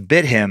a mouse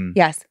bit him.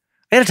 Yes.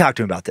 I got to talk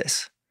to him about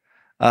this.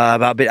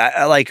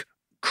 I like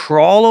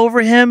crawl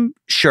over him,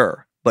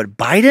 sure, but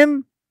bite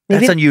him?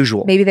 That's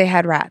unusual. Maybe they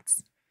had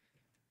rats.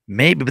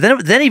 Maybe,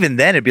 but then even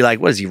then it'd be like,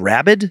 what is he,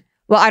 rabid?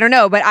 Well, I don't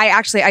know, but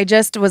I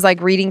just was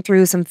like reading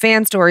through some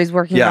fan stories,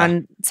 working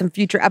on some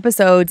future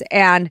episodes,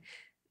 and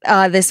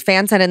this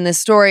fan sent in this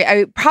story.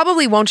 I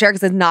probably won't share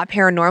because it's not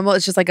paranormal.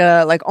 It's just like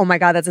oh my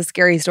God, that's a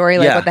scary story.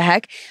 Like what the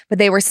heck? But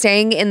they were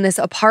staying in this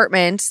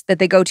apartment that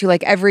they go to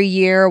like every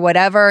year,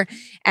 whatever,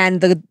 and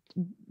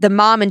the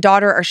mom and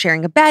daughter are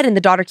sharing a bed, and the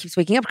daughter keeps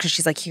waking up because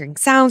she's like hearing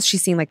sounds.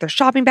 She's seeing like their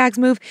shopping bags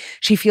move.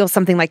 She feels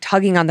something like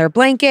tugging on their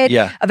blanket.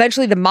 Yeah.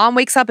 Eventually the mom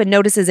wakes up and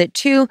notices it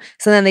too.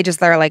 So then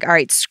they're like, all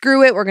right,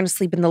 screw it. We're going to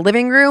sleep in the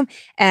living room.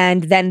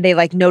 And then they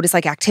like notice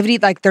like activity,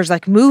 like there's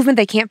like movement.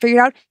 They can't figure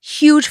it out.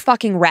 Huge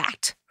fucking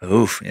rat.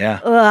 Oof.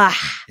 Yeah. Ugh.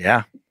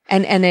 Yeah.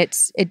 And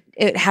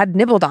it had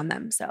nibbled on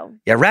them. So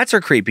yeah, rats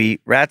are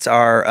creepy. Rats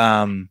are.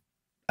 I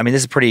mean,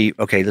 this is pretty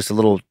okay. Just a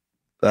little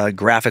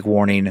graphic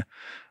warning.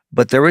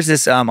 But there was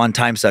this on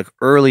Timesuck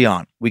early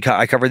on.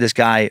 I covered this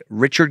guy,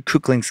 Richard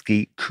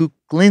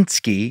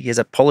Kuklinski. He has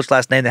a Polish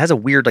last name that has a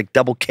weird like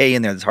double K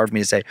in there that's hard for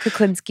me to say.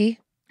 Kuklinski.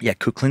 Yeah,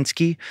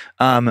 Kuklinski.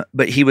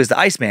 But he was the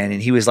Iceman,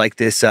 and he was like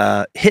this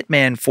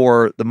hitman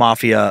for the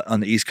mafia on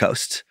the East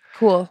Coast.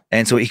 Cool.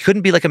 And so he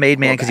couldn't be like a made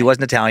man because he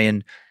wasn't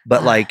Italian,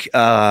 but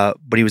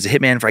but he was a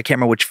hitman for, I can't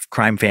remember which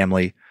crime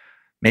family,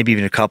 maybe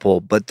even a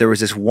couple. But there was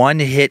this one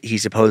hit he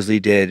supposedly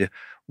did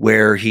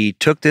where he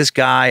took this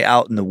guy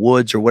out in the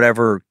woods or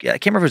whatever. I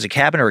can't remember if it was a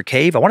cabin or a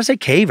cave. I want to say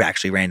cave,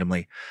 actually,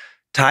 randomly.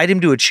 Tied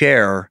him to a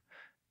chair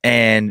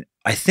and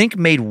I think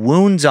made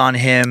wounds on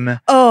him.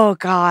 Oh,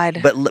 God.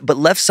 But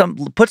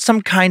put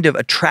some kind of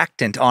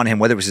attractant on him,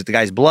 whether it was the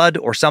guy's blood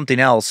or something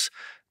else,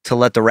 to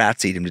let the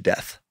rats eat him to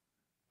death.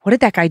 What did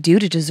that guy do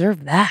to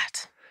deserve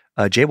that?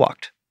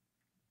 Jaywalked.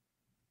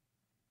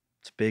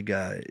 It's a big,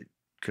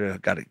 could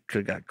have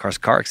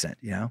got car accident,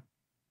 you know?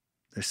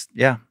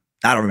 I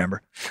don't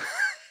remember.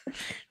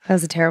 That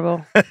was a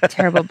terrible,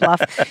 terrible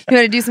bluff. You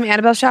want to do some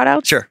Annabelle shout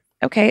outs? Sure.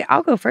 Okay,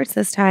 I'll go first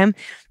this time.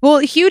 Well,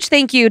 huge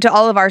thank you to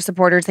all of our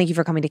supporters. Thank you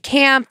for coming to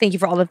camp. Thank you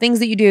for all the things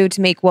that you do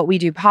to make what we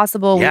do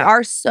possible. Yeah. We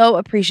are so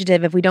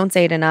appreciative if we don't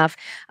say it enough.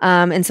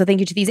 And so thank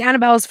you to these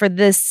Annabelles for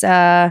this.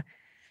 Well,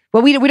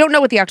 we don't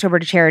know what the October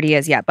to charity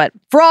is yet, but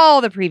for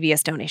all the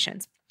previous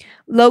donations.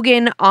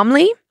 Logan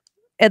Omley,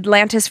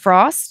 Atlantis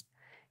Frost,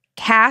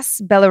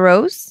 Cass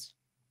Bellarose,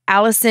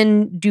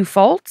 Allison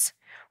Dufault,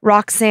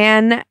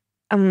 Roxanne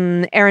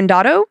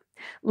Arendado,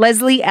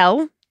 Leslie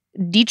L.,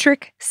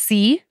 Dietrich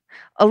C.,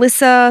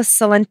 Alyssa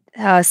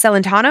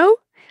Celentano,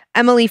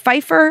 Emily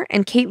Pfeiffer,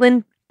 and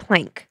Caitlin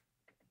Plank.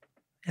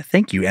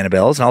 Thank you,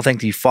 Annabelles. And I'll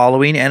thank the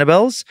following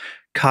Annabelles: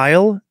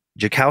 Kyle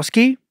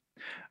Jakowski,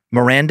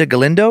 Miranda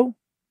Galindo,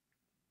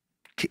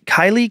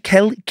 Kylie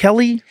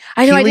Kelly.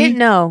 I know, I didn't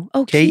know.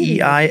 Oh,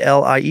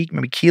 Keilie.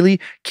 Maybe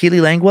Keely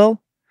Langwell,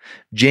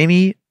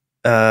 Jamie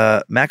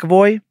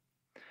McAvoy,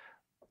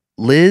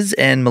 Liz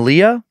and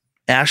Malia,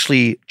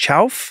 Ashley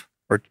Chauf,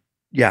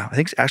 I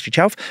think it's Ashley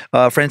Chauf,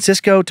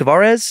 Francisco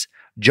Tavares,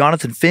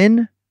 Jonathan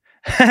Finn,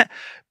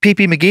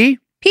 Pee-Pee McGee,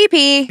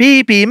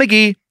 Pee-Pee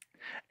McGee,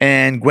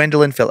 and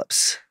Gwendolyn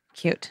Phillips.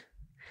 Cute.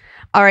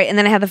 All right, and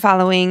then I have the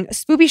following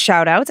spoopy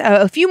shout-outs.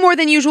 A few more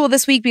than usual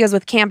this week because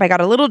with camp I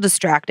got a little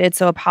distracted,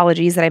 so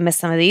apologies that I missed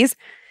some of these.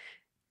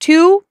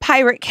 To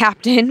Pirate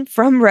Captain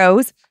from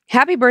Rose,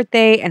 happy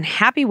birthday and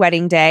happy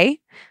wedding day.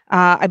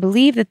 I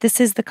believe that this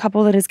is the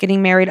couple that is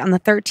getting married on the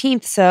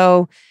 13th,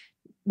 so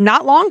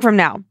not long from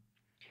now.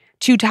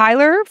 To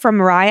Tyler from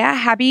Mariah,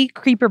 happy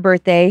creeper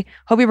birthday.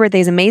 Hope your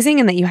birthday is amazing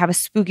and that you have a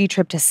spooky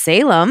trip to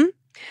Salem.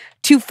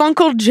 To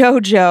Funkle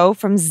Jojo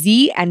from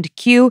Z and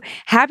Q,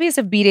 happiest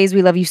of B-Days,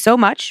 we love you so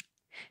much.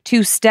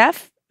 To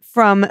Steph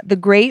from the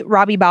great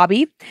Robbie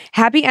Bobby,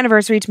 happy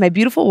anniversary to my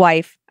beautiful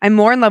wife. I'm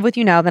more in love with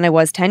you now than I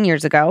was 10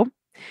 years ago.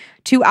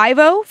 To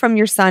Ivo from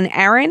your son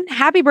Aaron,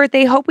 happy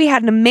birthday. Hope we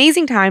had an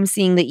amazing time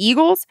seeing the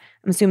Eagles.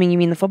 I'm assuming you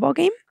mean the football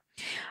game.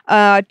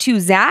 To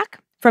Zach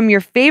from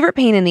your favorite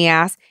pain in the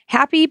ass,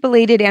 happy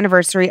belated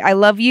anniversary. I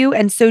love you,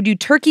 and so do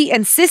Turkey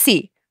and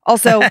Sissy.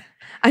 Also,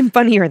 I'm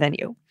funnier than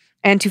you.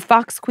 And to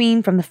Fox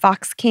Queen from the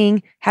Fox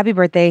King, happy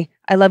birthday.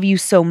 I love you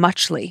so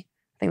muchly.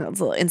 I think that was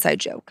a little inside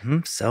joke.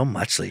 So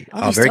muchly.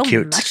 Oh, very so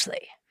cute.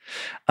 Muchly.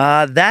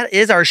 That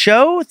is our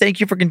show.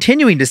 Thank you for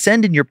continuing to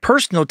send in your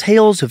personal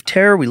tales of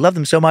terror. We love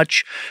them so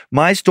much.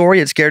 My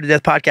story at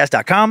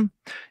scaredtodeathpodcast.com.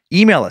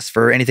 Email us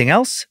for anything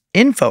else.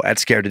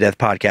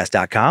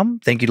 info@scaredtodeathpodcast.com.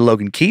 Thank you to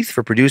Logan Keith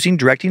for producing,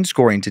 directing,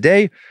 scoring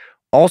today.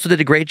 Also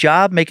did a great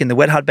job making the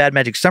Wet Hot Bad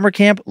Magic Summer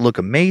Camp look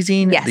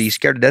amazing. Yes. The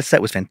Scared to Death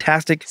set was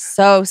fantastic.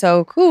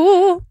 So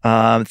cool.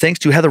 Thanks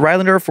to Heather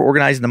Rylander for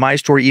organizing the My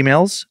Story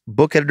emails.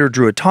 Book editor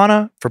Drew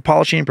Atana for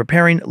polishing and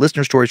preparing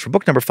listener stories for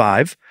book number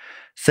 5.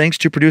 Thanks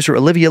to producer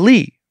Olivia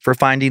Lee for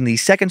finding the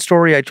second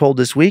story I told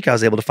this week. I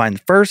was able to find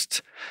the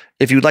first.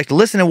 If you would like to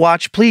listen and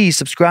watch, please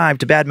subscribe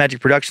to Bad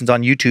Magic Productions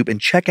on YouTube and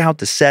check out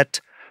the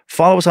set.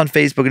 Follow us on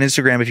Facebook and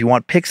Instagram if you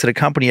want pics that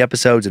accompany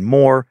episodes and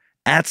more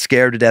at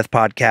Scared to Death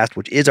Podcast,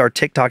 which is our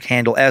TikTok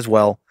handle as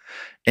well.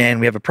 And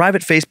we have a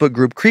private Facebook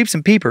group, Creeps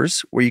and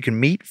Peepers, where you can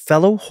meet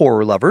fellow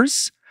horror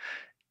lovers.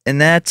 And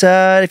that,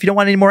 if you don't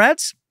want any more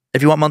ads,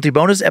 if you want monthly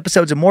bonus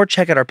episodes and more,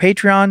 check out our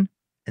Patreon.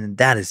 And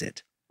that is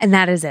it. And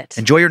that is it.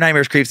 Enjoy your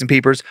nightmares, Creeps and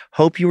Peepers.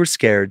 Hope you were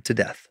scared to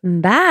death.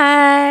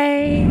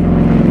 Bye.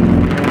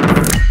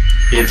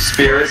 If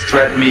spirits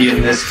threaten me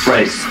in this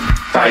place,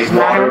 fight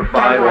water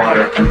by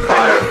water and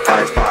fire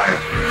by fire.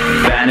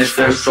 Banish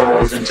their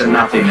souls into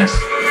nothingness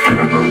and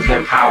remove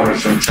their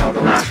powers until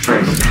the last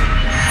trace.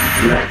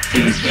 Let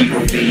these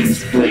evil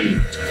beings flee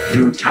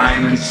through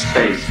time and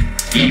space.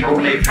 Evil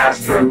may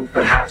pass through,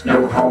 but hath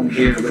no home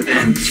here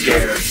within,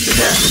 scared to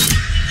death.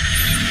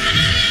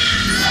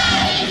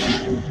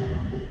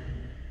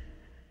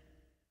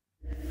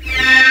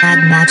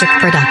 Bad Magic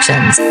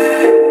Productions.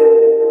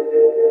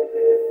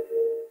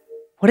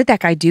 What did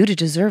that guy do to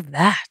deserve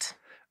that?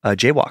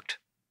 Jaywalked.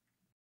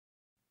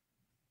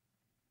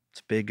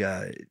 big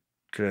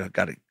could have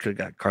got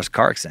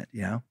car accident,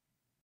 you know.